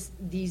charge is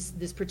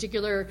this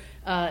particular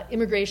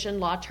immigration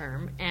law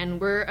term, and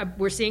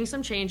we're seeing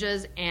some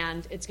changes,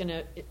 and it's going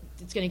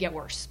to get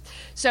worse.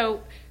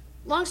 So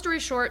long story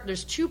short,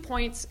 there's 2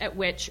 points at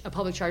which a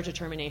public charge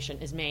determination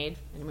is made.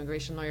 An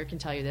immigration lawyer can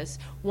tell you this.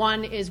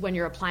 One is when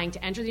you're applying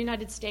to enter the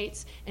United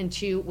States, and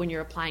 2, when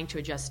you're applying to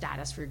adjust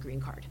status for your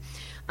green card.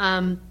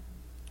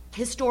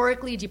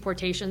 Historically,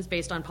 deportations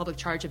based on public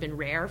charge have been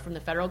rare from the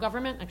federal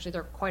government. Actually, there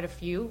are quite a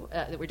few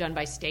that were done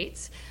by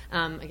states.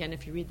 Again,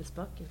 if you read this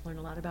book, you'll learn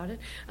a lot about it.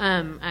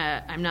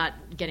 I'm not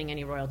getting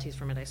any royalties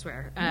from it, I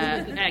swear,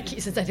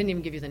 since I didn't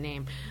even give you the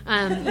name.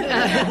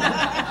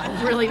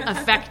 Really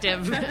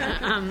effective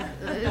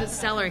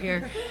seller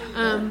here.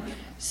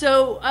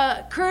 So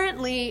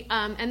currently,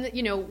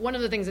 one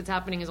of the things that's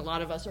happening is a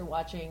lot of us are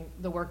watching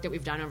the work that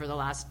we've done over the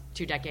last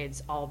 2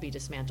 decades all be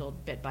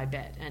dismantled bit by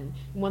bit. And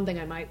one thing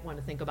I might want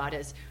to think about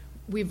is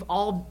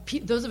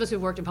those of us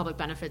who've worked in public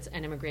benefits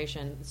and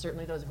immigration,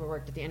 certainly those who have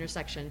worked at the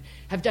intersection,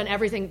 have done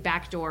everything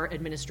backdoor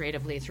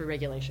administratively through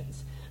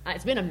regulations.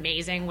 It's been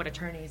amazing what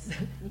attorneys,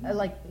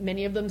 like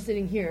many of them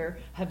sitting here,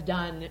 have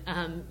done,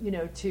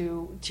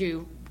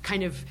 to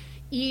kind of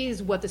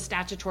ease what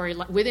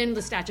within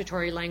the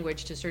statutory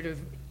language to sort of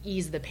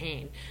ease the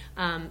pain.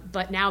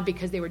 But now,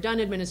 because they were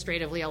done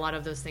administratively, a lot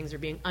of those things are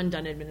being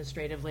undone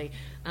administratively,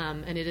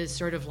 and it is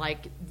sort of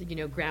like,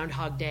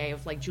 Groundhog Day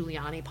of like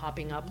Giuliani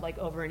popping up like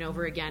over and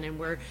over again, and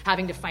we're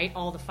having to fight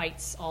all the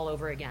fights all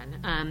over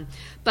again.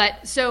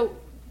 But so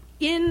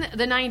in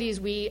the 90s,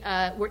 we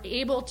were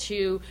able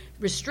to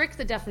restrict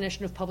the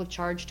definition of public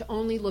charge to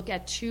only look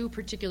at 2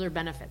 particular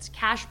benefits: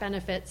 cash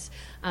benefits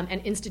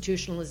and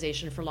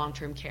institutionalization for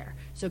long-term care.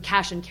 So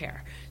cash and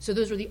care. So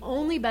those were the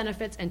only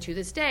benefits, and to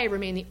this day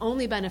remain the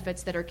only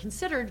benefits that are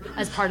considered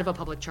as part of a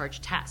public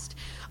charge test.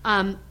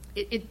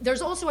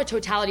 There's also a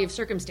totality of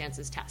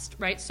circumstances test,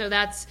 right? So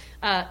that's,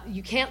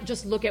 you can't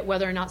just look at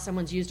whether or not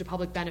someone's used a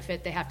public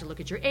benefit. They have to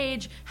look at your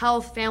age,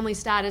 health, family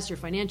status, your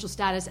financial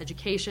status,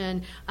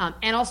 education,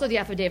 and also the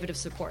affidavit of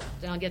support.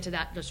 And I'll get to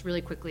that just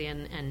really quickly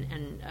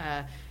and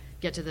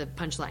get to the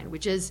punchline,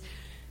 which is,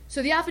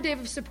 so the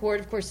affidavit of support,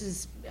 of course,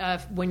 is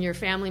when your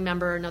family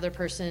member or another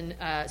person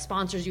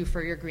sponsors you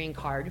for your green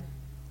card.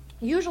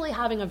 Usually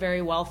having a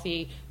very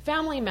wealthy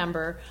family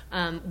member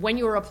when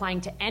you were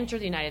applying to enter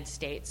the United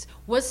States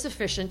was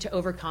sufficient to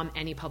overcome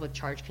any public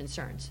charge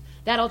concerns.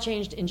 That all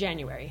changed in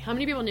January. How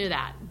many people knew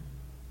that?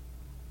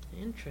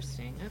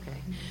 Interesting.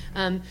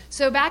 Okay.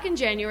 So back in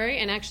January,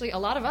 and actually a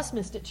lot of us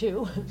missed it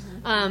too.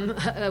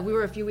 We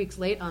were a few weeks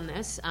late on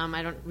this.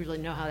 I don't really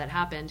know how that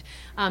happened.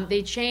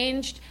 They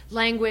changed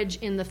language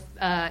in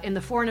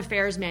the Foreign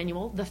Affairs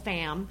Manual, the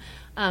FAM,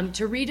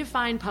 to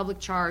redefine public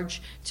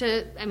charge,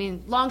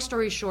 long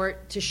story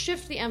short, to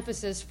shift the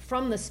emphasis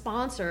from the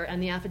sponsor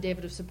and the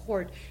affidavit of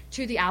support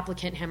to the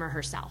applicant, him or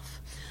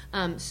herself.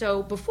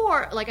 So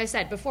before, like I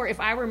said, if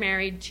I were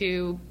married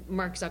to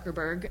Mark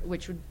Zuckerberg,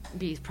 which would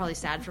be probably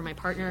sad for my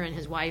partner and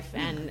his wife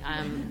and,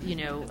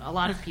 a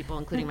lot of people,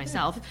 including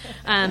myself,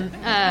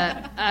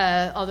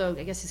 although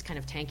I guess he's kind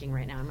of tanking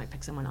right now, I might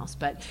pick someone else.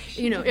 But,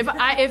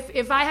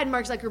 if I had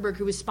Mark Zuckerberg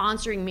who was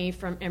sponsoring me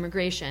from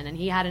immigration and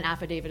he had an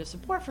affidavit of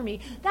support for me,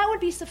 that would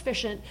be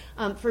sufficient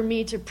for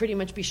me to pretty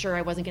much be sure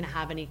I wasn't going to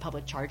have any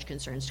public charge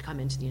concerns to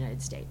come into the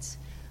United States.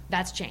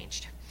 That's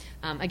changed.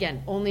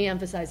 Again, only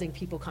emphasizing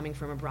people coming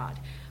from abroad.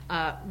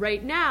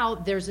 Right now,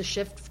 there's a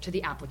shift to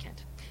the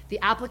applicant. The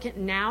applicant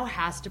now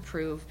has to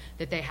prove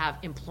that they have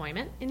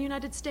employment in the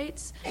United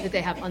States, that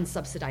they have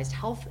unsubsidized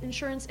health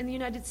insurance in the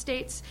United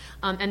States,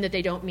 and that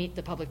they don't meet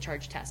the public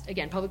charge test.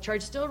 Again, public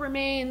charge still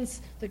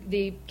remains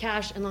the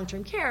cash and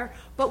long-term care.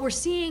 What we're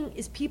seeing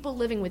is people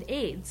living with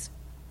AIDS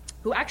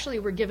who actually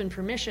were given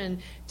permission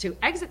to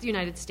exit the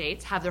United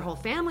States, have their whole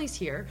families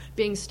here,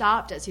 being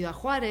stopped at Ciudad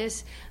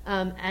Juarez,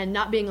 and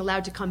not being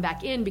allowed to come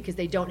back in because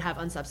they don't have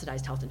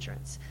unsubsidized health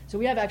insurance. So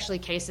we have actually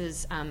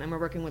cases, and we're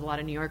working with a lot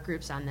of New York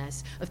groups on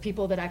this, of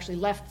people that actually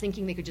left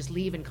thinking they could just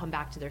leave and come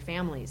back to their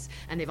families,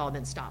 and they've all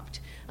been stopped.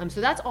 So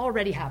that's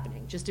already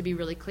happening, just to be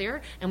really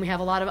clear. And we have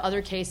a lot of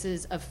other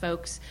cases of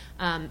folks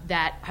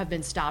that have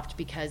been stopped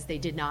because they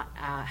did not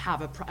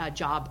have a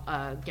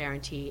job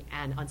guarantee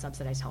and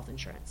unsubsidized health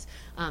insurance.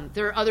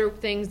 There are other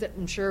things that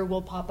I'm sure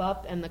will pop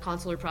up, and the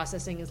consular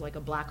processing is like a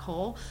black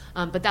hole,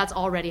 but that's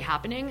already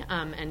happening,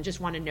 and just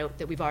want to note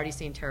that we've already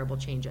seen terrible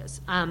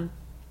changes.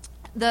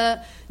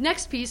 The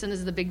next piece, and this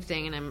is the big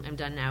thing, and I'm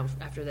done now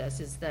after this,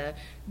 is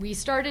we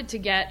started to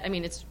get,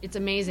 it's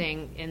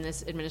amazing in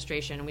this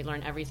administration, and we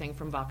learn everything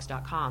from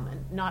Vox.com,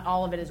 and not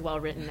all of it is well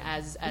written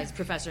as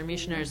Professor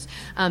Michener's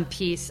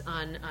piece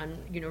on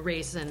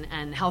race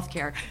and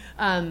healthcare.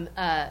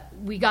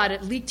 We got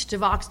it leaked to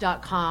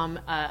Vox.com,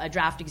 a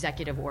draft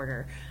executive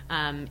order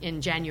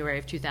in January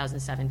of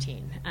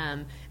 2017,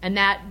 and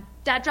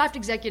that draft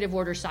executive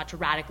order sought to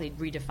radically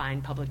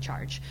redefine public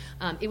charge.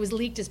 It was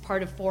leaked as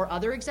part of 4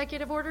 other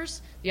executive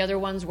orders. The other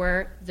ones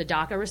were the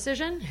DACA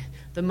rescission,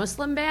 the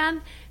Muslim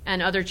ban,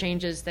 and other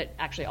changes that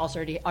actually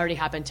also already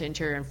happened to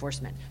interior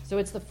enforcement. So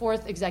it's the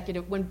 4th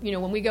executive. When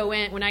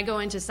I go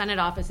into Senate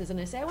offices and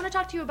I say, I want to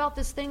talk to you about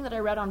this thing that I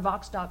read on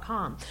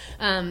Vox.com.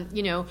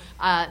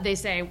 They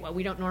say, well,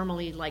 we don't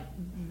normally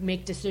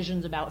make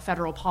decisions about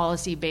federal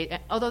policy,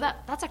 although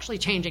that's actually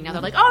changing now.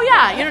 They're like, oh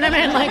yeah, you know what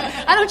I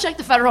mean? I don't check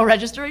the Federal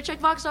Register, I check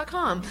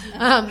Vox.com.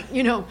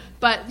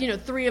 But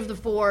 3 of the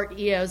 4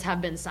 EOs have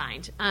been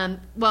signed.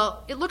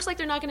 Well, it looks like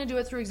they're not going to do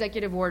it through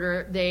executive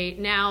order. They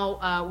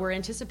now we're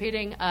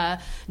anticipating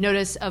a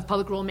notice of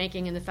public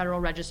rulemaking in the Federal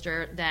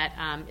Register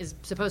that is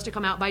supposed to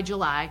come out by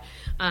July.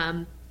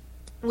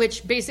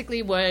 Which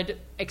basically would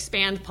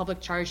expand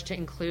public charge to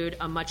include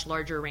a much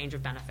larger range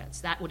of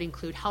benefits. That would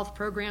include health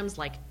programs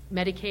like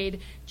Medicaid,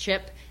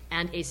 CHIP,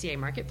 and ACA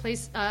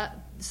marketplace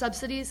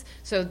subsidies.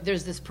 So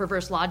there's this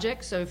perverse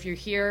logic. So if you're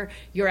here,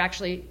 you're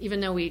actually,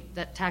 even though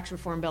that tax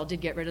reform bill did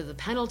get rid of the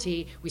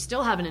penalty, we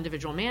still have an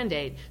individual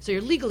mandate. So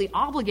you're legally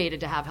obligated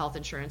to have health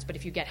insurance, but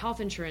if you get health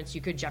insurance,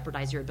 you could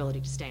jeopardize your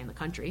ability to stay in the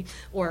country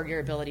or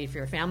your ability for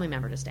your family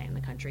member to stay in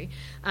the country.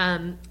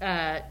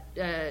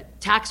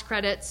 Tax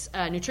credits,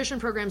 nutrition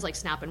programs like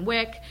SNAP and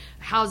WIC,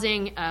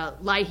 housing,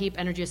 LIHEAP,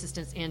 energy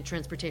assistance, and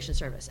transportation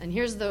service. And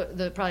here's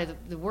probably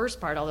the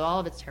worst part, although all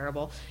of it's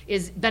terrible,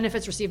 is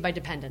benefits received by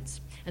dependents,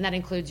 and that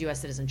includes U.S.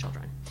 citizen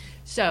children.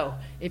 So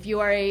if you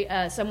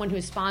are someone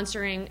who's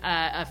sponsoring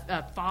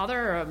a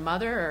father or a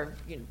mother or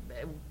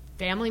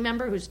family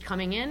member who's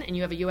coming in, and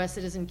you have a U.S.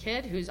 citizen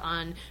kid who's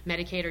on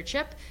Medicaid or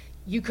CHIP,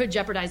 you could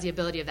jeopardize the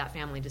ability of that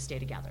family to stay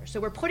together. So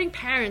we're putting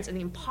parents in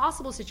the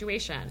impossible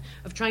situation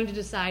of trying to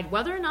decide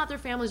whether or not their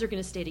families are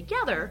going to stay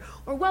together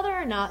or whether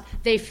or not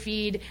they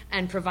feed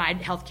and provide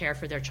health care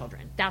for their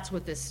children. That's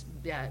what this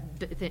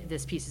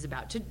piece is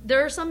about.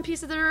 There are some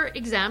pieces that are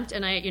exempt,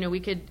 and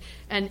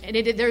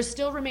there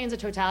still remains a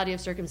totality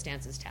of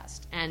circumstances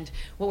test. And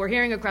what we're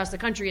hearing across the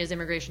country is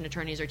immigration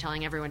attorneys are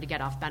telling everyone to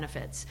get off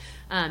benefits.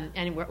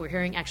 And what we're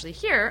hearing actually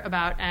here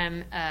about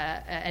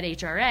at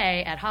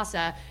HRA, at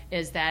HASA,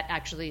 is that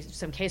actually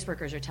some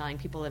caseworkers are telling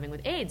people living with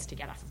AIDS to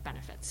get off of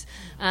benefits,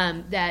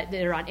 that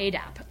they're on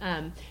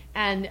ADAP.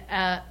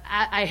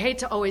 I hate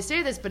to always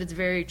say this, but it's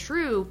very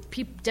true.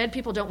 Dead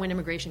people don't win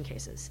immigration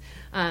cases.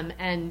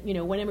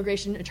 When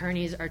immigration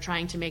attorneys are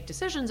trying to make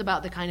decisions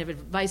about the kind of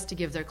advice to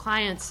give their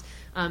clients,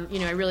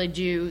 I really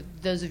do,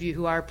 those of you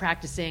who are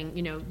practicing,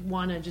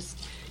 want to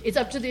just, it's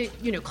up to the,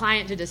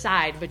 client to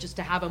decide, but just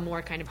to have a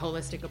more kind of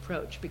holistic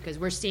approach, because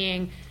we're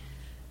seeing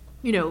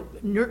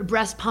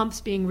breast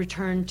pumps being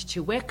returned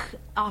to WIC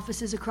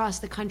offices across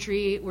the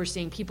country. We're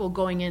seeing people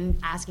going in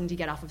asking to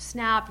get off of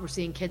SNAP. We're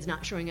seeing kids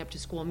not showing up to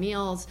school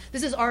meals.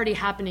 This is already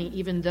happening,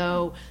 even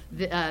though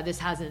this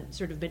hasn't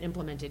sort of been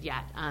implemented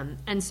yet.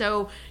 And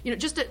so,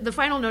 just the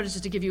final note is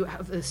just to give you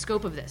the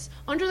scope of this.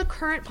 Under the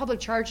current public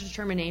charge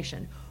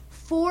determination,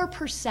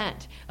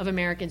 4% of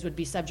Americans would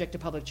be subject to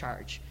public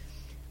charge.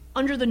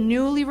 Under the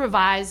newly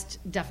revised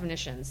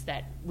definitions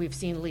that we've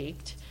seen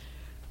leaked,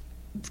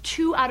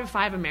 2 out of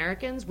 5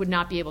 Americans would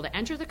not be able to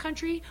enter the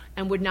country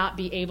and would not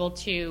be able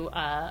to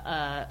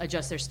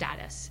adjust their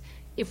status.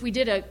 If we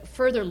did a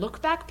further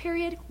look-back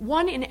period,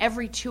 1 in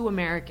every 2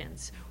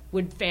 Americans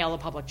would fail a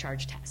public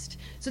charge test.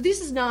 So this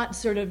is not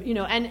sort of,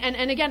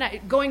 and again,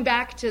 going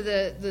back to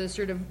the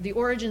sort of the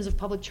origins of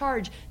public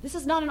charge, this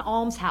is not an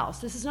almshouse.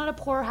 This is not a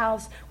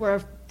poorhouse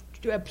where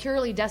a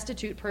purely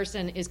destitute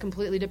person is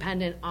completely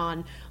dependent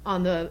on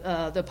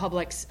the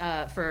public's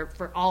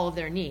for all of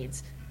their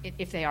needs.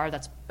 If they are,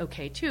 that's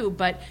okay too.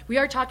 But we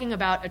are talking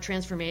about a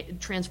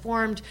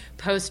transformed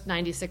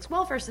post-96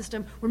 welfare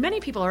system where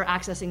many people are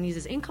accessing these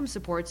as income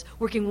supports,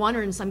 working 1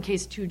 or in some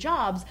case 2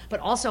 jobs,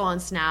 but also on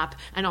SNAP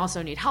and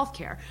also need health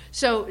care.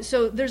 So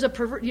there's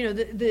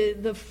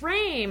the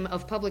frame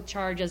of public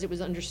charge as it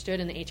was understood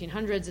in the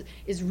 1800s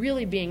is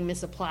really being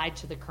misapplied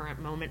to the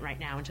current moment right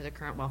now and to the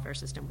current welfare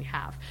system we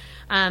have.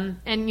 And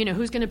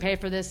who's going to pay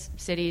for this?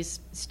 Cities,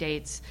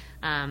 states,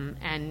 and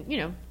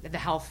the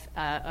health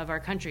of our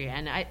country.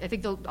 And I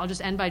think I'll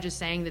just end by just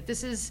saying that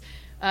this is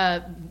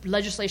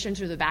legislation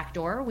through the back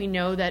door. We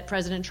know that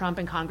President Trump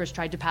and Congress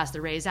tried to pass the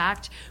RAISE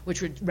Act,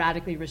 which would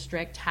radically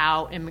restrict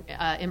how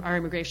our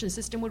immigration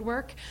system would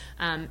work.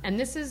 And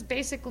this is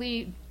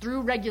basically,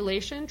 through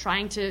regulation,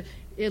 trying to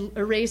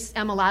erase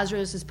Emma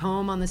Lazarus's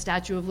poem on the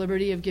Statue of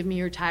Liberty of "Give me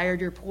your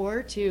tired, your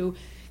poor," to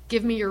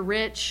 "Give me your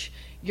rich,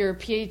 your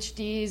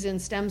PhDs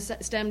and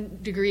STEM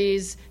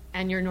degrees,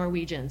 and your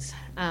Norwegians."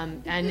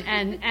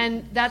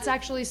 And that's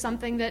actually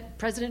something that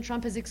President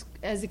Trump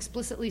has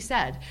explicitly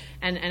said.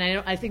 And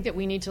I think that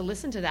we need to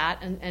listen to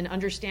that and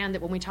understand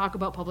that when we talk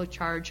about public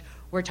charge,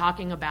 we're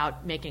talking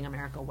about making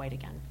America white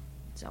again.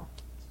 So.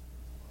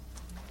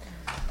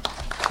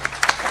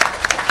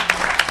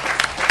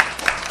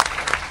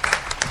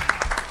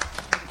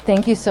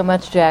 Thank you so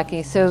much,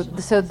 Jackie. So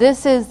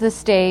this is the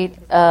state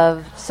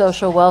of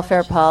social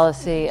welfare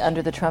policy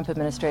under the Trump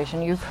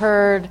administration. You've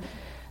heard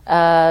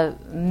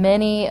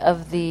many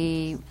of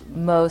the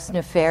most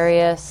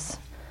nefarious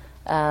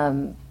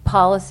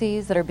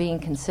policies that are being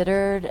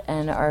considered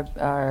and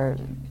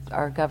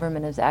our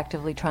government is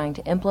actively trying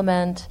to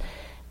implement.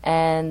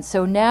 And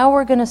so now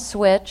we're going to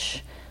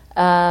switch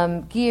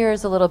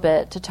gears a little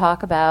bit to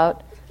talk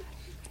about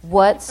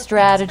what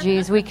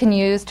strategies we can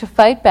use to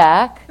fight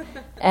back.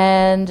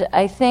 And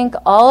I think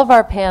all of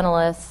our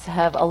panelists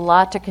have a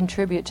lot to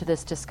contribute to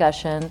this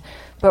discussion,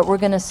 but we're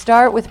going to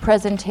start with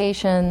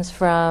presentations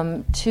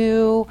from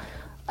 2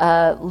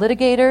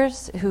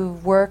 litigators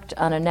who've worked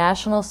on a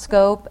national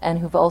scope and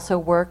who've also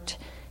worked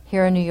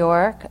here in New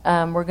York.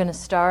 We're going to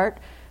start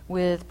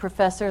with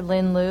Professor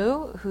Lynn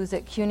Liu, who's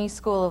at CUNY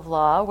School of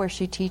Law, where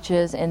she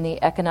teaches in the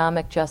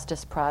Economic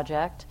Justice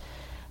Project,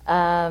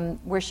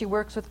 where she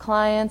works with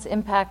clients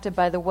impacted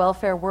by the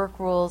welfare work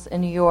rules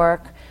in New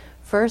York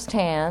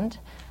firsthand,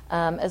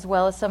 as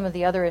well as some of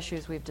the other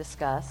issues we've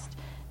discussed.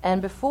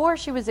 And before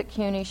she was at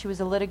CUNY, she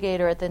was a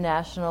litigator at the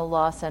National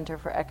Law Center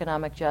for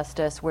Economic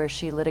Justice, where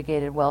she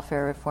litigated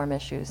welfare reform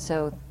issues.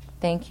 So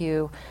thank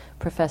you,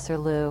 Professor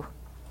Liu.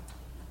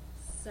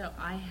 So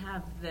I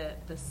have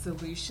the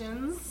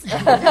solutions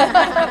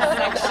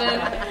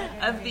section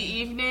of the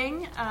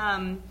evening.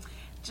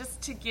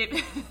 Just to give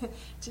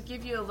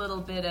you a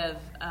little bit of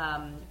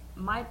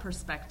my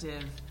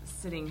perspective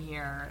sitting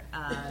here.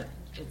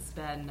 It's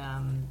been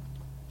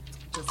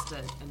just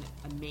an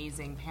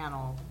amazing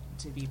panel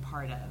to be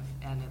part of,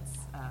 and it's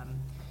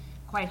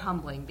quite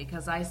humbling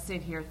because I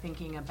sit here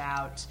thinking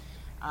about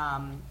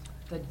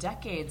the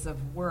decades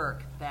of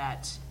work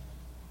that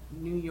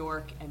New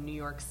York and New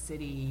York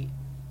City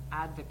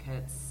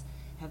advocates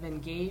have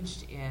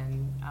engaged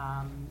in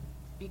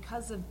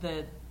because of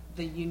the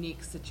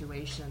unique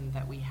situation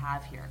that we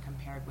have here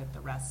compared with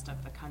the rest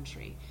of the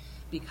country,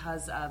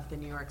 because of the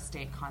New York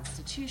State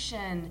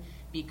Constitution,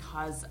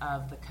 because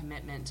of the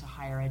commitment to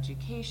higher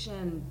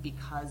education,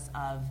 because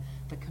of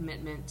the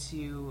commitment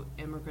to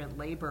immigrant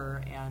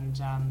labor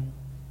and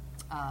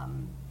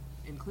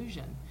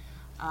inclusion.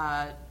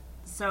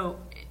 So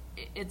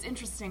it's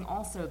interesting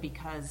also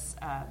because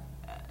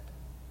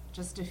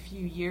just a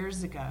few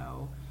years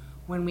ago,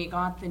 when we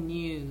got the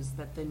news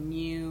that the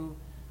new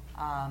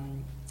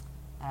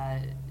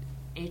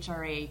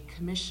HRA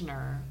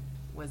commissioner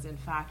was in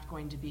fact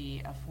going to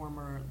be a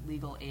former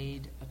legal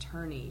aid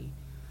attorney,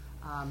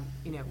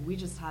 we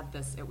just had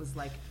this, it was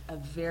like a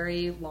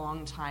very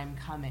long time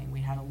coming. We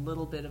had a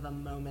little bit of a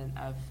moment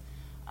of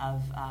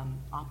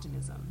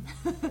optimism.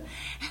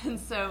 And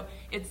so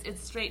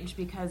it's strange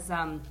because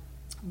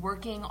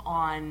working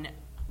on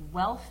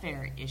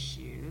welfare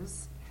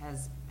issues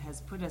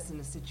has put us in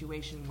a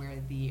situation where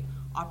the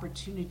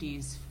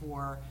opportunities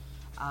for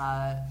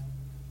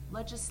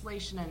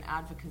legislation and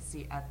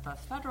advocacy at the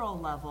federal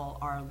level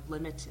are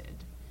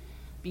limited.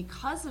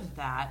 Because of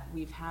that,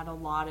 we've had a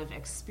lot of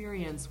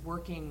experience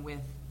working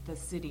with the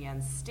city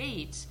and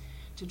state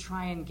to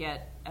try and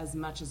get as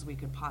much as we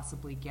could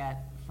possibly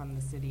get from the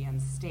city and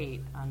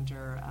state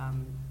under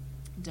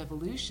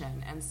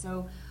devolution. And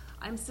so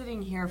I'm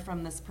sitting here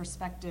from this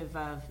perspective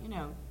of,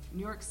 New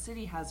York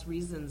City has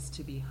reasons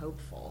to be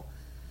hopeful.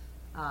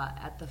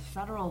 At the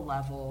federal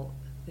level,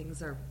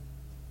 things are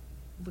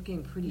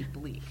looking pretty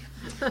bleak.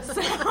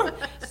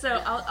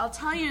 So I'll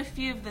tell you a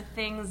few of the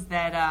things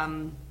that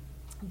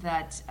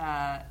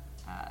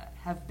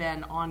have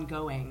been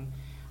ongoing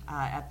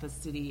at the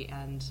city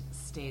and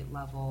state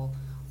level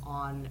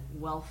on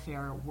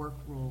welfare work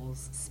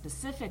rules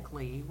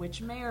specifically,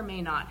 which may or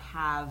may not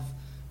have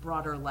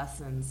broader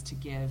lessons to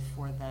give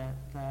for the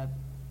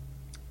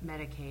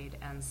Medicaid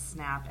and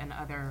SNAP and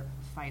other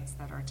fights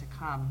that are to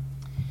come.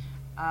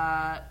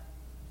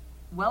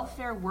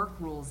 Welfare work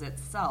rules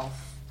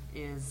itself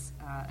is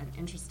an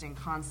interesting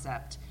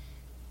concept.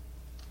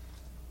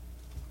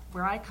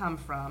 Where I come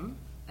from,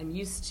 I'm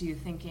used to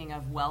thinking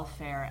of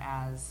welfare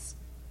as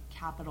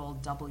capital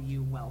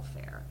W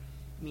welfare,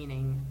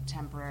 meaning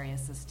temporary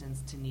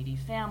assistance to needy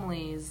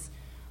families,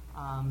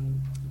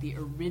 the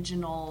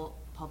original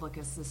public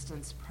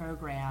assistance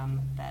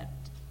program that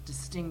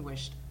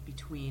distinguished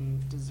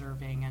between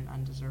deserving and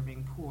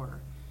undeserving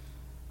poor,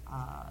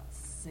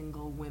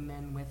 single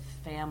women with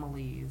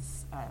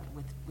families,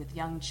 with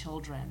young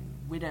children,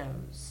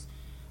 widows,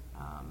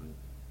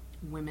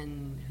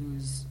 women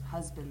whose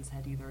husbands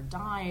had either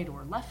died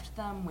or left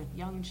them with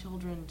young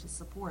children to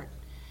support.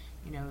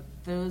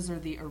 Those are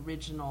the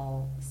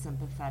original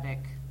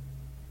sympathetic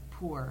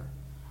poor.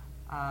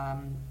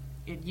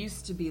 It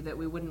used to be that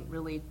we wouldn't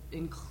really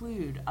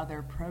include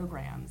other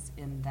programs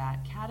in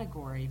that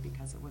category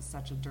because it was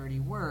such a dirty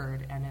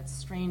word, and it's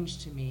strange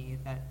to me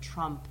that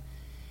Trump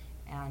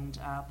and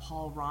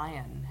Paul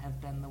Ryan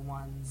have been the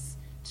ones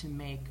to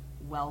make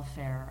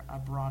welfare a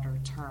broader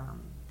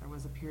term. There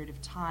was a period of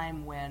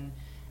time when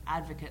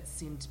advocates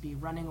seemed to be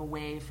running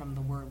away from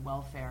the word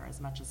welfare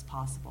as much as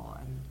possible,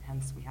 and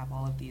hence we have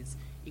all of these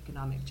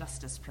economic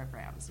justice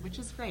programs, which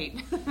is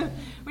great,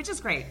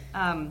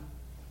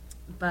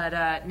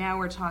 But now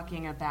we're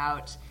talking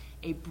about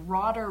a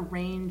broader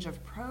range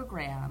of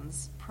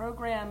programs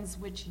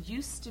which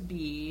used to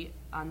be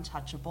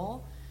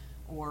untouchable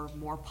or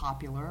more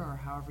popular, or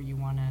however you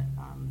want to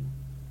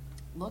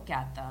look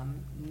at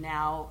them.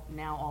 Now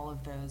all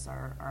of those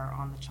are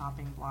on the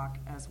chopping block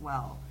as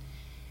well.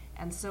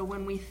 And so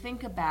when we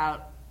think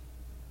about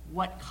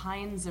what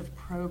kinds of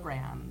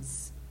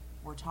programs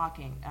we're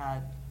talking,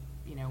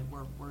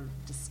 we're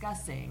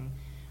discussing,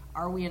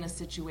 are we in a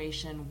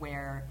situation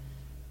where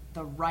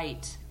the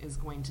right is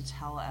going to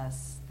tell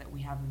us that we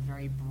have a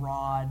very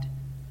broad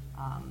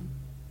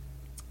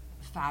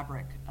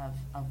fabric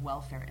of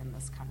welfare in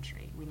this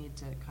country? We need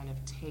to kind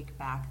of take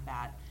back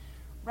that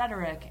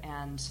rhetoric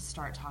and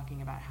start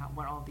talking about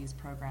what all these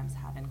programs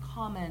have in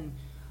common.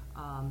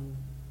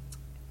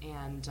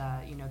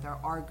 There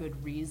are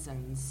good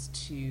reasons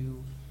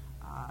to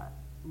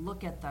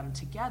look at them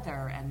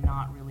together and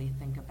not really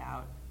think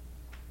about,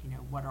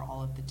 what are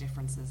all of the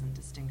differences and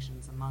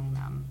distinctions among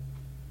them.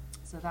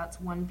 So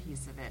that's one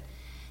piece of it.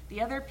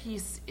 The other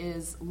piece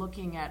is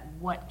looking at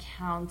what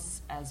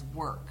counts as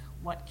work,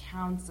 what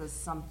counts as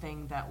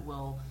something that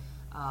will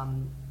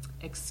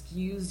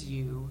excuse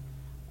you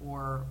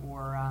or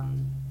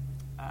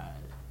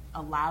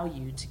allow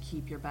you to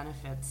keep your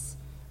benefits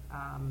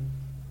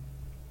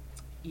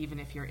even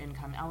if you're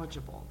income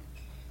eligible.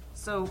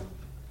 So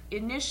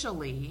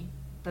initially,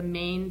 the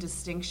main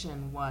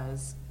distinction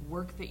was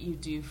work that you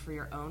do for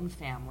your own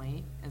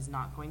family is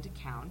not going to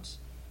count,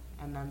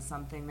 and then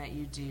something that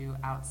you do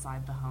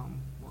outside the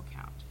home will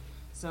count.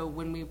 So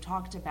when we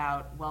talked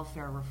about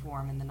welfare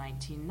reform in the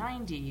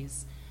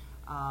 1990s,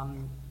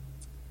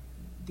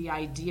 the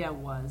idea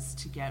was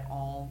to get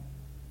all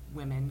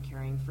women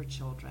caring for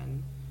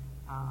children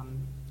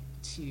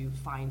to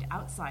find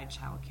outside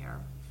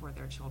childcare for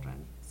their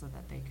children so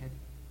that they could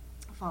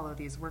follow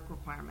these work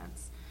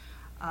requirements.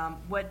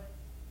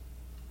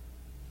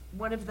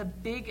 One of the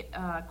big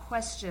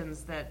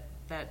questions that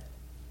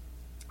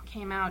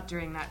came out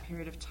during that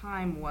period of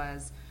time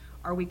was,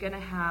 are we going to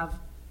have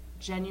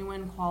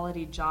genuine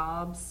quality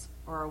jobs,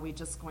 or are we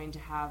just going to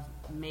have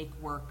make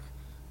work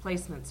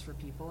placements for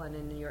people? And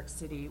in New York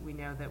City, we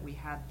know that we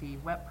had the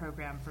WEP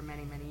program for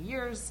many, many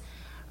years,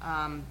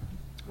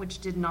 which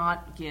did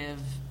not give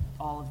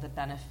all of the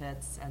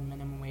benefits and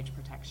minimum wage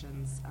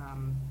protections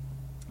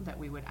that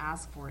we would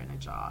ask for in a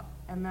job.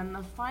 And then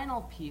the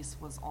final piece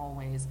was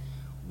always,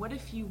 what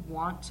if you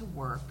want to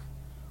work?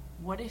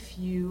 What if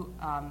you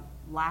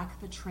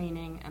lack the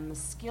training and the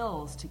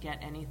skills to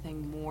get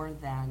anything more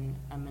than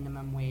a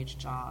minimum wage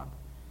job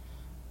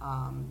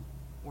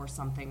or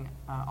something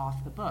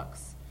off the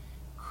books?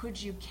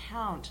 Could you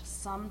count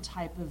some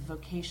type of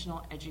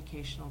vocational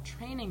educational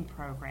training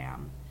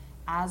program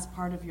as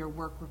part of your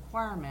work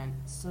requirement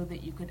so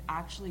that you could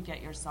actually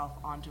get yourself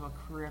onto a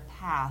career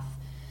path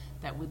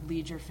that would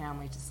lead your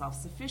family to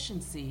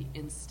self-sufficiency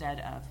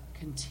instead of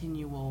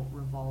continual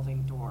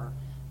revolving door?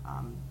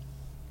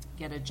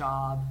 Get a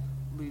job,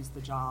 lose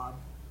the job,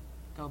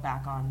 go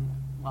back on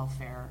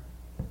welfare,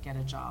 get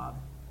a job,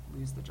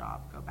 lose the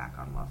job, go back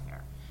on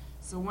welfare.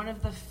 So one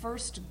of the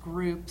first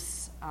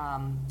groups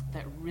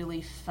that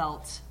really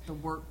felt the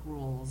work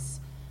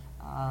rules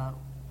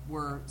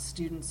were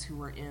students who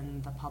were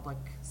in the public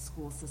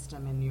school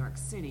system in New York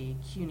City,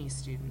 CUNY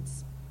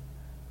students.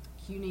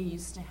 CUNY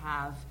used to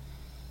have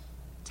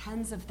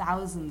tens of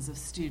thousands of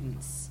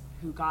students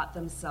who got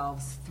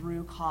themselves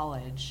through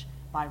college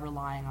by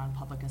relying on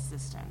public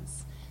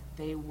assistance.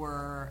 They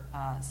were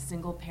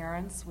single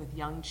parents with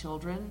young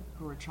children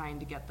who were trying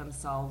to get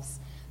themselves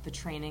the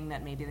training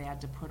that maybe they had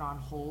to put on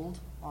hold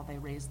while they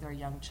raised their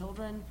young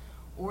children,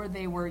 or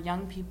they were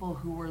young people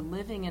who were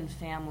living in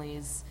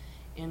families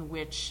in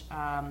which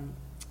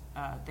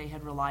they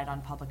had relied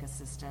on public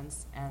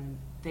assistance, and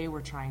they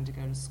were trying to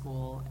go to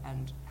school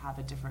and have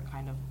a different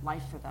kind of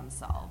life for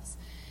themselves.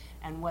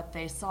 And what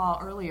they saw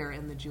earlier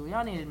in the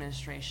Giuliani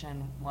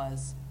administration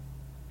was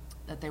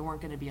that they weren't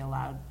going to be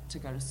allowed to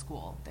go to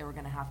school. They were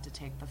going to have to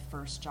take the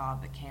first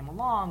job that came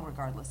along,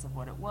 regardless of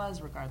what it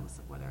was, regardless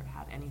of whether it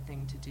had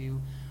anything to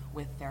do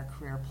with their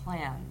career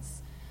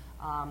plans.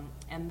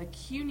 And the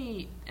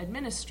CUNY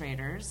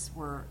administrators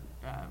were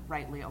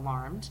rightly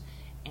alarmed,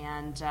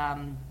 and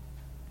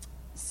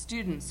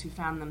students who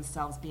found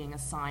themselves being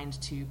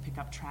assigned to pick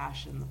up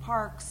trash in the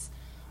parks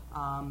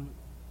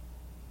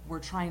were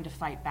trying to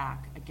fight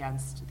back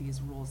against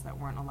these rules that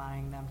weren't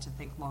allowing them to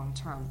think long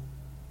term.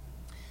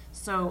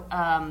 So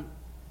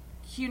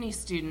CUNY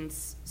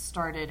students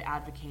started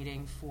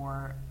advocating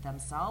for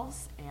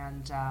themselves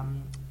and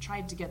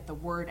tried to get the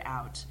word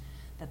out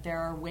that there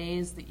are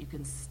ways that you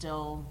can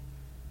still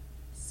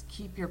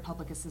keep your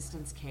public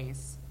assistance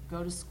case,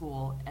 go to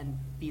school, and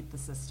beat the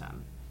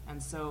system.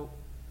 And so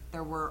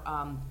there were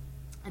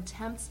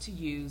attempts to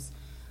use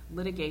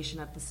litigation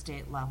at the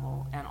state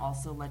level and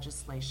also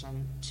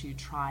legislation to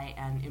try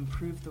and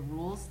improve the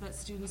rules that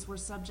students were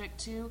subject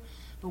to.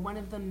 But one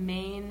of the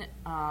main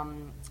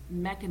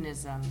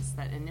mechanisms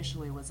that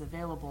initially was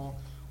available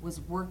was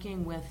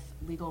working with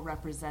legal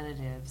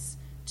representatives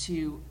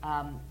to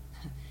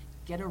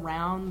get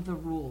around the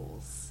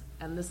rules.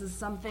 And this is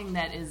something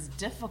that is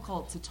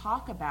difficult to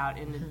talk about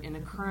in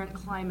a current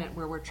climate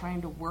where we're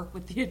trying to work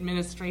with the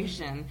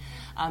administration.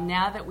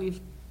 Now that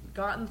we've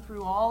gotten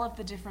through all of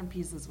the different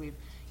pieces, we've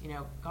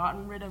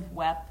gotten rid of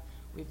WEP,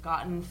 we've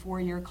gotten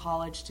four-year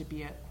college to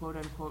be a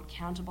quote-unquote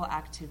countable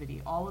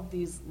activity. All of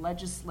these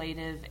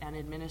legislative and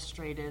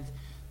administrative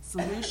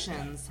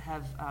solutions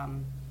have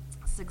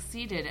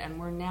succeeded, and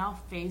we're now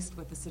faced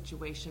with a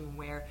situation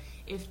where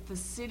if the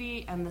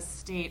city and the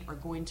state are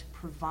going to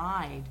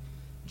provide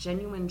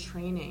genuine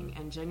training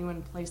and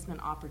genuine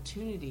placement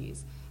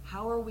opportunities,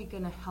 how are we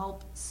going to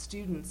help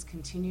students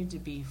continue to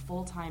be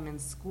full-time in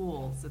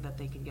school so that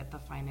they can get the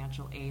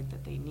financial aid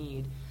that they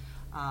need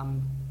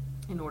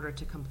in order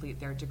to complete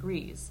their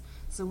degrees?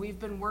 So we've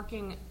been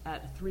working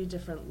at 3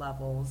 different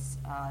levels,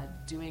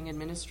 doing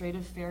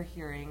administrative fair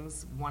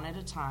hearings one at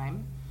a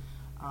time,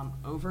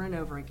 over and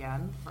over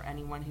again for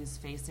anyone who's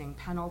facing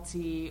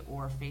penalty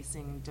or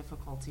facing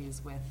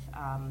difficulties with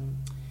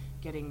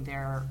getting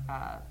their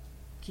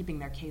keeping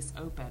their case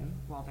open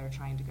while they're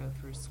trying to go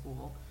through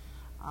school.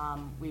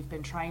 We've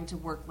been trying to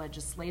work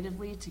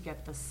legislatively to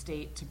get the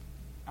state to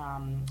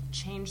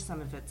change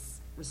some of its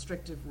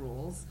restrictive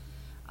rules,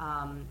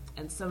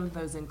 and some of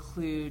those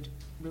include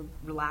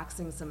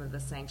relaxing some of the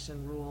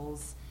sanction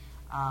rules,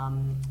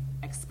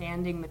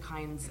 expanding the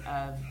kinds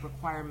of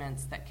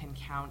requirements that can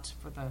count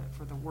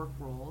for the work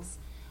rules,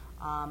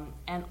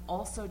 and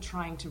also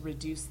trying to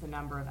reduce the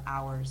number of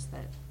hours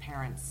that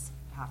parents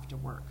have to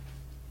work.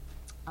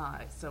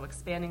 So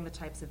expanding the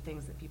types of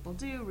things that people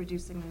do,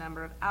 reducing the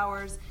number of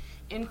hours,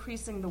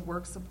 increasing the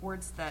work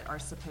supports that are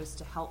supposed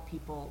to help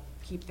people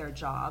keep their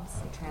jobs,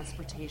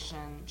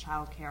 transportation,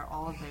 childcare,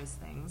 all of those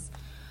things.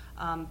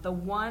 The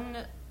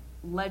one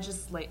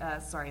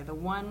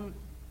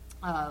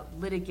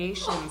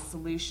litigation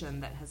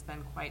solution that has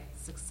been quite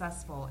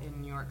successful in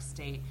New York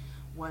State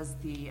was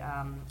the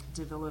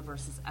Davila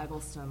versus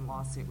Eggleston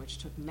lawsuit, which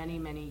took many,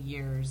 many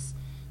years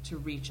to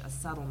reach a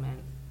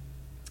settlement.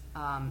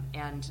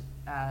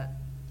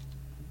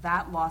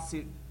 That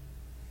lawsuit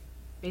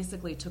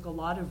basically took a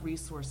lot of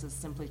resources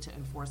simply to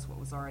enforce what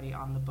was already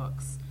on the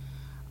books.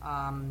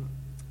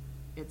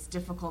 It's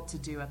difficult to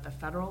do at the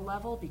federal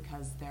level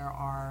because there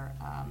are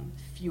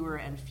fewer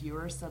and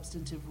fewer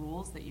substantive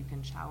rules that you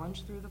can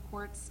challenge through the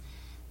courts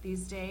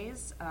these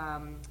days.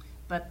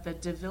 But the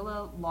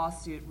Davila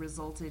lawsuit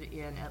resulted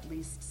in at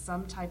least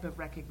some type of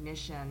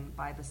recognition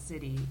by the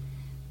city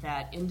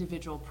that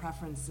individual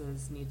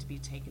preferences need to be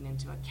taken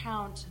into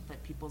account,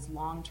 that people's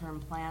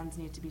long-term plans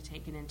need to be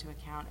taken into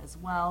account as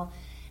well,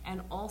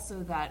 and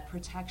also that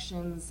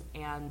protections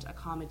and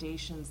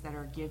accommodations that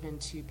are given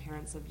to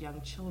parents of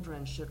young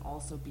children should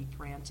also be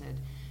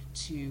granted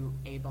to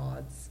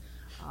ABODs.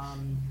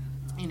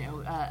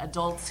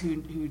 Adults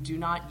who do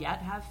not yet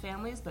have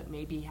families, but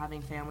may be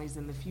having families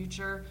in the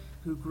future,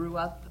 who grew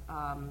up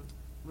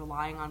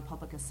relying on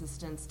public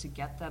assistance to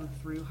get them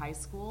through high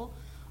school,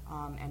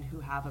 and who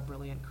have a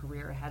brilliant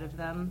career ahead of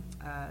them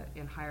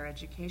in higher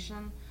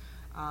education.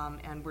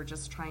 And we're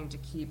just trying to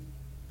keep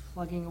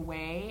plugging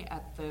away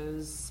at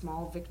those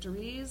small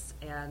victories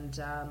and,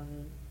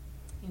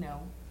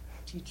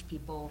 teach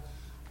people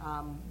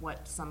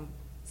what some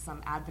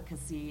some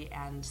advocacy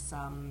and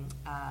some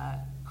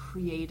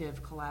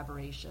creative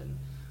collaboration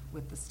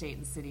with the state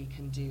and city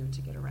can do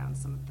to get around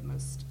some of the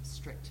most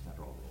strict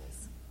federal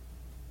rules.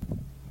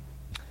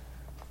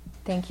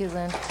 Thank you,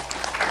 Lynn.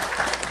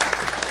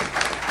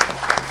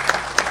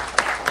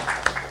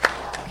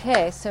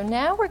 Okay, so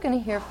now we're going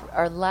to hear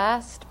our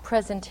last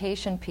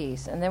presentation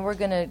piece, and then we're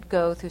going to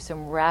go through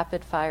some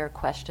rapid-fire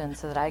questions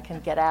so that I can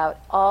get out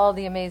all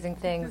the amazing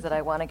things that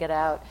I want to get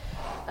out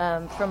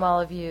from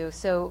all of you.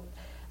 So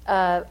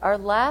our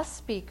last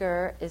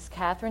speaker is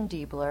Catherine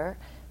Diebler,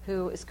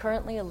 who is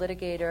currently a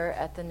litigator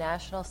at the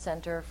National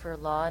Center for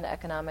Law and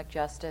Economic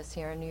Justice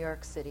here in New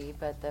York City,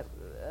 but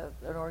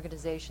an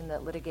organization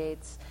that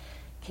litigates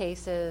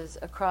cases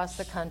across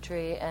the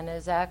country and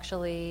is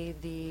actually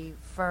the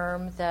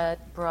firm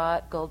that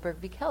brought Goldberg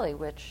v. Kelly,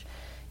 which,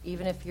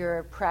 even if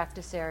your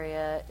practice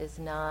area is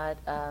not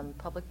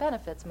public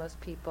benefits, most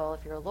people,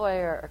 if you're a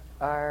lawyer,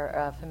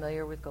 are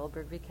familiar with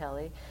Goldberg v.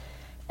 Kelly.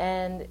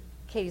 And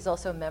Katie's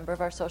also a member of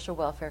our Social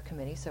Welfare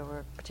Committee, so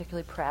we're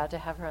particularly proud to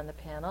have her on the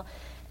panel.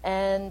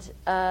 And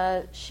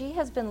she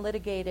has been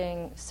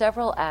litigating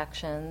several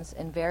actions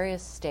in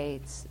various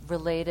states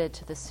related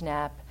to the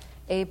SNAP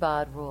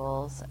ABOD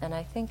rules, and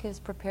I think is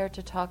prepared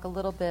to talk a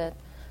little bit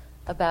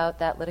about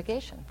that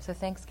litigation. So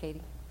thanks,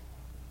 Katie.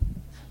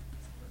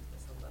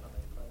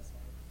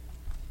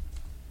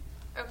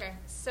 Okay,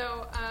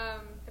 so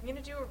I'm going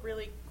to do a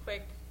really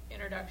quick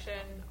introduction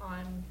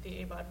on the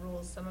ABOD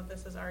rules. Some of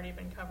this has already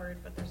been covered,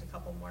 but there's a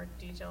couple more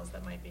details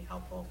that might be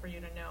helpful for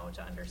you to know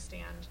to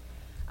understand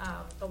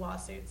the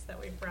lawsuits that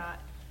we've brought.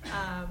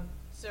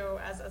 So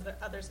as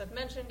others have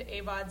mentioned,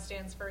 ABOD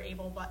stands for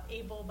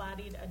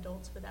Able-Bodied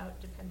Adults Without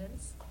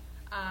Dependents.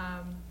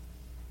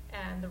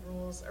 And the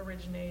rules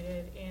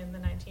originated in the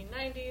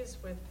 1990s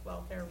with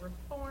welfare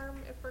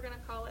reform, if we're going to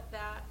call it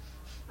that.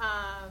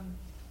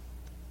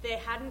 They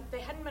hadn't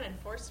been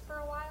enforced for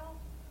a while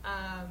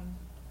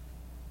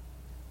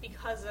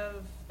because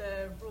of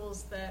the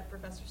rules that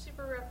Professor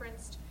Super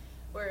referenced,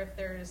 where if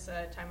there's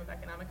a time of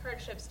economic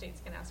hardship,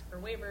 states can ask for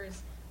waivers.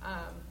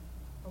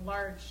 A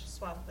large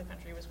swath of the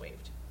country was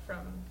waived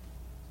from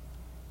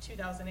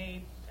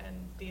 2008 and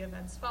the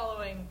events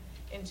following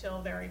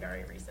until very,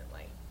 very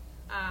recently.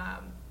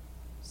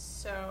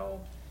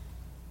 So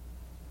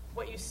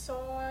what you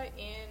saw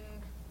in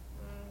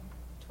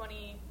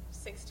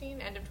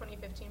 2016, end of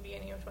 2015,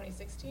 beginning of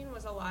 2016,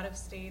 was a lot of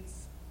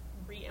states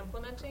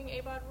re-implementing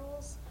ABOD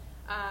rules.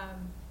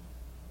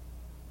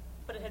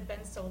 But it had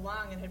been so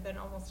long, it had been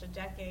almost a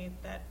decade,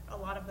 that a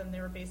lot of them,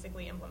 they were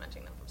basically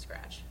implementing them from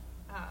scratch.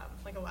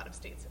 Like a lot of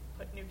states have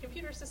put new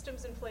computer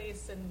systems in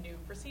place and new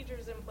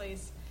procedures in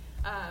place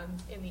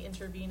in the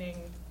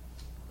intervening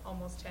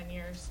almost 10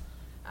 years.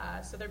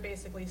 So they're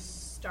basically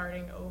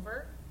starting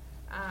over.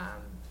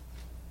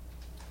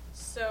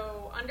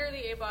 So under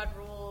the ABOD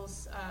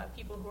rules,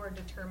 people who are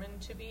determined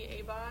to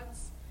be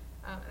ABODs,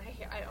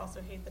 and I also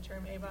hate the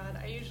term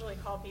ABOD. I usually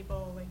call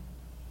people like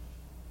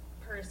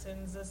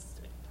persons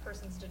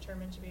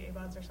determined to be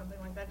ABODs or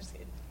something like that. Just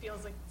it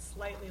feels like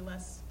slightly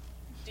less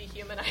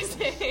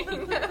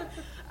dehumanizing.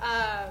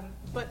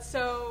 But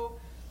so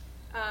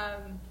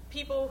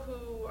people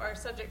who are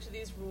subject to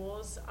these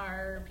rules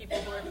are people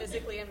who are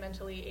physically and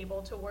mentally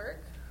able to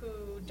work,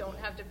 who don't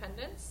have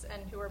dependents,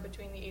 and who are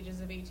between the ages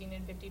of 18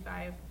 and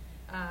 55.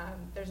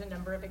 There's a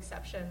number of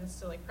exceptions,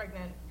 so like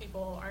pregnant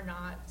people are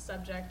not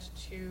subject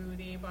to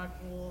the ABOD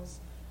rules.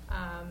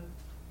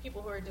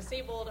 People who are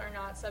disabled are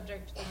not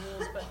subject to the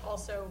rules, but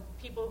also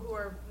people who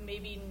are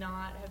maybe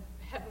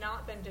have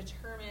not been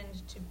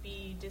determined to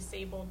be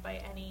disabled by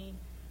any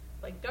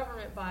like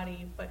government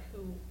body, but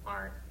who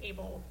aren't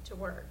able to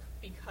work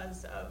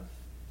because of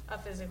a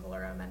physical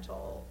or a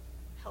mental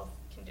health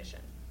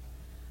condition.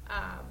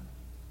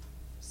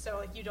 So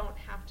like you don't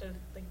have to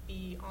like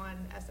be on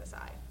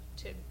SSI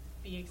to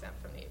be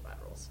exempt from the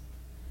ABOD rules.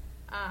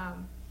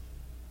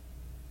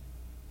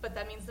 But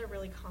that means they're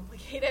really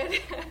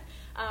complicated.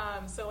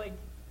 So like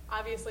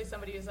obviously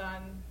somebody who's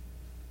on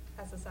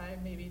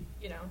SSI, maybe,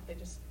 they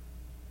just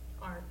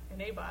aren't an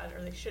ABOD,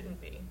 or they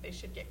shouldn't be. They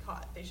should get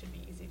caught. They should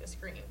be easy to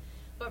screen.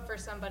 But for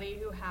somebody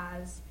who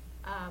has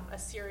a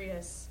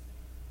serious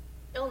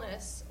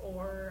illness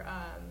or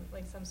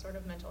like some sort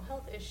of mental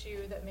health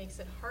issue that makes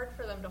it hard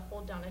for them to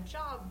hold down a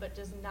job but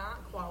does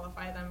not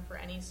qualify them for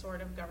any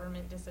sort of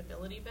government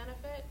disability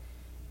benefit,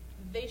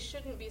 they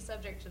shouldn't be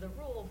subject to the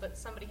rule, but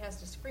somebody has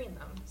to screen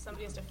them.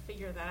 Somebody has to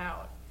figure that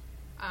out.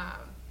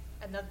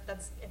 And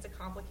it's a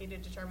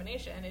complicated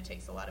determination. It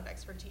takes a lot of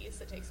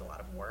expertise. It takes a lot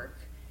of work.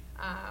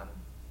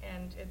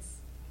 And it's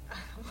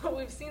what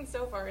we've seen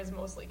so far is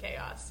mostly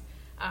chaos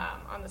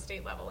on the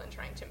state level in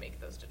trying to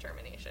make those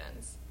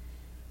determinations.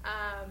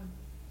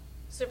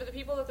 So for the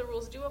people that the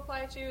rules do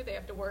apply to, they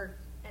have to work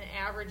an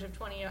average of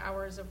 20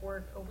 hours of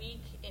work a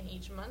week in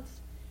each month.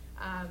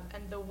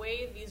 And the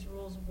way these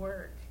rules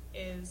work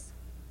is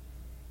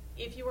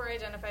if you are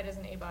identified as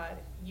an ABOD,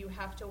 you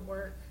have to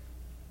work,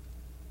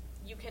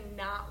 you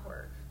cannot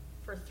work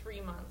for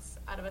 3 months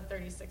out of a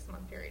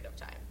 36-month period of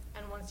time.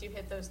 And once you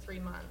hit those 3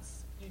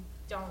 months, you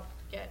don't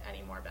get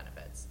any more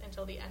benefits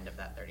until the end of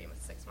that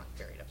 36-month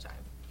period of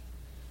time.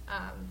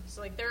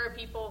 So like there are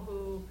people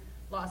who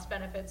lost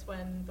benefits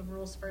when the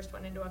rules first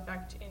went into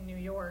effect in New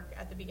York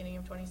at the beginning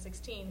of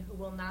 2016 who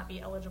will not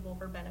be eligible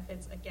for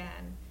benefits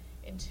again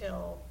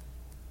until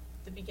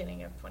the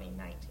beginning of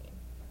 2019.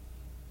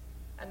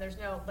 And there's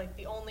no, like,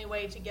 the only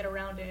way to get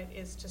around it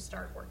is to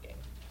start working.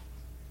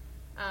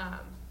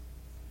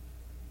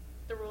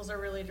 The rules are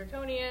really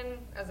draconian.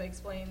 As I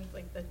explained,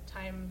 like there's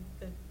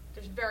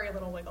very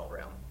little wiggle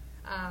room.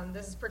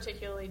 This is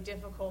particularly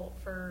difficult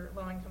for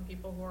low-income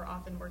people who are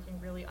often working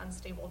really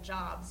unstable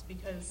jobs,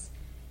 because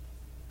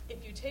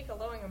if you take a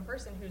low-income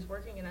person who's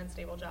working an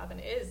unstable job and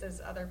is,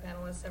 as other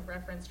panelists have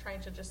referenced, trying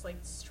to just like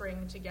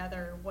string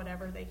together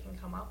whatever they can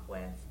come up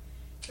with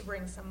to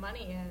bring some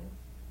money in,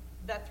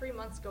 that 3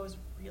 months goes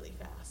really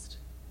fast.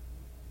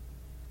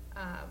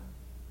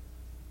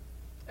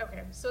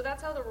 Okay, so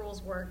that's how the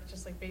rules work,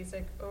 just like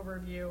basic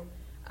overview.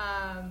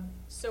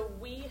 So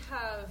we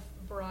have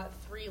brought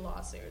 3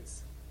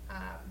 lawsuits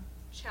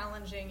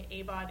challenging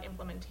ABOD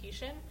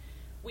implementation.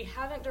 We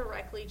haven't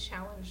directly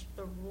challenged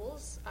the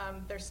rules.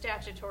 They're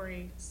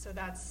statutory, so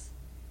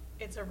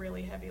it's a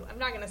really heavy, I'm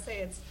not gonna say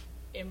it's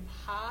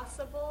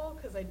impossible,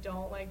 because I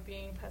don't like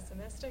being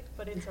pessimistic,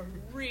 but it's a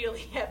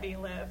really heavy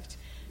lift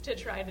to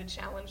try to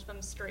challenge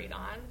them straight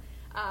on.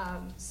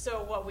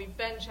 So what we've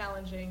been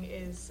challenging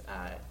is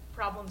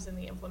problems in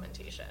the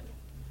implementation.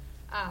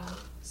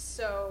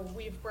 So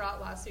we've brought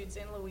lawsuits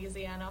in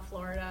Louisiana,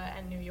 Florida,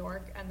 and New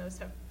York, and those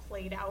have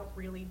played out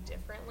really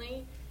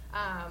differently.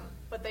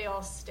 But they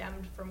all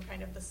stemmed from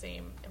kind of the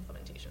same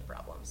implementation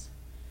problems.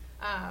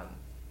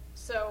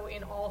 So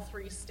in all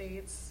 3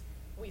 states,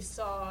 we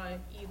saw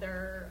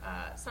either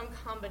some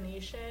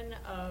combination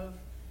of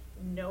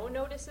no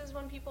notices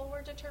when people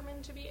were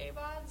determined to be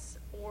ABODs,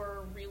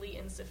 or really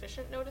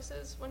insufficient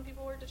notices when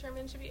people were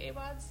determined to be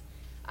ABODs.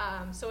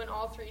 So in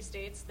all 3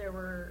 states, there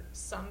were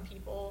some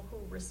people who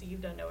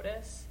received a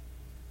notice,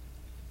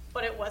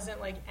 but it wasn't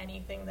like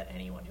anything that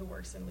anyone who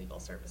works in legal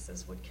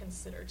services would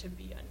consider to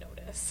be a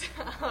notice.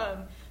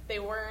 They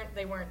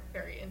weren't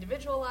very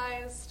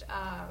individualized.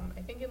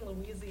 I think in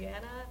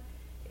Louisiana,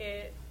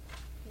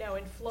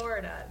 in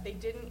Florida, they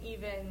didn't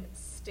even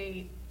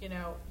state,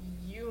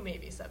 you may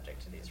be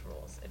subject to these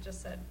rules. It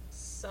just said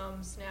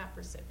some SNAP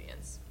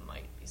recipients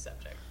might be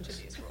subject to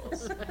these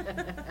rules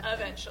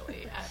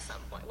eventually at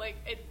some point.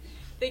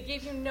 They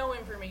gave you no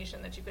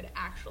information that you could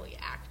actually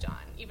act on,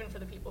 even for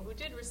the people who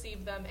did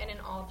receive them. And in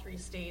all 3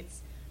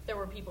 states, there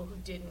were people who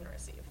didn't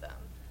receive them.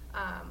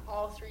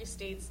 All 3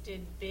 states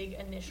did big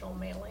initial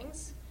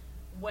mailings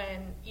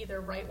either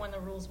right when the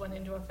rules went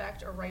into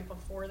effect or right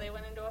before they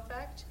went into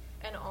effect.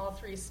 And all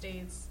 3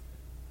 states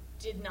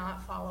did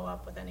not follow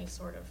up with any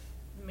sort of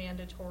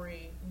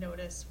mandatory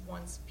notice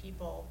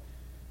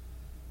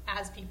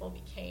as people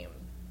became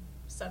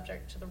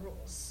subject to the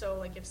rules. So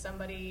like if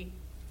somebody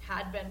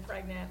had been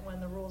pregnant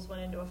when the rules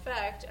went into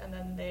effect and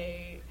then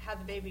they had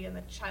the baby and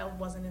the child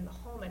wasn't in the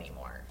home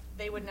anymore,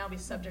 they would now be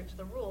subject to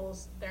the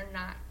rules. They're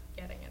not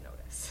getting a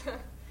notice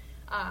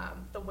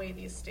the way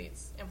these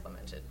states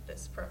implemented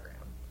this program.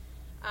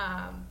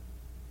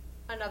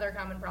 Another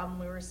common problem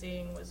we were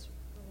seeing was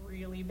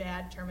really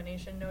bad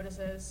termination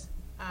notices.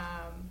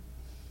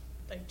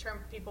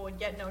 People would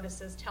get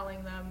notices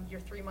telling them your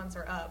 3 months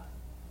are up,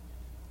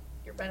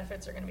 your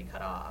benefits are going to be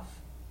cut off.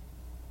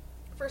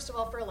 First of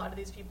all, for a lot of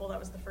these people, that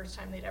was the first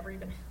time they'd ever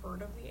even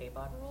heard of the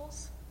ABOD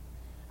rules,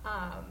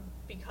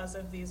 because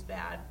of these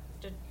bad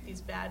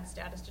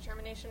status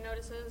determination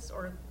notices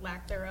or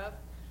lack thereof.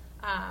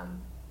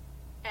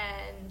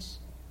 And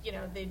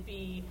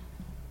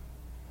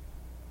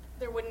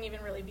there wouldn't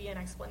even really be an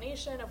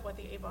explanation of what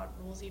the ABOD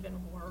rules even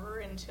were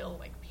until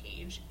like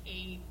page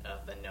 8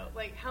 of the note.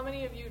 Like, how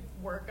many of you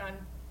work on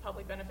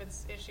public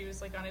benefits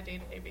issues like on a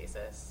day-to-day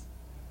basis?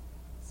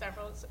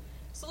 Several.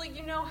 So like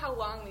how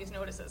long these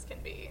notices can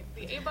be.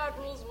 The ABOD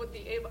rules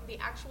the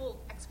actual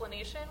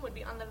explanation would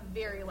be on the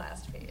very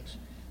last page.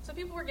 So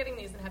people were getting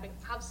these and having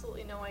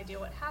absolutely no idea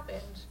what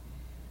happened,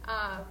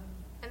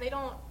 and they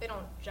don't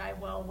jive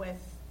well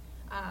with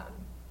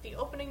the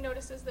opening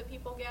notices that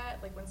people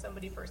get. Like when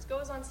somebody first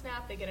goes on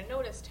SNAP, they get a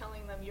notice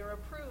telling them you're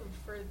approved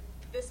for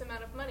this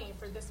amount of money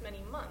for this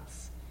many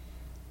months.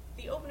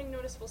 The opening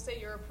notice will say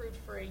you're approved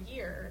for a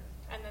year,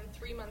 and then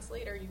 3 months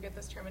later you get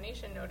this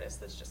termination notice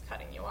that's just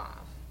cutting you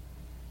off.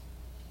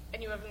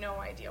 And you have no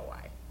idea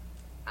why.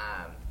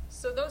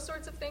 So those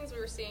sorts of things we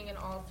were seeing in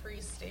all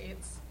 3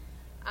 states.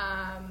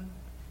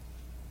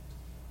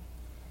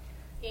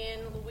 In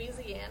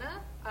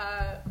Louisiana,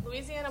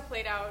 Louisiana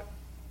played out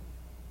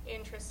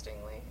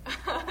interestingly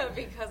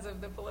because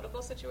of the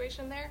political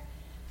situation there.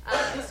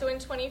 So in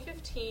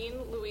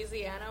 2015,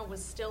 Louisiana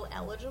was still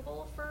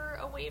eligible for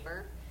a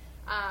waiver.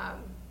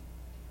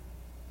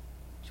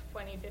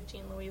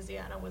 2015,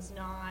 Louisiana was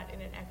not in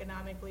an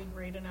economically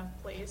great enough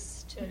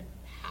place to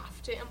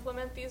have to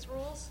implement these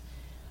rules.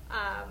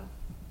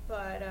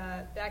 But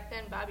back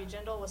then, Bobby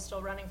Jindal was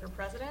still running for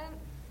president.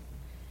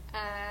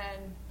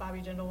 and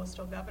Bobby Jindal was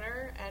still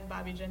governor, and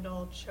Bobby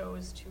Jindal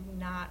chose to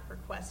not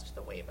request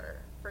the waiver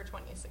for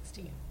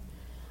 2016.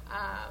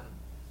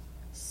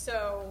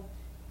 So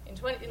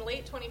in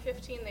late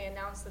 2015, they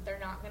announced that they're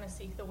not going to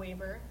seek the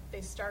waiver.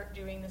 They start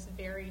doing this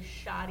very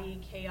shoddy,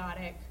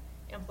 chaotic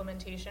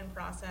implementation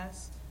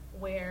process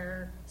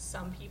where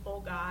some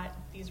people got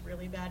these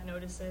really bad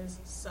notices,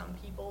 some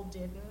people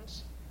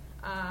didn't.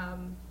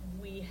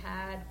 We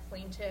had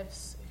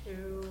plaintiffs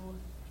who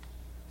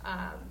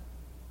had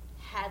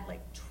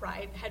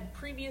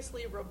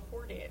previously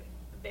reported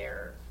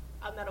their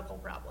medical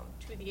problem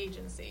to the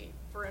agency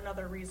for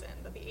another reason,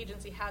 but the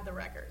agency had the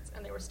records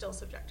and they were still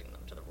subjecting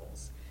them to the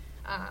rules.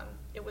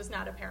 It was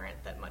not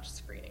apparent that much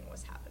screening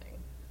was happening.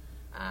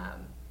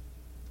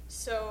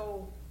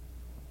 So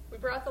we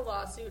brought the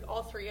lawsuit.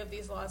 All three of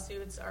these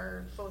lawsuits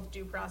are both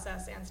due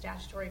process and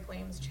statutory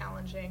claims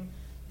challenging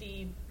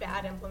the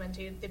bad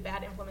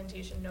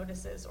implementation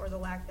notices or the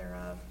lack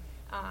thereof,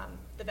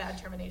 the bad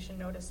termination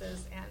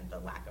notices, and the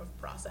lack of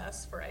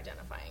process for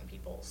identifying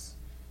people's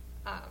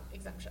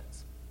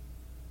exemptions.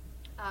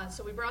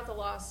 So we brought the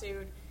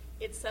lawsuit.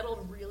 It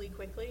settled really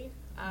quickly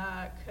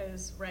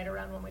because right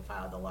around when we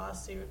filed the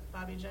lawsuit,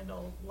 Bobby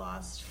Jindal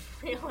lost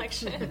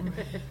re-election,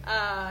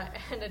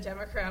 and a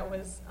Democrat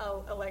was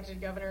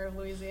elected governor of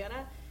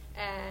Louisiana.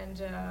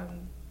 And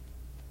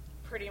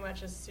pretty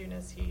much as soon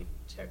as he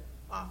took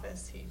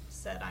office, he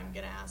said, "I'm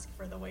going to ask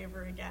for the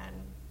waiver again.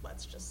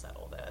 Let's just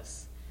settle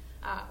this."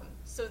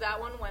 So that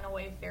one went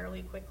away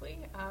fairly quickly.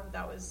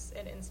 That was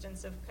an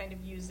instance of kind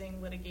of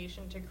using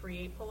litigation to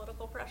create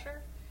political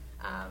pressure.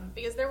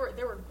 Because there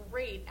were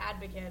great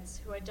advocates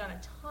who had done a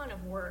ton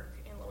of work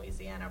in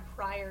Louisiana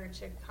prior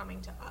to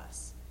coming to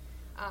us,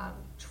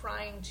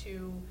 trying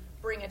to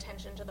bring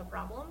attention to the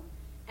problem,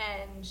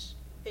 and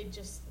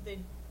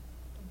it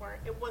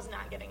was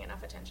not getting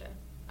enough attention.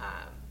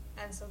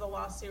 And so the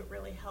lawsuit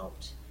really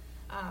helped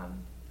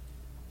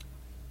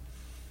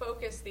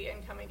focus the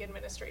incoming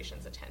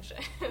administration's attention.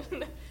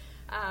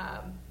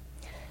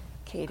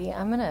 Katie,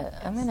 I'm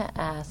gonna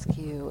ask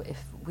you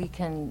if we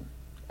can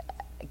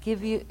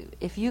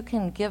if you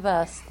can give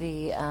us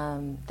the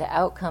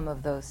outcome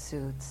of those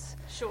suits.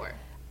 Sure.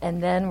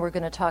 And then we're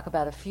going to talk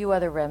about a few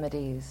other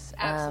remedies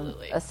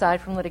aside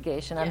from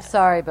litigation. Yes. I'm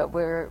sorry, but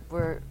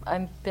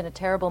I've been a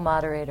terrible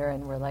moderator,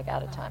 and we're like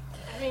out of time.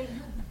 I mean,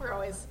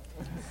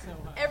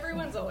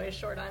 everyone's always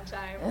short on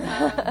time.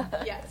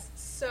 Yes.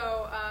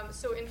 So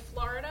in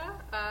Florida,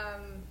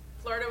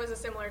 Florida was a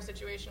similar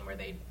situation where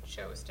they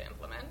chose to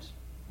implement.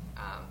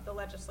 The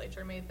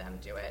legislature made them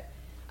do it.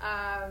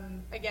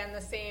 Again,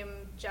 the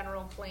same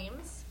general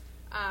claims.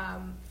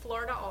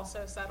 Florida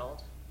also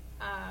settled,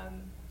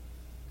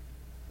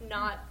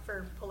 not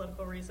for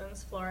political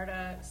reasons.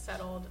 Florida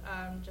settled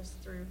just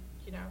through,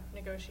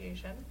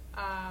 negotiation.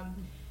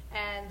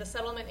 And the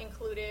settlement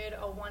included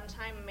a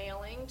one-time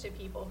mailing to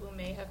people who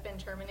may have been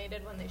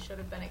terminated when they should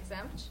have been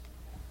exempt,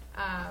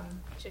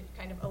 to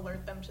kind of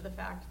alert them to the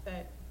fact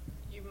that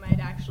you might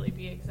actually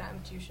be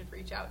exempt, you should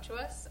reach out to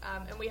us.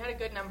 And we had a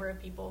good number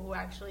of people who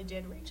actually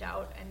did reach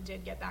out and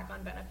did get back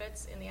on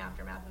benefits in the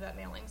aftermath of that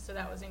mailing, so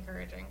that was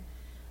encouraging.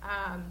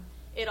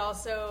 It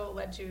also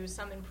led to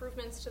some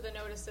improvements to the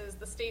notices.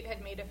 The state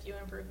had made a few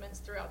improvements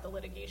throughout the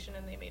litigation,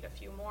 and they made a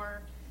few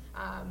more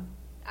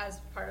as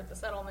part of the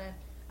settlement.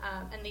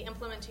 And the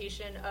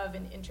implementation of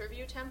an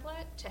interview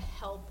template to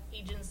help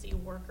agency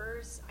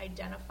workers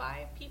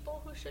identify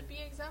people who should be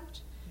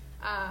exempt.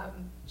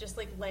 Just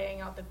like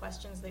laying out the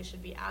questions they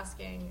should be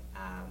asking,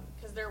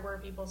 because there were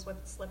people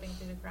slipping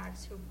through the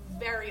cracks who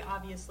very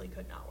obviously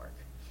could not work.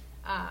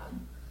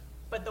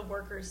 But the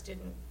workers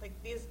didn't. Like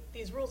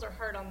these rules are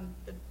hard on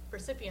the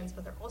recipients,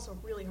 but they're also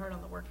really hard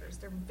on the workers.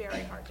 They're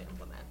very hard to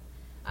implement,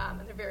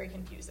 and they're very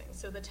confusing.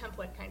 So the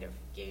template kind of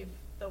gave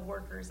the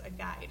workers a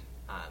guide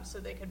so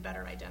they could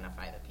better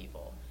identify the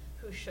people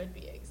who should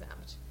be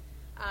exempt.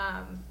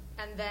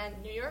 And then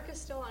New York is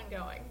still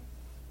ongoing.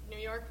 New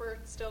York, we're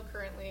still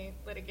currently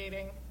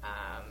litigating.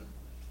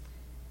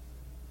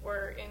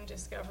 We're in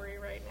discovery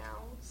right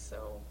now,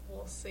 so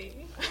we'll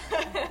see.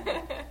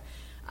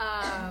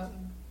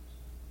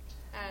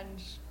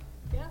 And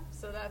yeah,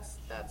 so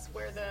that's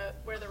where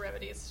the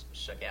remedies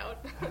shook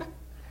out.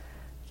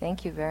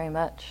 Thank you very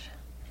much.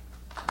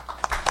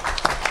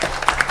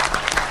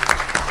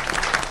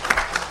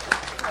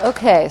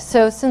 Okay,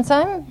 so since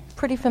I'm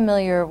pretty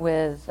familiar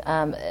with,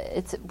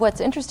 what's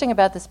interesting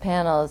about this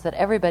panel is that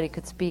everybody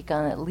could speak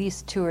on at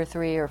least 2 or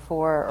 3 or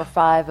 4 or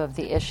 5 of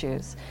the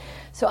issues.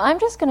 So I'm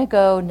just going to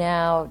go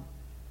now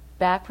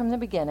back from the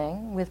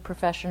beginning with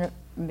Professor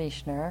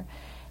Michener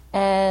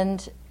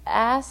and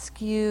ask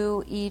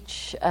you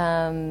each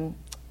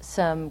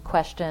some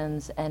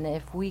questions, and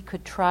if we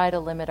could try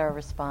to limit our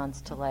response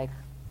to like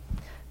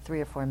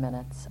 3 or 4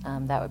 minutes,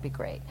 that would be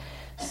great.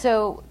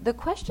 So the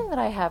question that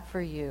I have for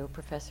you,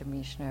 Professor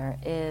Michener,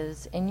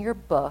 is in your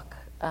book,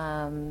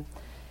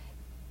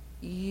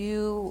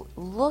 you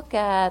look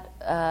at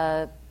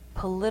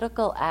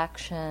political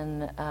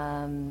action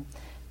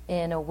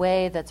in a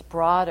way that's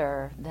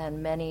broader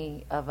than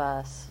many of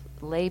us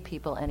lay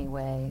people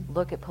anyway,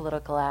 look at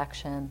political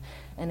action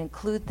and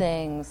include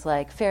things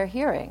like fair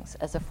hearings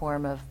as a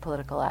form of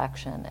political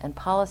action and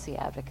policy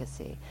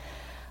advocacy.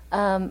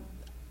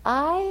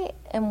 I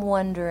am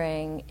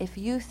wondering if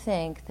you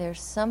think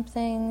there's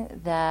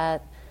something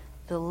that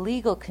the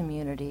legal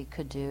community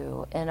could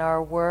do in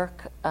our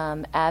work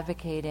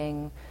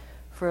advocating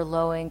for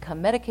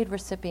low-income Medicaid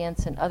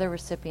recipients and other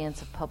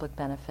recipients of public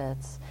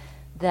benefits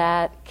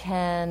that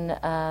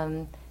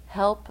can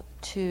help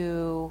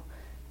to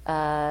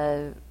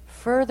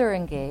further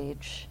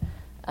engage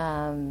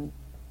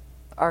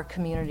our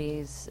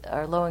communities,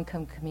 our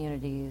low-income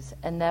communities,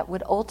 and that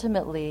would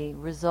ultimately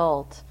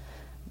result,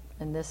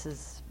 and this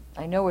is,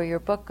 I know where your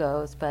book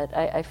goes, but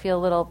I feel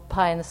a little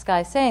pie in the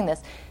sky saying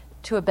this,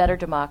 to a better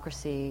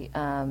democracy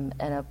and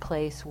a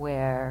place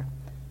where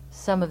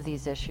some of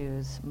these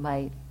issues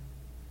might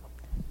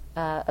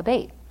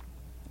abate.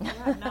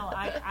 Yeah, no,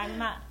 I'm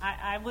not.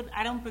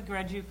 I don't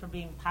begrudge you for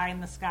being pie in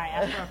the sky.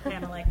 After a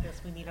panel like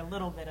this, we need a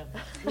little bit of.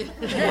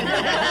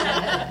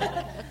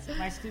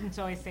 My students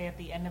always say at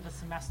the end of a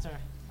semester,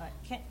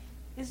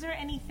 "Is there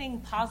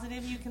anything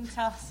positive you can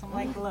tell us?" I'm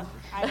like, "Look,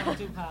 I don't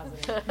do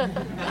positive."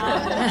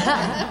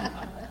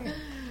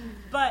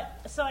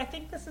 But so I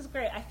think this is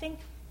great. I think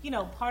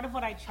part of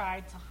what I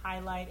tried to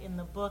highlight in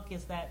the book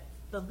is that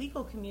the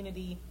legal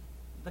community,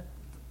 the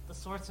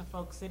sorts of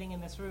folks sitting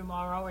in this room,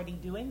 are already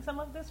doing some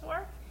of this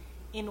work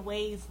in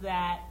ways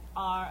that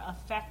are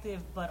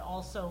effective but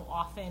also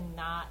often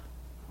not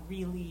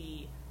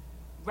really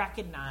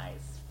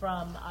recognized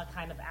from a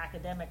kind of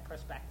academic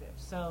perspective.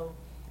 So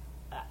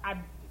I've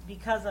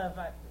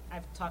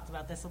talked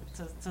about this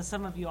to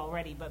some of you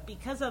already, but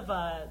because of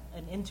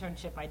an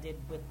internship I did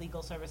with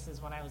legal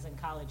services when I was in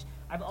college,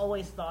 I've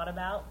always thought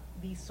about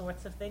these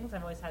sorts of things.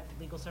 I've always had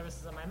legal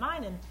services on my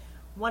mind, and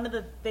one of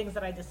the things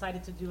that I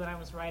decided to do when I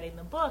was writing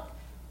the book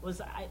was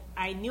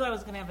I knew I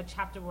was going to have a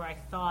chapter where I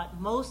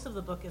thought most of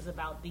the book is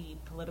about the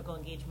political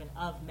engagement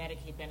of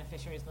Medicaid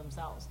beneficiaries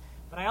themselves.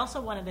 But I also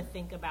wanted to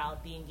think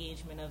about the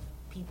engagement of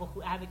people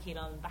who advocate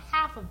on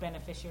behalf of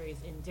beneficiaries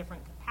in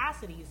different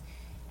capacities.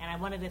 And I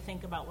wanted to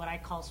think about what I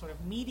call sort of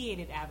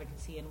mediated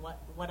advocacy and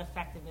what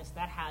effectiveness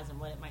that has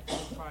and what it might mean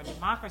for our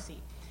democracy.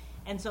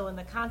 And so in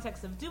the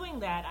context of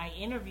doing that, I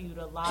interviewed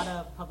a lot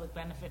of public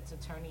benefits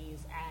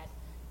attorneys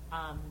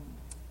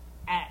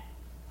at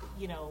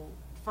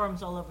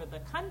firms all over the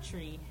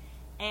country,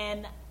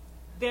 and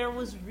there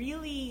was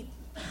really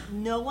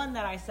no one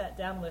that I sat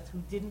down with who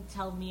didn't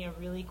tell me a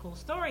really cool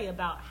story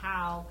about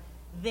how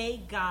they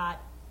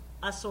got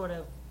a sort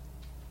of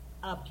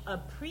a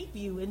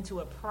preview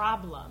into a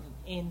problem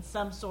in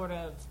some sort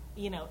of,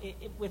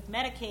 with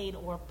Medicaid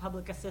or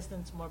public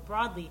assistance more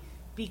broadly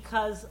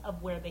because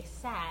of where they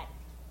sat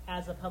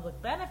as a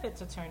public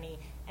benefits attorney.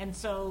 And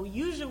so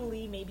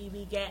usually maybe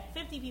we get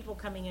 50 people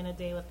coming in a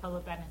day with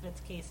public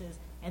benefits cases,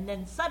 and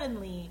then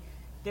suddenly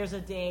there's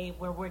a day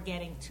where we're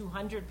getting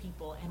 200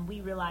 people and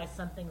we realize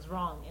something's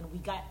wrong, and we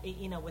got,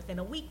 within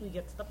a week we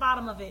get to the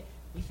bottom of it,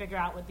 we figure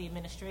out what the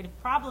administrative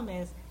problem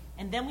is,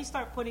 and then we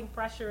start putting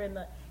pressure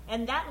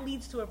and that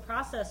leads to a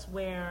process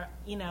where,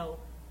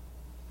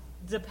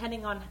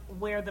 depending on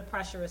where the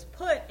pressure is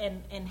put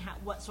and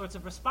what sorts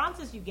of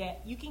responses you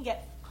can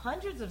get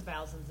hundreds of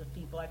thousands of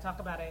people. I talk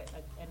about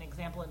an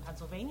example in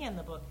Pennsylvania in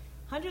the book.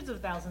 Hundreds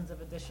of thousands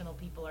of additional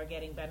people are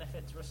getting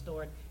benefits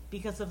restored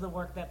because of the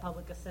work that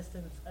public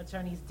assistance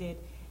attorneys did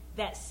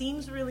that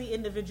seems really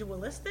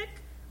individualistic,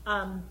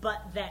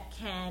 but that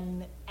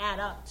can add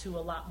up to a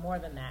lot more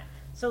than that.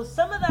 So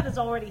some of that is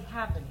already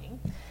happening.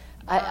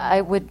 I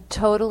would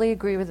totally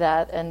agree with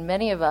that, and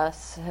many of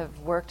us have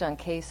worked on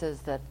cases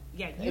that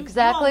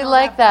exactly you all know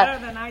like that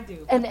better than I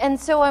do. And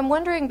so I'm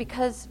wondering,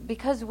 because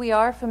we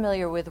are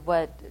familiar with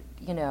what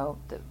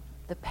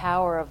the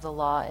power of the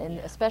law,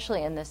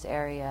 especially in this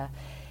area,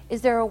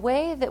 is there a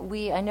way that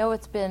I know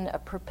it's been a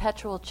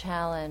perpetual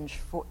challenge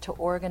to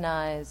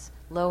organize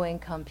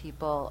low-income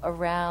people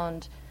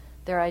around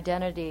their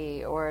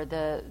identity or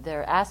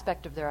their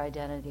aspect of their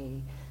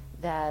identity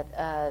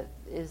that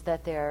is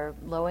that they're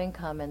low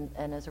income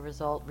and as a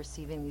result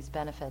receiving these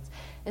benefits.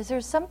 Is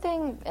there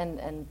something,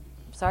 and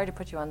sorry to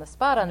put you on the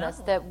spot on this,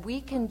 that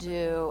we can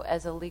do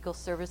as a legal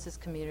services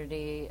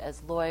community,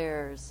 as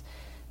lawyers,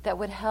 that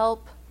would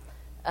help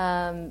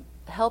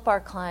our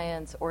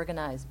clients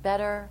organize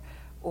better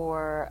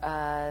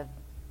or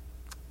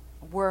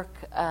work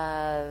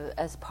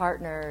as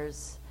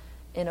partners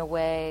in a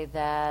way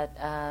that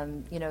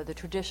the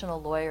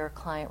traditional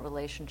lawyer-client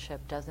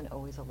relationship doesn't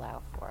always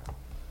allow for?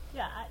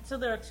 Yeah, so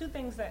there are two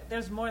things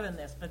there's more than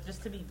this, but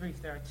just to be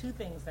brief, there are two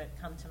things that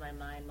come to my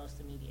mind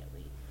most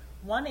immediately.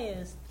 One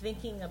is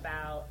thinking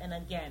about, and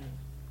again,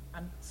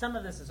 some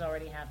of this is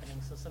already happening,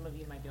 so some of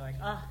you might be like,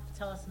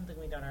 tell us something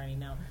we don't already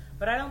know.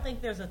 But I don't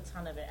think there's a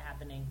ton of it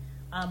happening.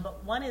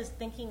 But one is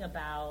thinking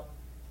about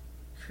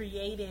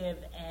creative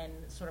and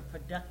sort of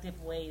productive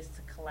ways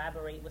to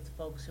collaborate with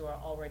folks who are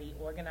already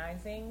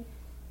organizing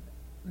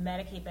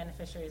Medicaid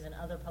beneficiaries and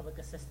other public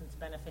assistance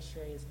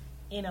beneficiaries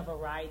in a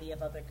variety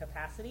of other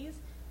capacities,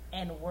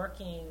 and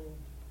working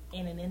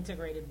in an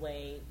integrated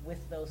way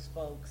with those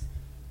folks,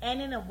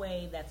 and in a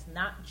way that's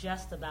not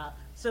just about,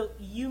 so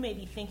you may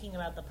be thinking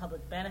about the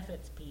public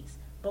benefits piece,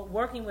 but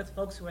working with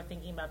folks who are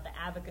thinking about the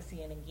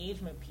advocacy and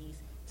engagement piece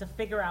to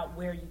figure out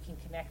where you can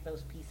connect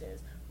those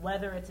pieces,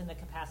 whether it's in the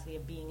capacity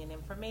of being an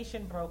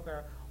information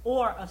broker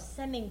or of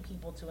sending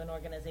people to an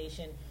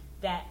organization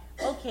that,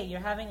 okay, you're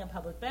having a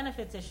public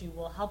benefits issue,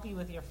 we'll help you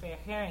with your fair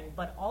hearing,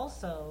 but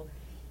also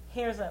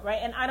here's a, right,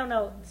 and I don't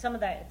know, some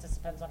of that, it just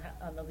depends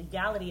on the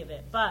legality of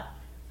it, but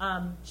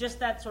just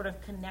that sort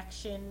of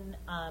connection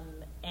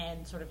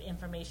and sort of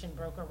information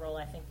broker role,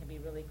 I think, can be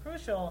really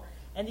crucial.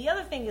 And the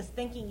other thing is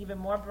thinking even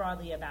more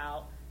broadly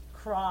about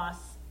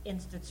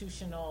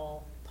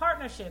cross-institutional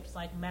partnerships,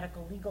 like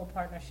medical legal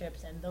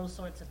partnerships and those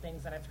sorts of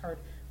things that I've heard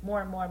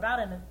more and more about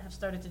and have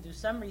started to do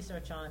some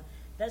research on,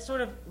 that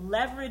sort of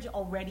leverage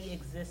already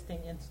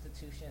existing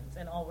institutions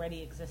and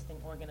already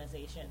existing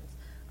organizations.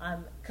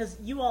 Because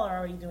you all are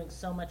already doing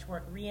so much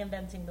work.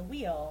 Reinventing the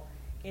wheel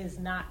is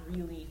not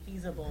really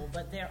feasible,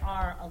 but there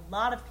are a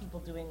lot of people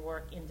doing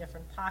work in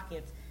different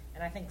pockets,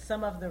 and I think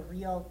some of the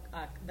real,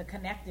 the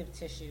connective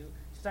tissue,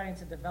 starting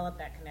to develop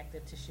that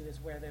connective tissue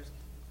is where there's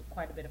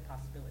quite a bit of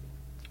possibility.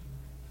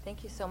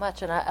 Thank you so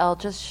much, and I'll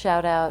just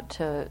shout out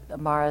to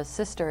Mara's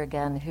sister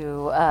again,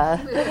 who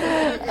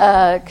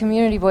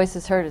Community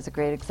Voices Heard is a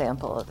great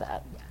example of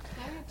that. Can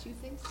I add two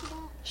things to that?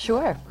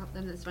 Sure. Well,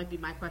 then this might be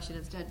my question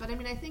instead. But I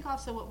mean, I think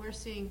also what we're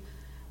seeing,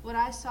 what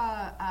I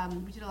saw,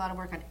 we did a lot of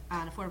work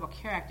on Affordable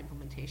Care Act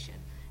implementation.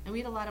 And we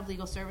had a lot of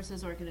legal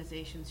services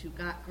organizations who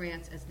got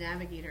grants as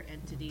navigator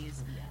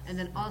entities and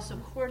then also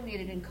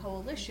coordinated in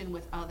coalition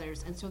with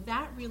others. And so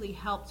that really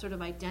helped sort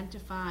of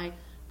identify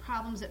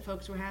problems that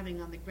folks were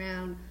having on the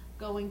ground,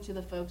 going to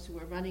the folks who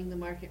were running the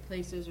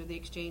marketplaces or the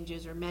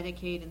exchanges or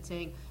Medicaid and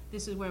saying,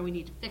 this is where we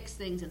need to fix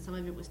things. And some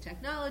of it was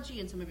technology,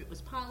 and some of it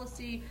was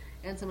policy,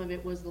 and some of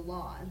it was the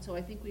law. And so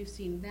I think we've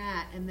seen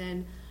that. And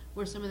then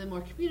where some of the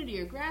more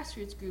community or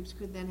grassroots groups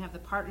could then have the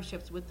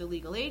partnerships with the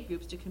legal aid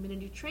groups to come in and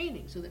do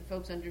training so that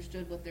folks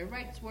understood what their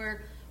rights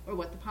were or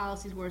what the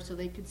policies were, so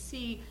they could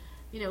see,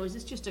 you know, is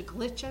this just a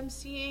glitch I'm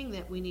seeing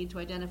that we need to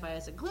identify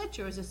as a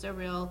glitch, or is this a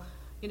real,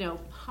 you know,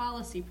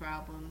 policy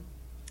problem?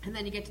 And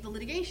then you get to the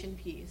litigation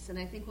piece. And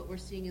I think what we're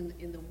seeing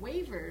in the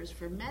waivers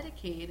for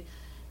Medicaid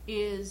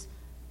is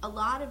a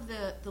lot of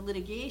the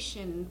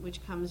litigation,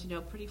 which comes, you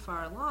know, pretty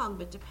far along,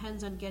 but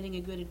depends on getting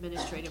a good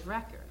administrative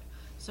record.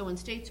 So when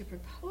states are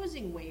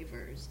proposing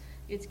waivers,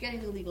 it's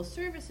getting the legal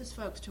services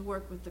folks to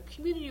work with the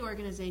community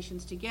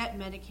organizations to get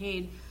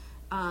Medicaid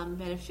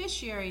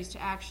beneficiaries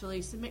to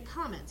actually submit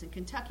comments. And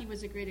Kentucky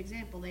was a great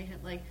example. They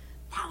had like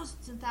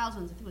thousands and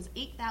thousands, I think it was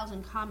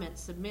 8,000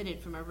 comments submitted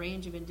from a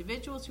range of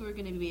individuals who are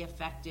going to be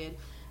affected,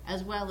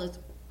 as well as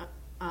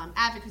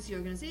advocacy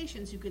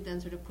organizations who could then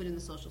sort of put in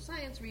the social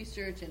science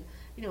research and,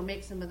 you know,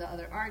 make some of the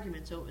other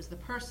arguments. So it was the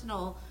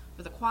personal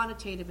for the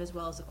quantitative as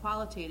well as the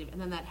qualitative,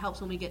 and then that helps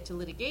when we get to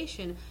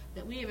litigation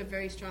that we have a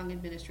very strong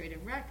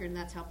administrative record, and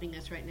that's helping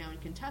us right now in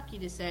Kentucky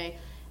to say,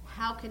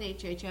 how can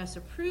HHS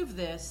approve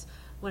this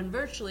when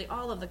virtually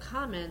all of the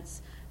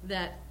comments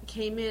that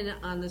came in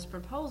on this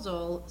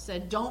proposal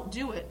said don't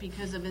do it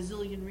because of a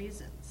zillion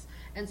reasons.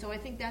 And so I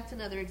think that's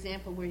another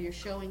example where you're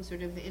showing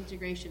sort of the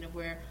integration of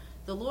where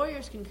the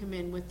lawyers can come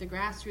in with the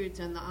grassroots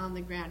and the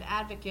on-the-ground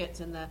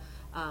advocates and the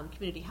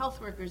community health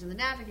workers and the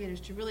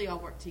navigators to really all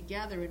work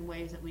together in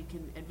ways that we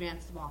can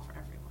advance the ball for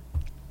everyone.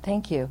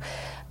 Thank you.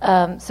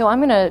 So I'm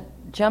going to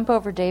jump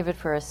over David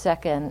for a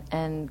second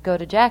and go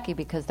to Jackie,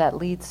 because that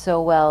leads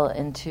so well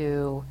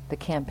into the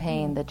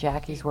campaign that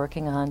Jackie's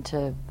working on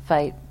to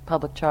fight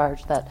public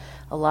charge that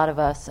a lot of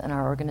us and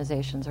our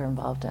organizations are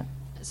involved in.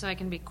 So I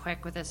can be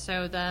quick with this.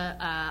 So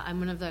I'm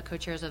one of the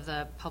co-chairs of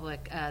the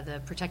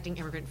the Protecting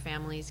Immigrant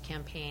Families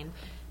campaign.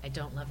 I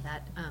don't love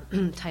that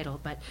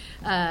title, but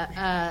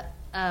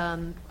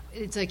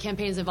it's a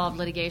campaign that's involved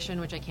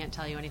litigation, which I can't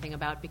tell you anything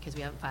about because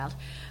we haven't filed.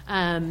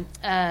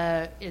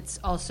 It's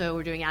also,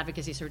 we're doing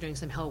advocacy, so we're doing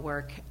some Hill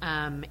work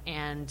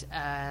and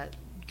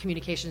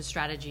communication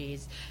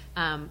strategies.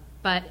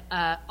 But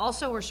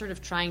also we're sort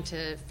of trying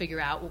to figure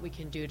out what we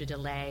can do to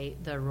delay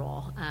the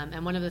rule.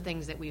 And one of the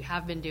things that we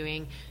have been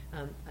doing,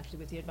 actually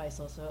with the advice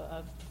also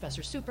of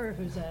Professor Super,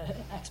 who's an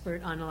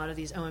expert on a lot of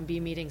these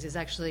OMB meetings, is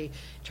actually,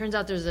 turns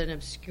out there's an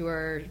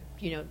obscure,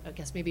 you know, I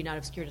guess maybe not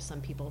obscure to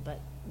some people, but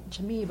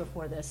to me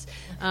before this,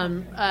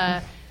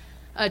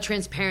 a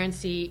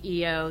transparency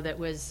EO that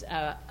was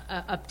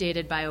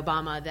updated by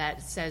Obama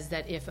that says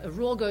that if a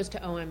rule goes to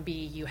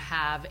OMB, you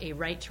have a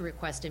right to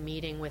request a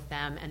meeting with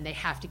them, and they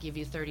have to give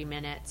you 30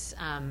 minutes,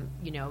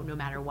 you know, no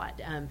matter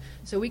what.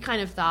 So we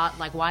kind of thought,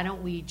 like, why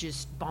don't we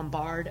just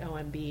bombard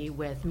OMB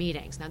with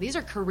meetings? Now, these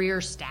are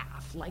career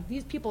staff. Like,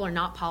 these people are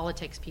not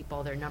politics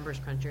people. They're numbers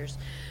crunchers.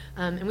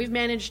 And we've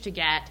managed to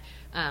get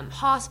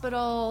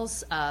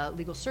hospitals,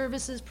 legal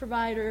services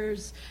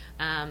providers,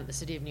 the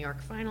city of New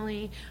York,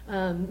 finally,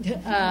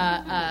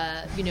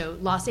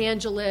 Los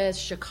Angeles,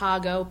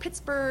 Chicago,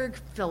 Pittsburgh,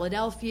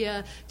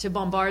 Philadelphia, to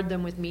bombard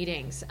them with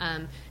meetings.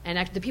 And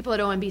the people at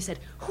OMB said,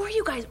 "Who are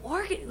you guys?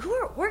 Who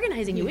are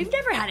organizing you? We've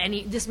never had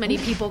this many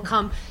people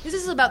come." This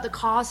is about the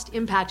cost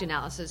impact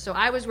analysis. So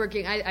I was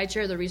working. I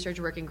chair the research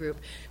working group,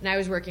 and I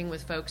was working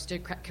with folks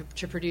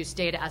to produce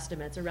data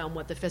estimates around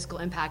what the fiscal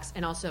impacts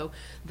and also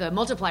the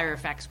multiplier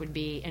effects would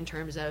be in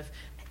terms of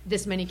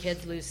this many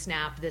kids lose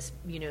SNAP, this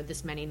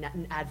many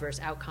adverse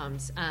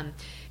outcomes,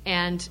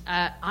 and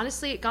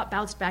honestly, it got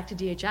bounced back to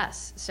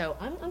DHS. So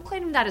I'm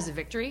claiming that as a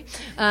victory.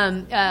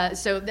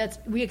 So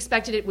we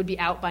expected it would be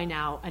out by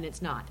now, and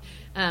it's not.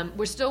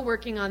 We're still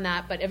working on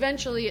that, but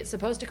eventually it's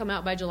supposed to come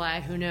out by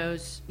July. Who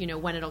knows,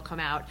 when it'll come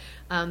out?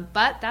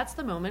 But that's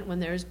the moment when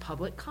there's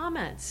public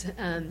comments,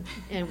 and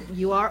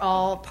you are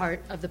all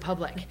part of the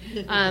public.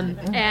 We're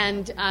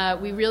trying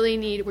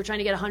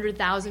to get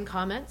 100,000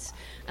 comments.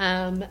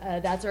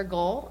 That's our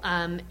goal.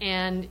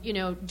 And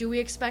do we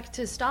expect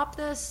to stop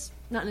this?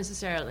 Not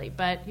necessarily,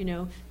 but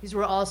these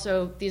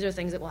are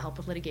things that will help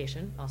with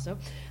litigation also.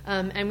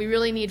 And we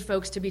really need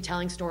folks to be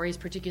telling stories,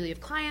 particularly of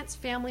clients,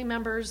 family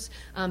members.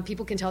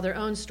 People can tell their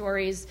own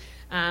stories.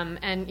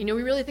 And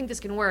we really think this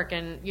can work.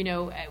 And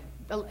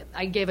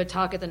I gave a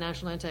talk at the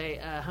National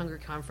Anti-Hunger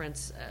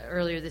Conference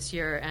earlier this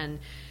year, and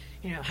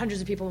hundreds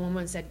of people in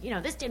one said,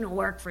 this didn't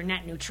work for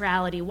net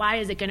neutrality. Why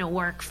is it going to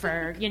work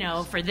for,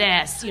 for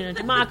this?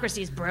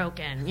 Democracy's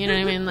broken. You know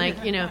what I mean?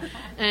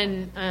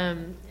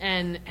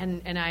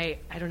 And I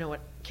don't know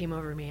what came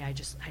over me. I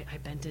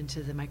bent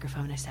into the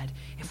microphone. I said,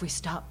 if we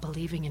stop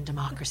believing in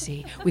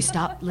democracy, we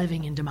stop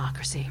living in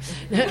democracy.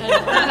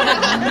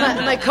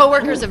 My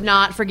coworkers have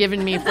not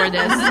forgiven me for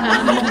this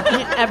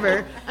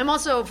ever. I'm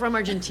also from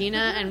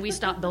Argentina, and we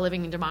stop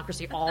believing in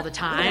democracy all the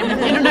time.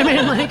 You know what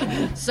I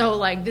mean? So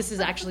this is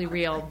actually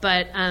real.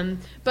 But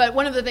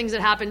one of the things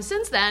that happened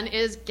since then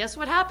is, guess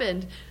what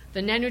happened?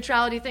 The net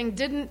neutrality thing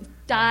didn't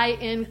die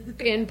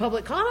in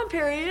public comment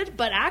period,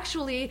 but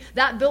actually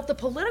that built the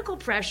political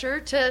pressure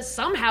to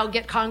somehow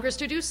get Congress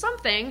to do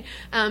something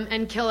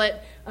and kill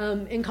it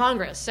in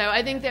Congress. So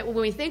I think that when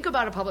we think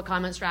about a public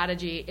comment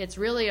strategy, it's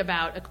really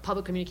about a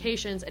public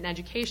communications and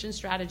education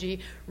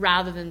strategy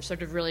rather than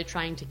sort of really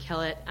trying to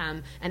kill it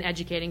and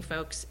educating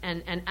folks.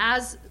 And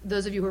as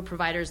those of you who are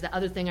providers, the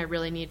other thing I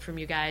really need from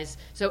you guys,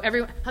 so how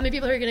many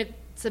people are going to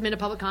submit a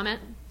public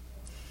comment?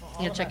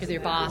 Check with your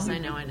boss. I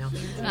know.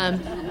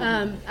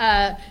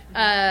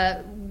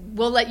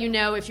 We'll let you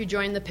know if you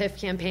join the PIF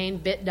campaign,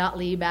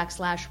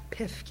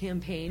 bit.ly/PIF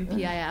campaign,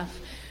 PIF.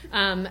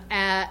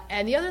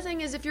 And the other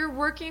thing is, if you're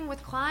working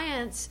with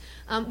clients,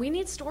 we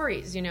need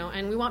stories,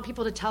 and we want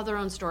people to tell their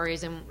own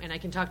stories. And I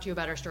can talk to you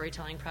about our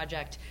storytelling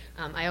project.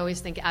 I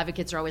always think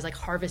advocates are always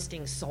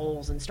harvesting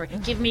souls and stories.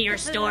 Give me your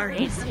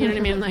stories. You know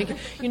what I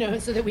mean?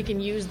 So that we can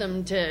use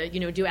them to,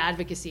 do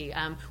advocacy.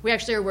 We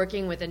actually are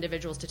working with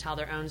individuals to tell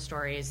their own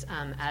stories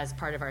as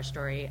part of our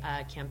story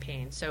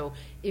campaign. So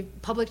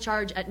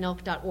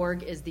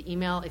publiccharge@nilc.org is the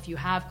email. If you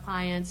have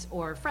clients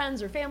or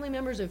friends or family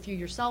members, or if you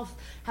yourself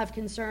have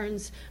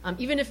concerns,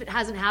 even if it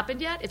hasn't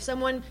happened yet, if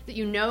someone that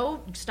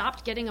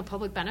stopped getting a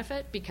public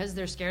benefit because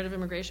they're scared of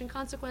immigration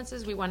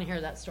consequences, we want to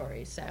hear that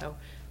story. So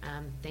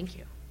thank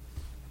you.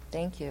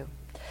 Thank you.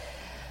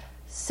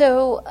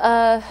 So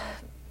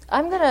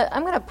I'm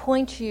gonna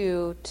point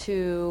you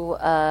to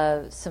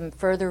some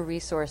further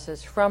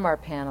resources from our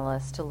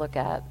panelists to look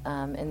at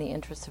in the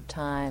interest of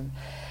time.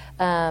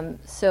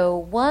 So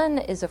one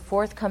is a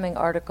forthcoming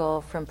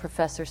article from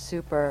Professor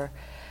Super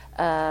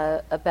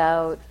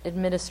about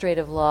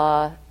administrative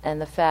law and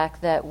the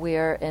fact that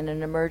we're in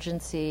an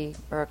emergency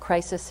or a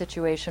crisis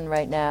situation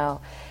right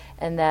now,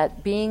 and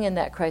that being in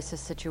that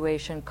crisis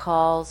situation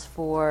calls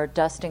for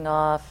dusting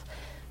off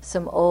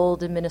some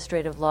old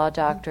administrative law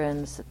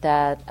doctrines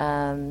that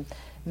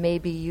may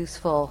be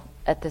useful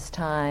at this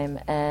time.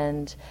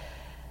 And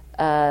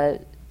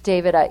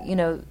David,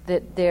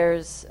 that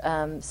there's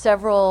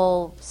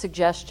several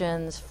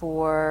suggestions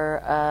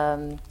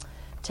for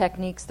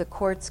techniques the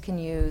courts can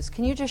use.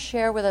 Can you just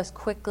share with us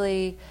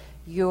quickly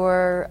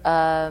your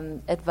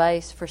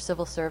advice for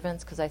civil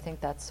servants? Because I think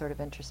that's sort of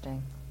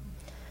interesting.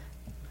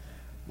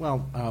 Well,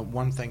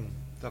 one thing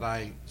that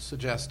I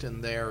suggest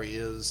in there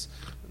is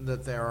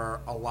that there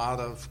are a lot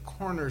of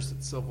corners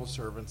that civil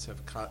servants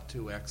have cut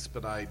to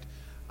expedite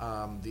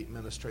the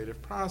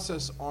administrative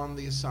process on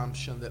the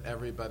assumption that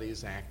everybody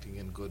is acting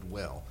in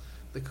goodwill.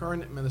 The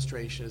current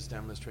administration has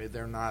demonstrated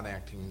they're not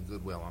acting in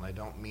goodwill, and I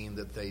don't mean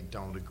that they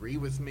don't agree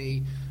with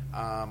me.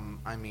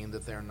 I mean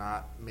that they're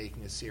not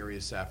making a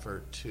serious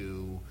effort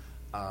to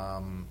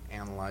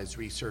analyze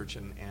research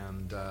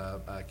and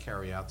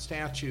carry out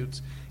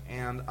statutes.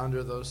 And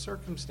under those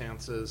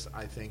circumstances,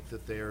 I think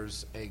that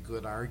there's a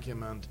good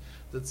argument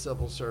that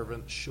civil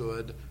servants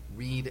should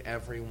read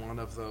every one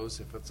of those.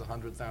 If it's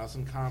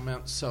 100,000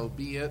 comments, so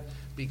be it,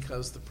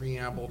 because the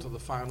preamble to the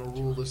final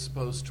rule is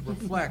supposed to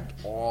reflect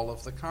all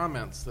of the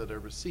comments that are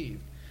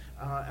received.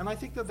 And I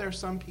think that there are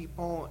some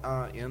people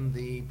in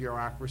the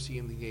bureaucracy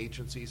and the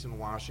agencies in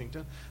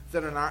Washington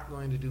that are not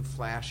going to do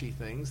flashy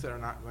things, that are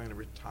not going to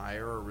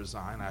retire or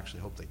resign. I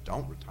actually hope they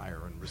don't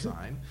retire and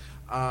resign.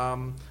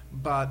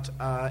 But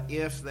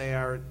if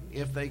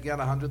they get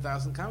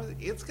 100,000 comments,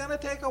 it's going to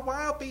take a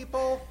while,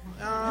 people.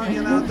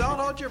 Don't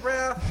hold your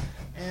breath.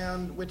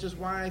 And which is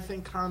why I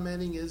think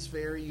commenting is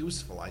very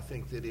useful. I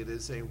think that it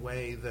is a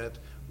way that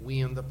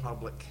we in the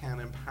public can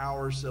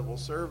empower civil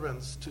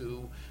servants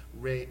to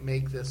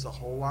make this a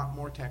whole lot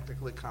more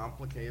technically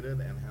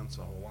complicated and hence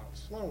a whole lot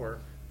slower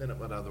than it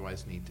would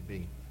otherwise need to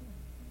be.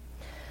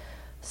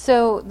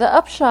 So the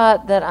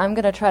upshot that I'm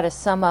going to try to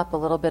sum up a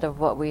little bit of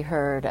what we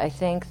heard, I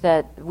think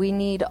that we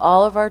need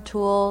all of our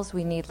tools.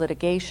 We need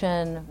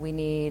litigation. We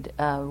need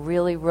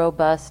really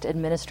robust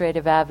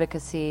administrative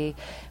advocacy.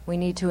 We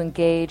need to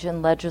engage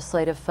in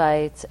legislative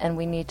fights, and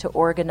we need to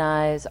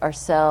organize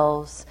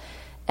ourselves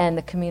and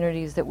the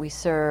communities that we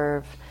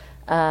serve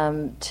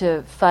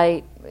to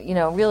fight,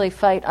 really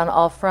fight on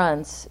all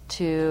fronts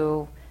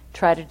to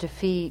try to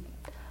defeat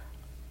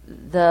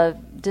the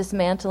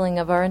dismantling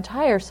of our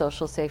entire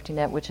social safety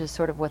net, which is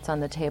sort of what's on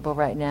the table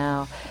right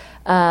now.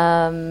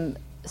 I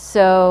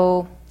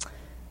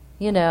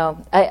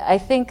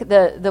think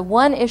the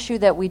one issue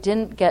that we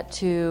didn't get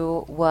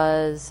to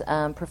was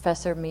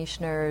Professor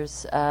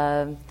Michener's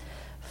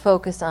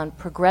focus on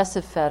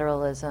progressive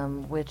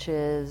federalism, which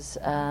is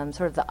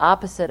sort of the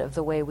opposite of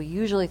the way we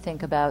usually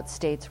think about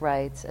states'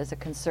 rights as a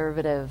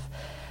conservative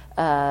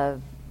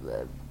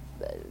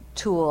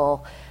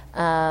tool.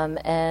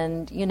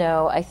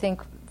 I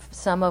think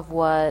some of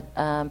what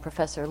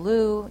Professor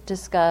Liu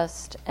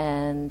discussed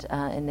and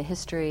in the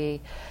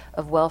history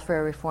of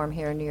welfare reform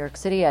here in New York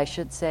City, I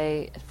should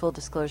say, full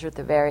disclosure at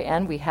the very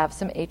end, we have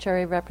some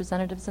HRA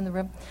representatives in the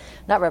room.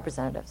 Not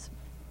representatives,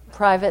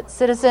 private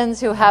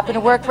citizens who happen to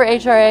work for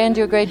HRA and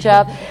do a great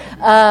job.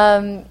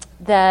 And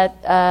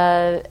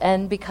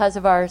because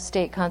of our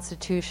state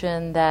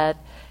constitution, that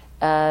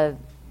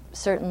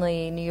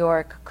certainly New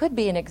York could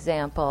be an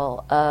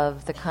example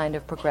of the kind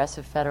of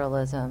progressive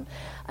federalism.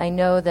 I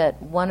know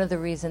that one of the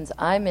reasons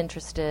I'm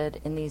interested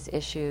in these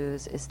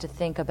issues is to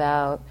think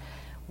about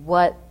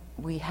what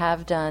we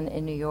have done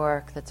in New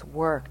York that's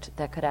worked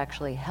that could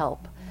actually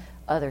help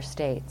other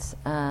states.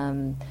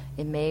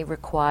 It may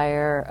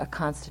require a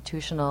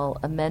constitutional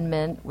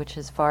amendment, which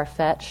is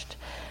far-fetched,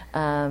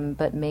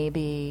 but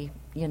maybe,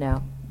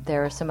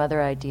 there are some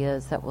other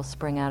ideas that will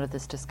spring out of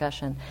this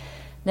discussion.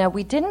 Now,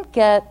 we didn't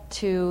get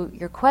to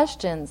your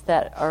questions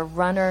that our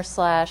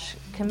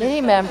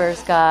runner/committee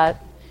members got.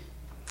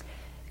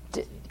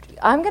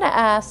 I'm going to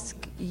ask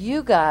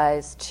you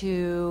guys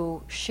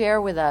to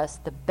share with us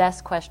the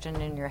best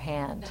question in your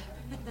hand.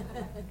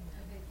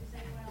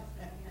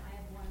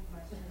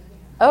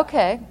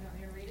 Okay.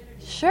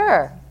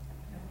 Sure.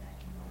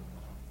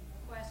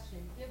 Question.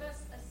 Give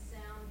us a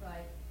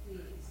soundbite,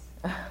 please.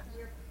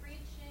 You're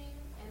preaching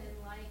and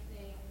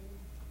enlightening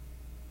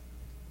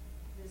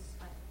this,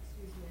 I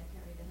can't read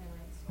the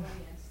headline,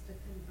 audience,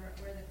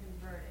 we're the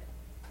converted.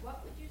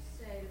 What would you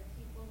say to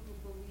people who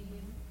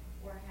believe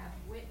or have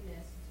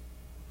witnessed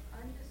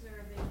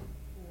undeserving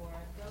for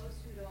those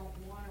who don't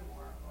want to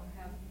work or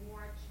have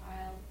more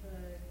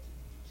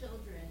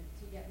children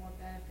to get more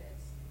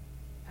benefits?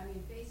 I mean,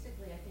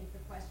 basically, I think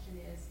the question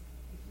is,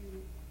 if you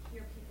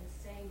hear people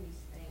saying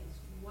these things,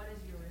 what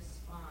is your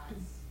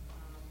response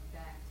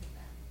back to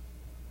them?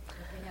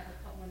 If they have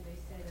when they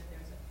say that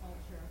there's a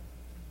culture,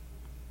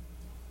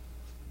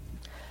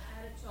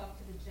 how to talk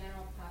to the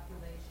general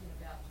population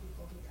about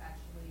people who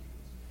actually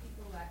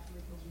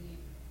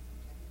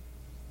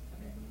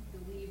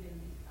believe in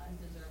the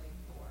undeserving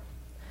poor.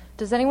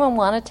 Does anyone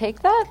want to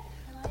take that?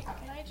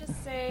 Can I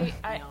just say,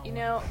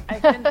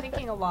 I've been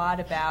thinking a lot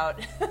about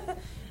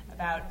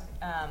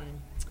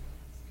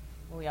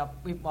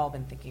we've all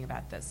been thinking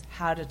about this,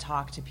 how to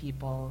talk to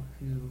people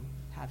who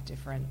have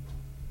different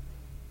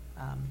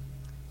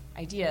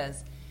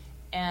ideas.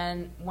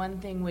 And one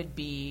thing would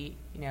be,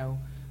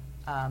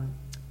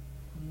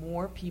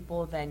 more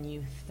people than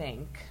you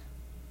think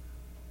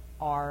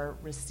are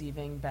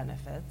receiving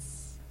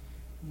benefits.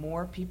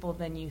 More people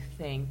than you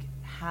think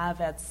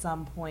have at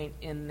some point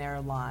in their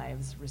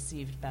lives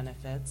received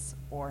benefits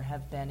or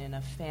have been in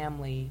a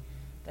family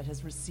that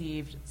has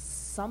received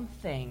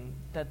something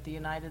that the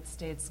United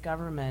States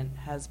government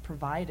has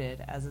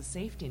provided as a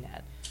safety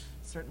net.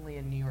 Certainly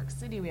in New York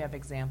City, we have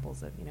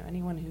examples of,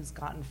 anyone who's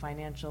gotten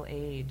financial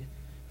aid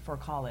for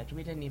college.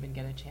 We didn't even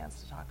get a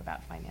chance to talk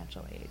about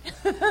financial aid.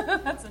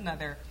 That's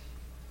another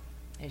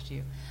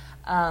issue.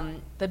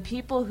 The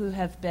people who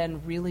have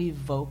been really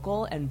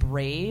vocal and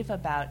brave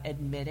about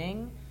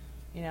admitting,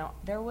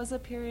 there was a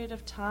period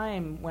of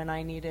time when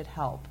I needed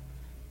help.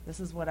 This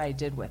is what I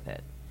did with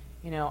it.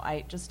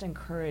 I just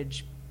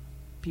encourage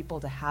people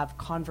to have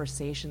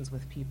conversations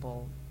with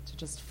people to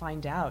just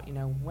find out,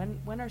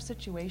 when are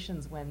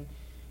situations when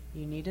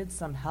you needed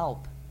some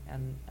help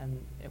and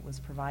it was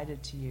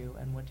provided to you,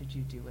 and what did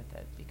you do with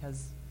it?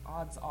 Because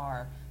odds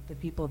are the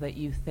people that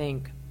you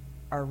think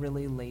are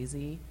really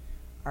lazy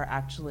are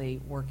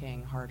actually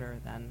working harder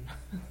than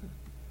the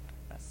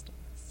rest of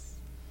us.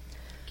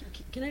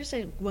 Can I just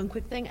say one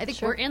quick thing? I think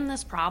Sure. we're in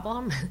this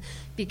problem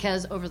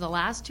because over the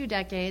last 2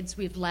 decades,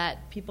 we've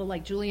let people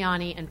like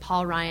Giuliani and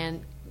Paul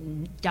Ryan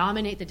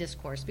dominate the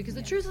discourse, because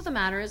the truth of the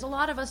matter is a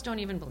lot of us don't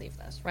even believe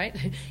this, right?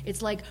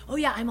 It's like, oh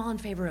yeah, I'm all in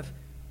favor of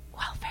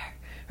welfare.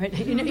 Right?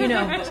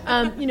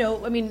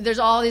 I mean, there's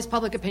all these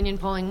public opinion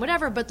polling,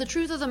 whatever, but the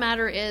truth of the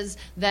matter is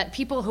that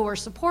people who are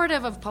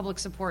supportive of public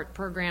support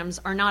programs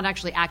are not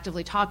actually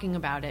actively talking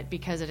about it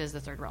because it is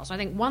the third rail. So I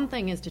think one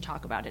thing is to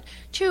talk about it.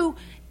 2,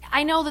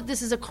 I know that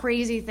this is a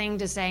crazy thing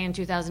to say in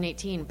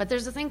 2018, but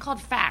there's a thing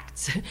called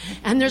facts.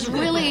 And there's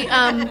really,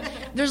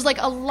 there's like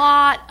a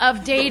lot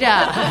of data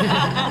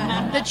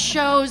that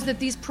shows that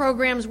these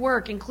programs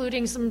work,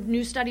 including some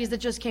new studies that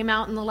just came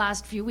out in the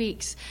last few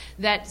weeks,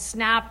 that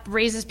SNAP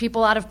raises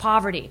people out of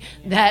poverty,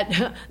 that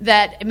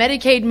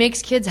Medicaid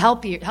makes kids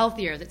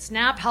healthier, that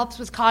SNAP helps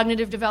with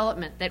cognitive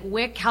development, that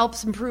WIC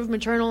helps improve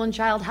maternal and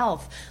child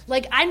health.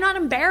 Like, I'm not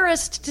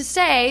embarrassed to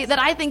say that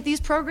I think these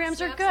programs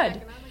are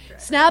good.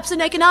 SNAP's an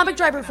economic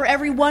driver. For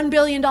every $1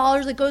 billion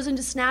that goes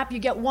into SNAP, you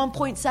get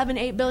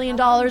 $1.78 billion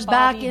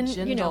back in,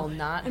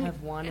 not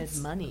have wanted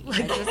money.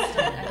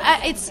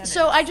 I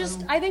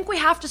think we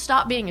have to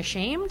stop being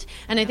ashamed,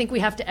 and I think we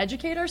have to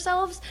educate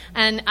ourselves,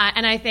 and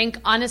I think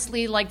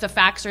honestly, like, the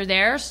facts are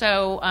there.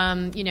 So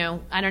I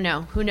don't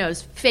know, who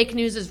knows? Fake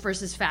news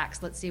versus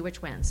facts. Let's see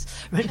which wins.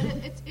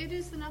 It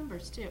is the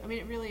numbers too. I mean,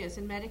 it really is.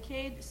 In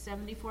Medicaid,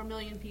 74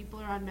 million people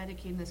are on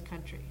Medicaid in this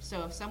country.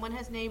 So if someone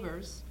has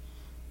neighbors,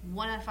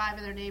 1 out of 5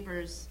 of their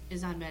neighbors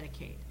is on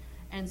Medicaid.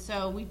 And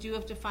so we do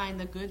have to find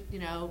the good,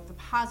 the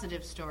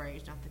positive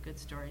stories, not the good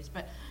stories.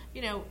 But,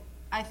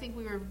 I think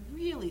we were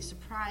really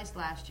surprised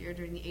last year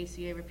during the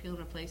ACA repeal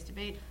and replace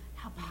debate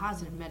how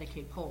positive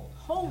Medicaid polled.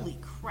 Holy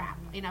crap.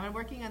 I've been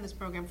working on this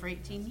program for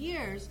 18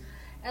 years,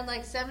 and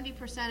like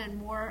 70% and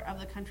more of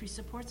the country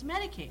supports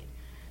Medicaid.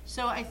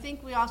 So I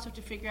think we also have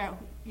to figure out,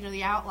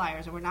 the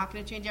outliers, and we're not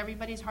going to change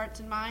everybody's hearts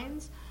and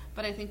minds.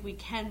 But I think we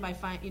can by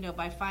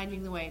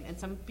finding the way. And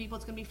some people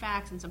it's going to be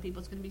facts, and some people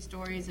it's going to be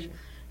stories, and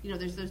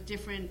there's those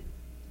different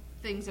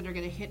things that are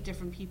going to hit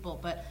different people.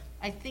 But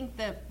I think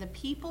the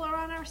people are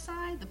on our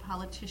side, the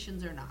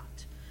politicians are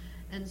not.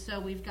 And so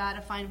we've got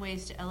to find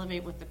ways to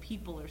elevate what the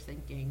people are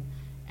thinking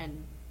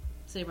and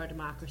save our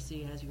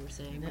democracy, as you were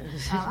saying.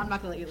 I'm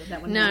not going to let you live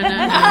that one. No.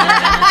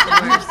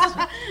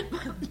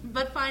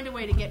 But find a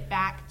way to get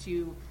back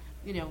to,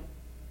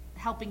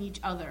 helping each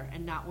other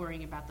and not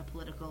worrying about the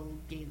political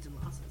gains and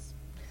losses.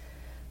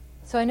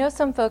 So I know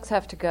some folks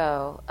have to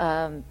go.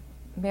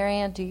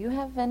 Marianne, do you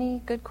have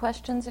any good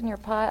questions in your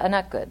pile?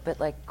 Not good, but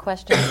like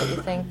questions that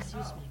you think?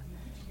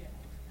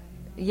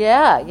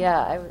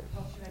 Yeah.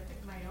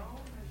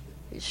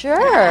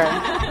 Sure.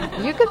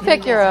 You could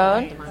pick your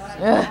own.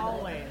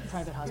 Always.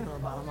 Private hospital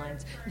bottom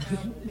lines.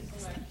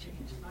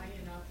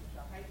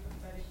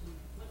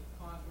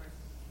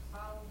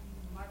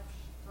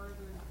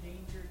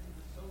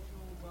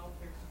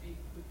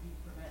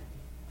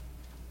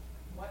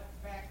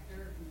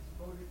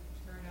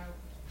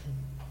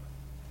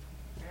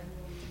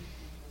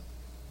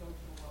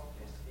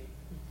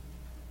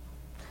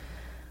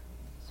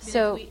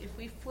 So, if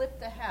we flip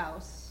the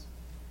House,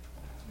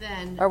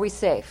 then are we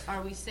safe?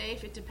 Are we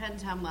safe? It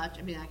depends how much.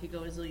 I mean, I could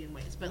go a zillion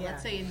ways, but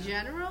let's say in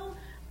general,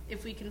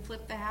 if we can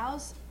flip the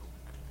House,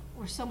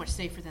 we're so much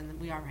safer than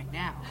we are right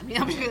now. I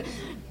mean,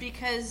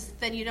 because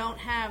then you don't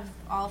have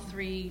all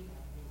 3,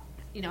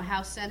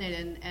 House,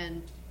 Senate,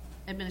 and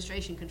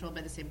administration controlled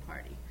by the same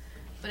party.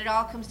 But it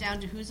all comes down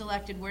to who's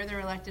elected, where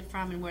they're elected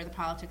from, and where the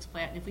politics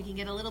play out. And if we can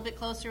get a little bit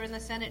closer in the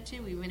Senate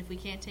too, even if we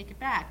can't take it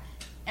back,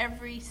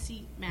 every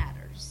seat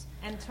matters.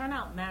 And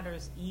turnout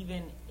matters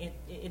even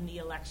in the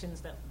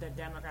elections that the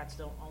Democrats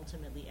don't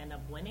ultimately end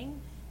up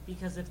winning,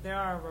 because if there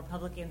are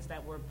Republicans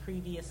that were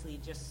previously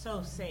just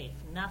so safe,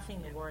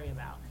 nothing to worry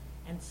about,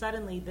 and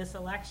suddenly this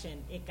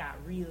election, it got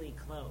really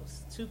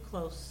close, too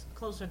close,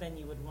 closer than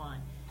you would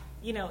want.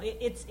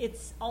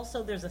 It's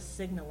also, there's a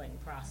signaling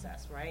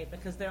process, right?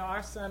 Because there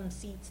are some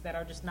seats that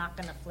are just not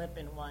going to flip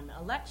in one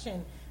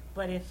election,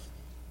 but if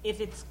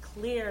it's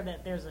clear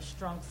that there's a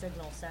strong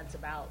signal sense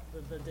about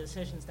the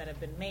decisions that have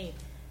been made,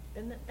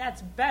 then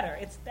that's better.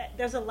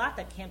 There's a lot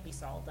that can't be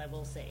solved, I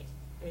will say,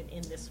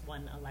 in this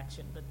one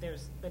election,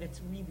 but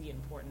it's really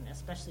important,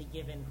 especially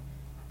given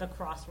the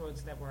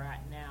crossroads that we're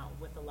at now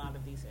with a lot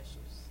of these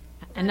issues.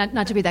 And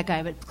not to be that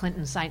guy, but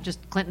Clinton signed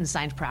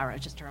Prowra,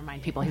 just to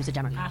remind people he was a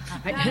Democrat.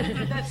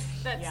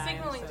 That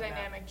signaling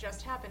dynamic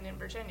just happened in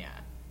Virginia.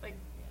 Like,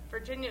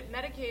 Virginia,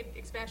 Medicaid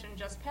expansion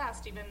just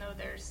passed, even though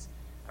there's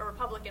a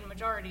Republican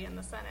majority in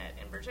the Senate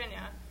in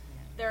Virginia.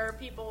 There are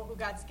people who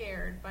got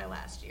scared by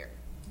last year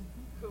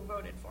who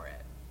voted for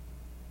it.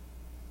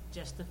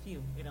 Just a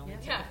few. It only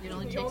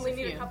You only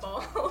need a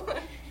couple.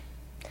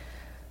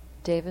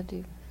 David, do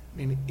you? I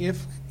mean,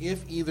 if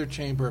either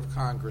chamber of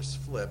Congress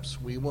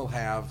flips, we will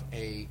have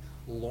a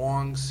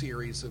long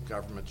series of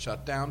government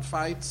shutdown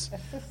fights.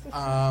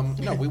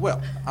 No, we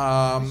will.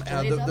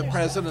 And the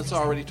president's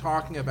already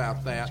talking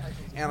about that.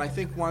 And I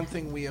think one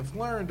thing we have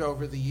learned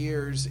over the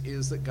years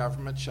is that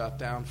government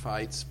shutdown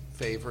fights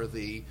favor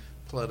the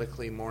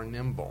politically more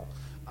nimble.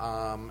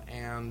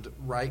 And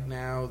right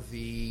now,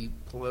 the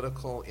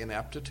political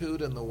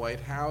ineptitude in the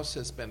White House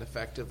has been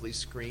effectively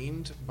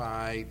screened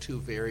by two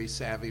very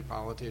savvy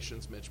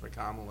politicians, Mitch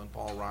McConnell and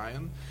Paul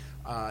Ryan.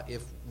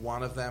 If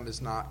one of them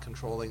is not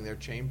controlling their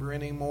chamber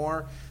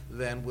anymore,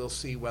 then we'll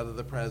see whether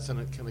the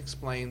president can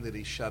explain that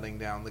he's shutting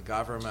down the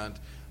government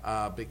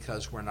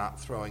because we're not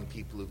throwing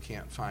people who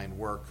can't find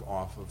work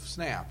off of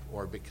SNAP,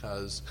 or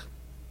because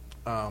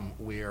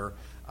we're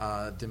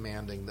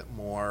demanding that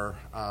more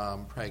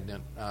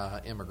pregnant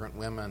immigrant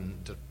women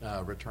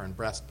return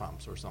breast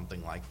pumps or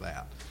something like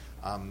that.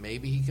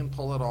 Maybe he can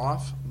pull it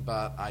off,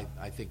 but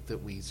I think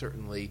that we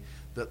certainly,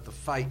 that the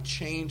fight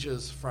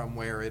changes from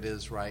where it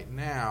is right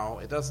now.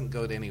 It doesn't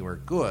go to anywhere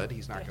good.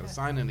 He's not going to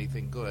sign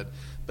anything good,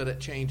 but it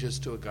changes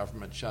to a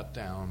government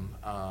shutdown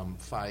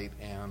fight,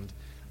 and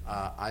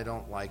I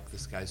don't like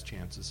this guy's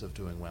chances of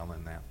doing well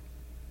in that.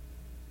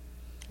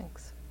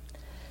 Thanks.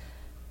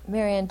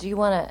 Marianne, do you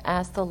want to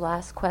ask the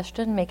last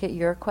question? Make it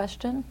your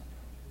question?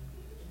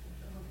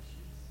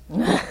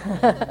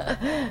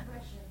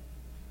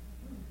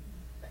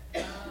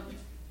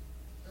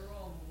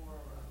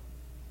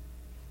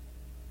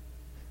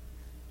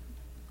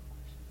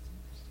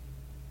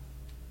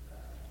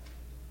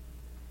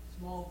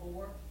 Small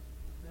bore,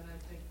 then I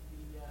think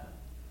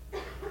the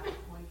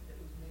point that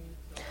was made.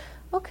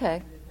 So Okay.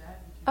 did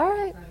that. All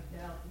right. Trying to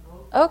get out the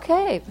vote.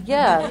 Okay,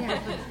 yeah.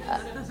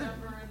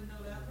 December and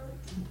November.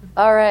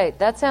 All right,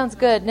 that sounds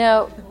good.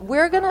 Now,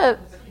 we're going to,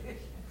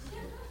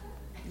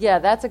 yeah,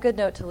 that's a good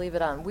note to leave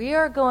it on. We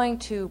are going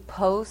to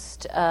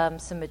post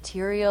some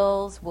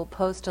materials. We'll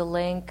post a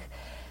link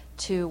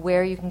to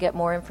where you can get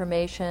more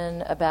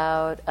information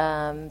about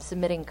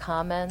submitting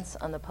comments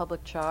on the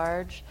public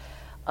charge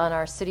on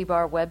our City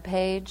Bar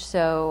webpage.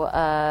 So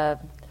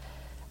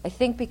I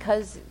think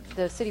because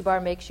the City Bar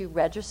makes you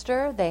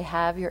register, they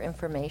have your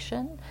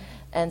information,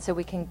 and so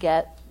we can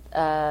get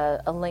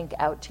a link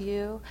out to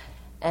you.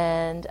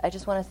 And I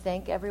just want to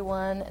thank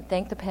everyone,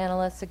 thank the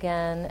panelists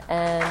again,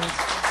 and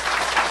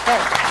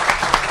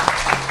thanks.